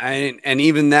the and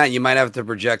even that you might have to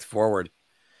project forward.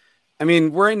 I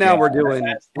mean, right now we're doing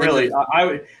really.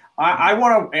 I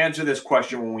want to answer this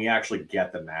question when we actually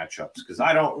get the matchups because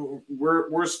I don't.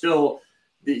 We're still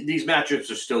these matchups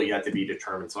are still yet to be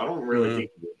determined, so I don't really think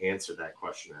we can answer that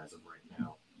question as of right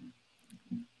now.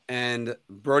 And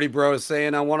Brody Bro is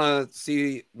saying, I want to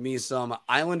see me some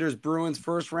Islanders Bruins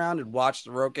first round and watch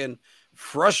Sorokin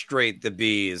frustrate the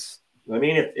Bees. I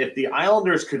mean, if the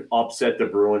Islanders could upset the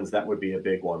Bruins, that would be a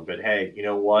big one. But hey, you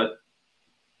know what?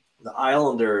 The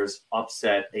Islanders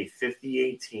upset a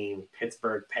 58 team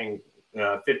Pittsburgh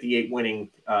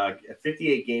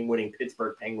 58 game winning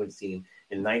Pittsburgh Penguins team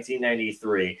in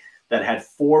 1993 that had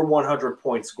 4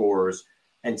 100-point scorers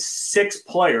and 6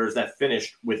 players that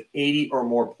finished with 80 or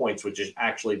more points, which is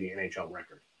actually the NHL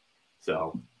record.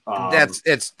 So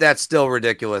that's still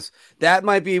ridiculous. That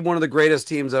might be one of the greatest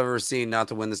teams I've ever seen not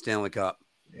to win the Stanley Cup.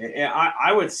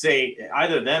 I would say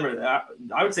either them or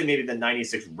I would say maybe the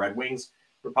 96 Red Wings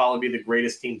would probably be the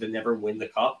greatest team to never win the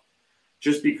cup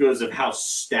just because of how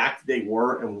stacked they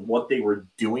were and what they were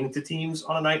doing to teams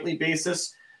on a nightly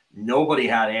basis. Nobody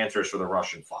had answers for the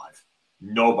Russian Five.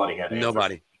 Nobody had answers.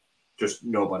 Nobody. Just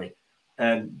nobody.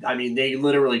 And, I mean, they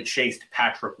literally chased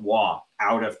Patrick Waugh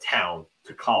out of town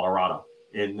to Colorado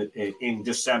in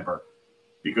December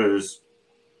because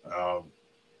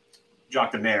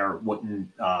Jacques Demers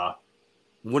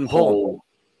wouldn't pull him.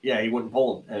 Yeah, he wouldn't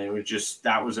pull him, and it was just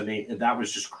that was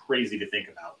just crazy to think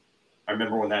about. I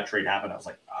remember when that trade happened, I was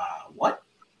like, what?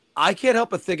 I can't help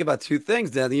but think about two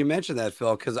things now that you mentioned that,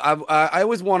 Phil, because I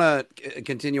always want to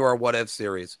continue our what if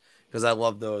series because I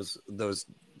love those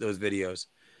videos.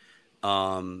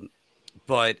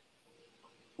 But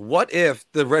what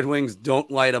if the Red Wings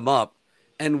don't light them up,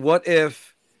 and what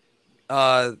if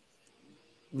the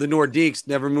Nordiques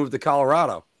never moved to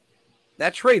Colorado?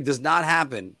 That trade does not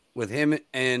happen with him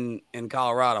in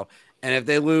Colorado. And if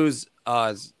they lose,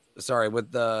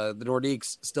 with the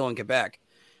Nordiques still in Quebec,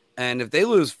 and if they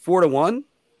lose 4-1,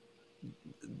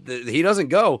 he doesn't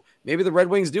go. Maybe the Red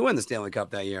Wings do win the Stanley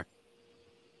Cup that year.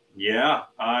 Yeah,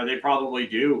 they probably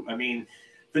do. I mean,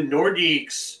 the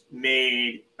Nordiques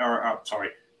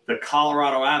the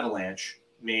Colorado Avalanche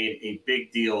made a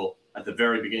big deal at the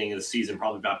very beginning of the season,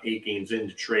 probably about 8 games in,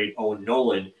 to trade Owen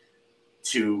Nolan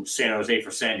to San Jose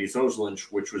for Sandy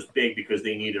Ozolinsh, which was big because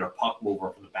they needed a puck mover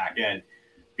from the back end,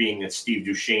 being that Steve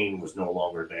Duchesne was no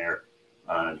longer there.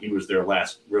 He was their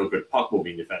last real good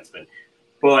puck-moving defenseman.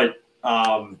 But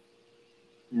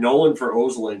Nolan for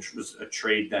Ozolinsh was a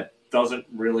trade that doesn't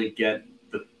really get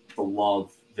the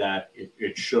love that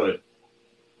it should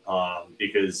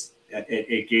because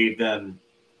it gave them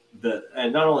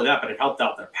and not only that, but it helped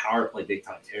out their power play big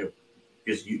time too.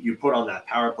 Because you put on that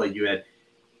power play, you had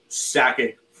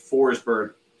Sakic,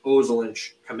 Forsberg,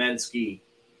 Ozolinsh, Kamensky,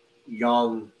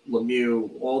 Young,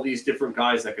 Lemieux, all these different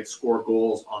guys that could score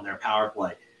goals on their power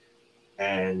play.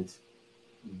 And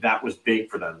that was big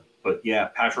for them. But yeah,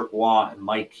 Patrick Waugh and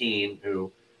Mike Keane,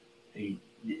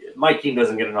 Mike Keane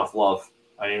doesn't get enough love.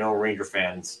 I know Ranger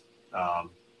fans,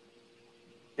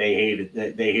 they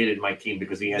hated Mike Keane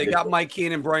because they got Mike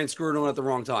Keane and Brian Scrutino at the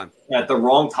wrong time. At the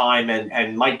wrong time,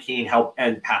 and Mike Keane helped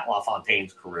end Pat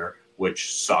LaFontaine's career,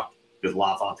 which sucked because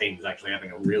LaFontaine was actually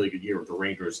having a really good year with the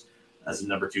Rangers as a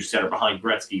number 2 center behind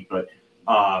Gretzky. But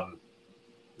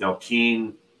no,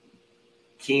 Keane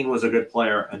was a good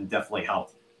player and definitely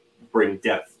helped bring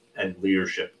depth and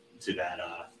leadership to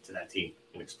that team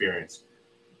and experience.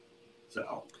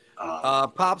 So,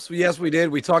 Pops, yes, we did.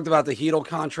 We talked about the Hedl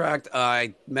contract.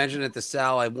 I mentioned it to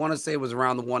Sal. I want to say it was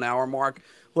around the 1 hour mark.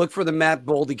 Look for the Matt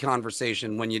Boldy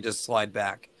conversation when you just slide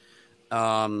back.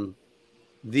 And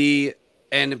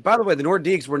by the way, the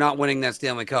Nordiques were not winning that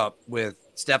Stanley Cup with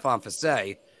Stefan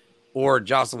Facet or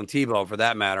Jocelyn Thibault, for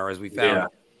that matter, as we found. Yeah.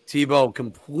 Thibault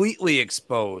completely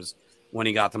exposed when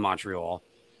he got to Montreal.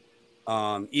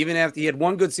 Even after he had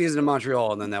one good season in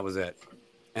Montreal, and then that was it.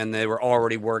 And they were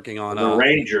already working on the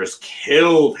Rangers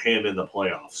killed him in the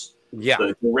playoffs. Yeah.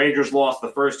 The Rangers lost the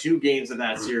first 2 games of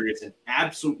that series and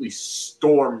absolutely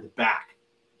stormed back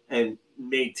and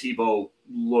made Thibault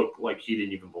look like he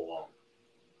didn't even belong.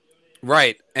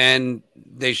 Right. And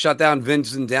they shut down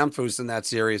Vincent Damphus in that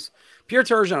series. Pierre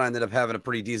Turgeon ended up having a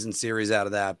pretty decent series out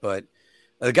of that, but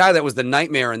The guy that was the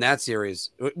nightmare in that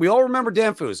series. We all remember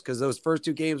Danfus because those first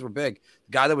 2 games were big.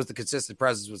 The guy that was the consistent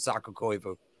presence was Sakko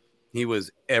Koivu. He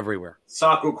was everywhere.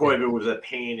 Sakko Koivu was a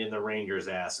pain in the Rangers'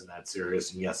 ass in that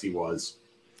series, and yes, he was.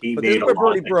 But this is where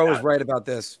Brody Bro is right about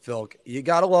this, Phil. You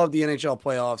got to love the NHL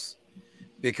playoffs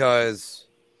because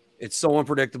it's so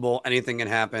unpredictable. Anything can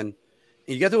happen.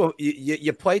 You get to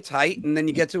you play tight, and then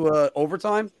you get to a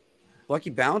overtime.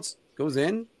 Lucky bounce goes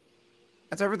in.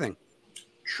 That's everything.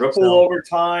 Triple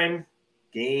overtime,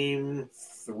 Game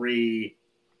 3,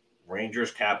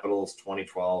 Rangers Capitals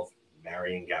 2012,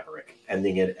 Marian Gaborik,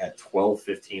 ending it at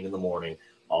 12:15 in the morning.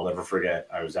 I'll never forget.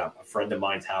 I was at a friend of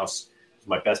mine's house. He was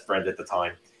my best friend at the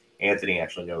time. Anthony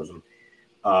actually knows him.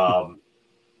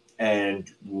 And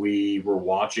we were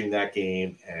watching that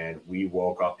game, and we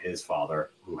woke up his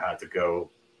father, who had to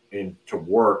go into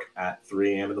work at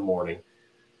 3 a.m. in the morning,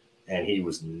 and he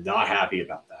was not happy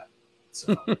about that.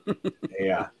 So,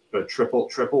 yeah, but triple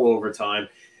overtime.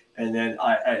 And then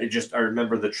I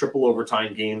remember the triple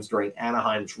overtime games during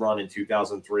Anaheim's run in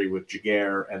 2003 with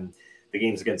Jaguar, and the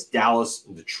games against Dallas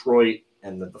and Detroit,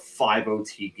 and the 5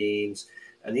 OT games,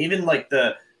 and even like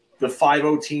the 5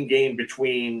 OT game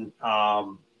between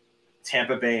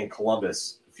Tampa Bay and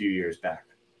Columbus a few years back.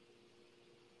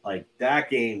 Like that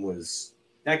game was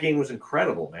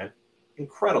incredible, man.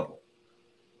 Incredible.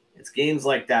 It's games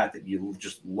like that you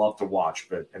just love to watch.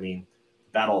 But I mean,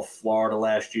 Battle of Florida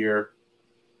last year,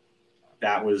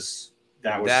 that was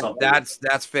something.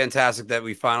 That's fantastic that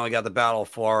we finally got the Battle of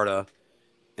Florida.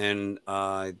 And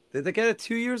did they get it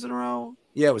 2 years in a row?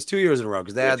 Yeah, it was 2 years in a row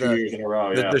because they had 2 years in a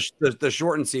row. Yeah, the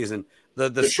shortened season.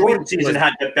 The shortened season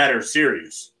had the better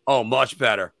series. Oh, much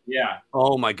better. Yeah.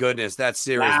 Oh my goodness, that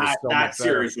series was so much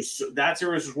better. That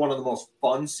series was one of the most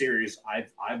fun series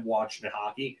I've watched in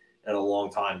hockey in a long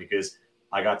time because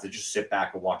I got to just sit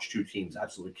back and watch 2 teams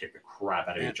absolutely kick the crap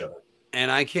out of each other.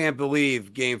 And I can't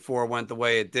believe Game 4 went the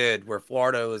way it did, where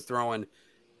Florida was throwing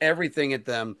everything at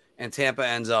them, and Tampa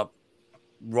ends up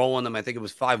rolling them. I think it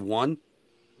was 5-1.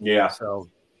 Yeah. So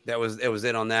it was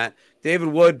it on that. David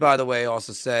Wood, by the way,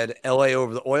 also said LA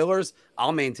over the Oilers.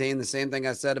 I'll maintain the same thing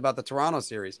I said about the Toronto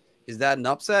series. Is that an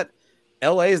upset?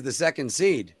 LA is the 2nd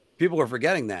seed. People are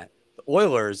forgetting that. The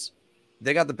Oilers,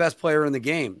 they got the best player in the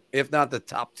game, if not the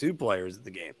top 2 players in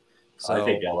the game. So I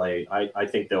think I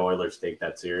think the Oilers take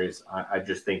that series. I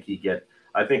just think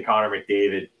I think Connor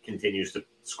McDavid continues to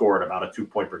score at about a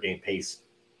 2-point per game pace,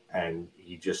 and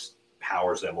he just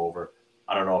powers them over.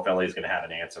 I don't know if LA is going to have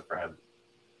an answer for him.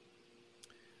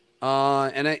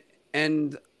 I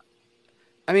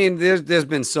mean, there's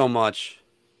been so much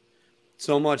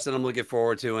that I'm looking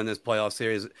forward to in this playoff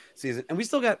season, and we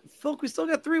still got 3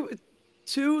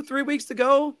 weeks to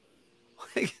go.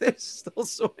 Like, there's still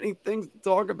so many things to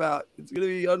talk about. It's going to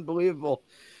be unbelievable,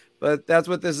 but that's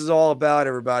what this is all about,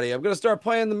 everybody. I'm going to start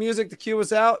playing the music to cue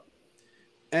us out,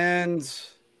 and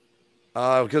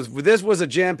because this was a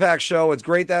jam-packed show. It's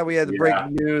great that we had the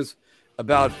breaking news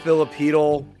about Philip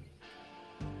Hedl.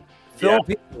 Philip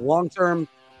Hedl, long-term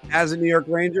as a New York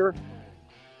Ranger.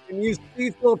 Can you see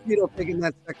Philip Hedl taking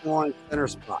that second line center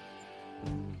spot?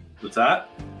 What's that?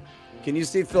 Can you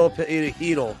see Philip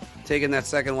Hedl taking that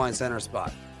second line center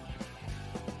spot?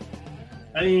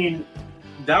 I mean,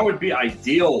 that would be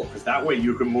ideal because that way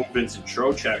you can move Vincent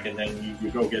Trocheck and then you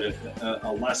go get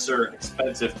a lesser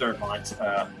expensive third line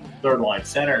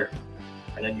center,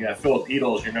 and then you have Philip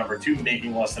Hedl as your number 2,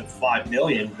 making less than $5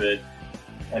 million. But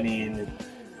I mean,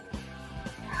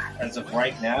 as of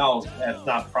right now, that's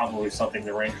not probably something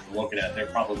the Rangers are looking at. They're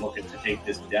probably looking to take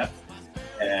this depth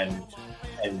and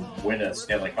win a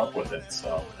Stanley Cup with it.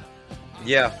 So,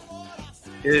 yeah.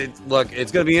 Look,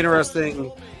 it's going to be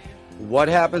interesting what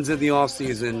happens in the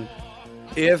offseason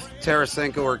if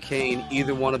Tarasenko or Kane,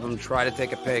 either one of them, try to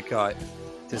take a pay cut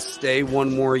to stay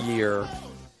one more year.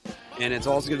 And it's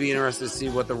also going to be interesting to see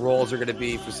what the roles are going to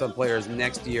be for some players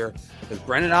next year, because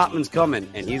Brendan Ottman's coming,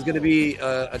 and he's going to be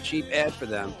a cheap ad for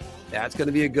them. That's going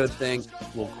to be a good thing.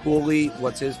 Will Cooley,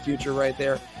 what's his future right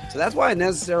there? So that's why I'm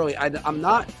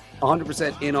not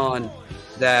 100% in on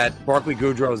that Barclay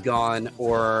Goodrow's gone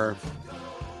or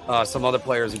some other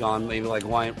players are gone, maybe like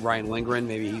Ryan Lindgren,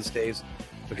 maybe he stays.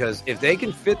 Because if they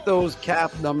can fit those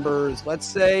cap numbers, let's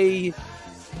say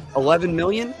 $11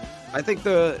 million, I think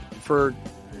for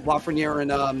Lafreniere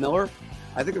and Miller,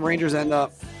 I think the Rangers end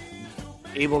up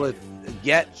able to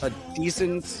get a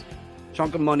decent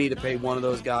chunk of money to pay one of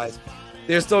those guys.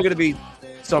 There's still going to be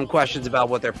some questions about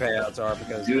what their payouts are,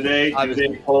 because do they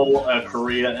pull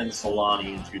Correa and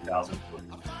Solani in 2003?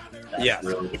 That's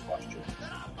really the question.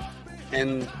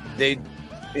 And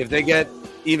if they get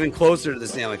even closer to the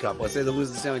Stanley Cup, let's say they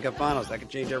lose the Stanley Cup Finals, that could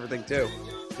change everything too.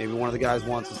 Maybe one of the guys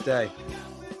wants to stay.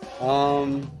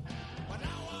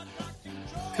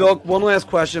 Phil, one last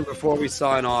question before we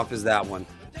sign off is that one.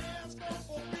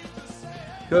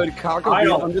 Could Kakko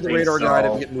be under the radar guy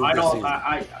to get moved this season?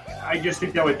 I just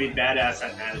think that would be bad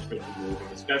asset management to move him,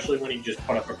 especially when he just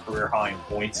put up a career high in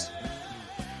points.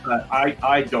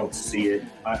 I don't see it.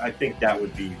 I think that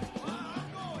would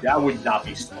not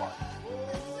be smart.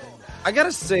 I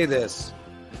gotta say this.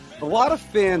 A lot of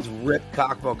fans rip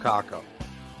Kakko.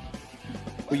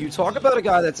 But you talk about a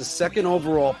guy that's a second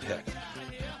overall pick.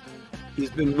 He's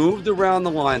been moved around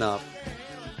the lineup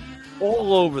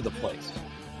all over the place.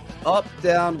 Up,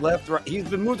 down, left, right. He's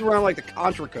been moved around like the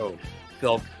Contra code,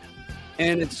 Phil.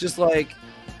 And it's just like,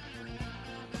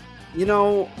 you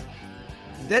know,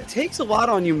 that takes a lot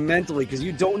on you mentally because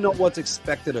you don't know what's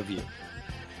expected of you.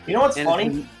 You know what's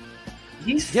funny?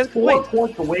 He's 4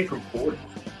 points away from 40.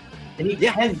 And he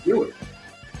can do it.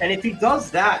 And if he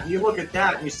does that, you look at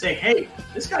that and you say, hey,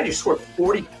 this guy just scored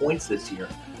 40 points this year,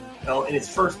 you know, in his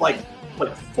first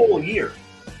full year.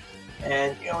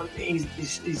 And you know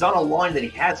he's on a line that he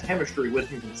has chemistry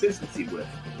with and consistency with.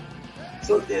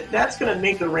 So that's going to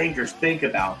make the Rangers think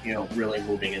about, you know, really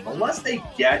moving in. Unless they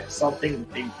get something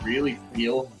that they really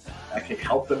feel that can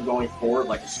help them going forward,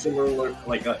 like a similar,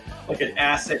 like an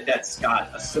asset that's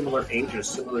got a similar age and a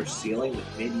similar ceiling that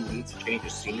maybe needs to change the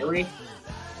scenery.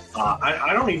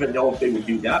 I don't even know if they would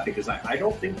do that because I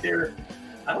don't think they're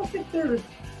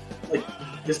like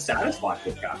dissatisfied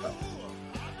with Kakko.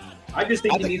 I just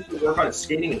think he needs to work on his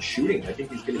skating and shooting. I think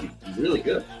he's going to be really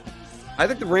good. I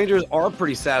think the Rangers are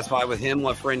pretty satisfied with him,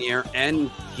 Lafreniere, and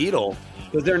Hedl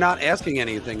because they're not asking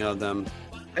anything of them.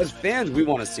 As fans, we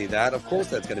want to see that. Of course,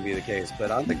 that's going to be the case,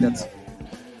 but I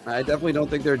definitely don't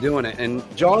think they're doing it. And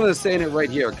John is saying it right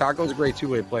here. Kakko's a great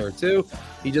two-way player too.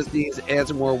 He just needs to add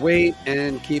some more weight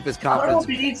and keep his confidence. I don't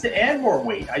know if he needs to add more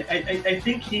weight. I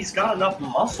think he's got enough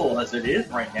muscle as it is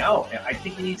right now. I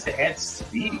think he needs to add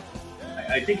speed.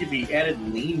 I think if he added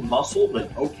lean muscle,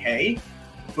 then okay.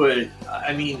 But,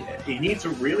 I mean, he needs to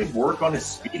really work on his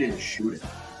speed and his shooting.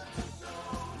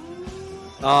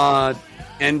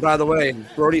 And by the way,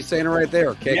 Brody's saying it right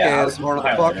there. KK is hard on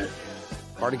the puck.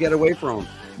 Hard to get away from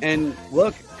him. And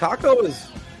look, Kakko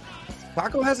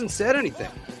hasn't said anything.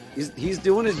 He's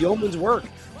doing his yeoman's work.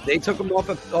 They took him off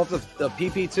the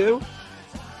PP2.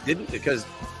 Didn't because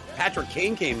Patrick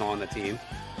Kane came on the team.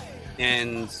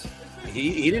 And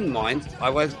he didn't mind.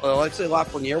 Alexei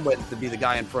Lafreniere went to be the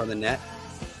guy in front of the net.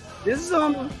 This is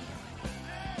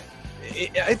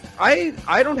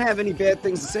I don't have any bad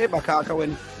things to say about Kakko,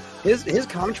 and his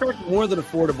contract more than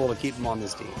affordable to keep him on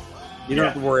this team. You don't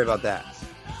have to worry about that.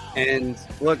 And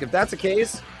look, if that's the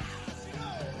case,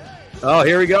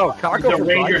 here we go. Kakko. The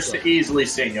Rangers easily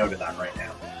say no to that right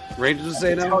now. Rangers will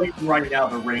say no. Tell you right now,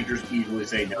 the Rangers easily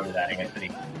say no to that,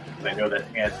 Anthony. I know that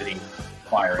Anthony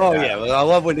firing. Oh yeah, well, I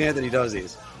love when Anthony does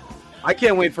these. I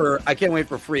can't wait for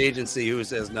free agency. Who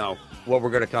says no? What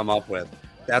we're going to come up with.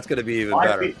 That's going to be even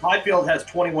better. Byfield has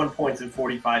 21 points in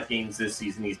 45 games this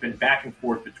season. He's been back and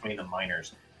forth between the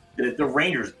minors. The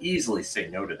Rangers easily say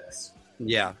no to this.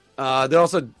 Yeah. They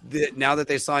also, now that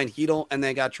they signed Hedl and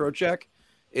they got Trocheck,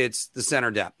 it's the center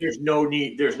depth. There's no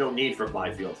need for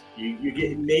Byfield. You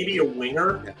get maybe a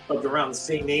winger of around the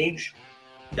same age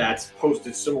that's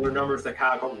posted similar numbers to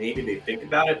Kakko. Maybe they think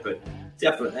about it, but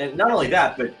definitely. And not only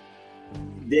that, but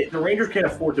the Rangers can't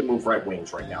afford to move right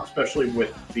wings right now, especially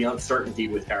with the uncertainty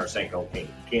with Tarasenko and Kane.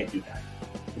 You can't do that.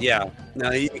 Yeah,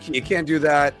 no, you can't do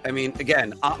that. I mean,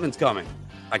 again, Ottman's coming.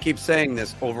 I keep saying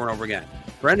this over and over again.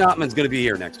 Brendan Ottman's going to be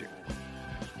here next year.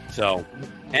 So,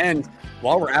 and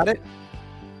while we're at it,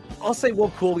 I'll say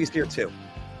Will Cooley's here too.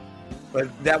 But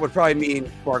that would probably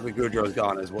mean Barclay Goodrow's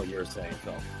gone, is what you're saying,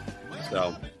 Phil.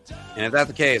 So, and if that's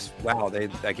the case, wow,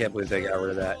 I can't believe they got rid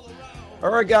of that.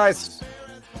 All right, guys.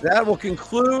 That will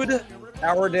conclude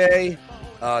our day.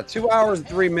 2 hours and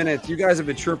 3 minutes. You guys have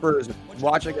been troopers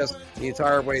watching us the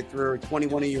entire way through.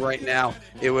 21 of you right now.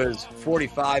 It was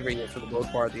 45 of you for the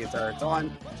most part the entire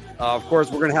time. Of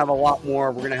course, we're going to have a lot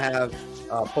more. We're going to have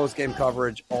post-game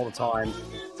coverage all the time,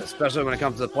 especially when it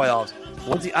comes to the playoffs.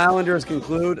 Once the Islanders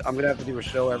conclude, I'm going to have to do a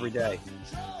show every day.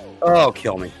 Oh,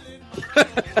 kill me.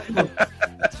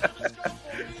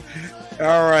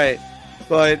 All right.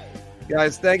 But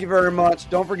guys, thank you very much.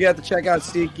 Don't forget to check out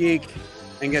SeatGeek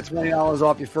and get $20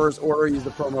 off your first order. Use the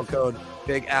promo code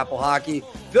Big Apple Hockey.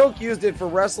 Phil used it for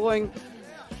wrestling.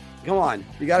 Come on,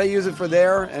 you got to use it for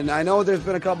there. And I know there's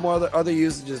been a couple more other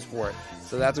usages for it.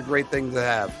 So that's a great thing to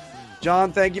have.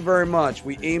 John, thank you very much.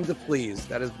 We aim to please.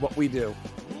 That is what we do.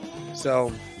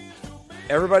 So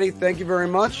everybody, thank you very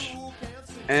much.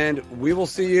 And we will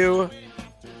see you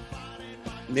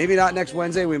maybe not next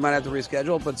Wednesday. We might have to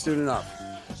reschedule, but soon enough.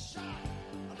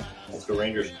 Let's go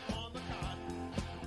Rangers.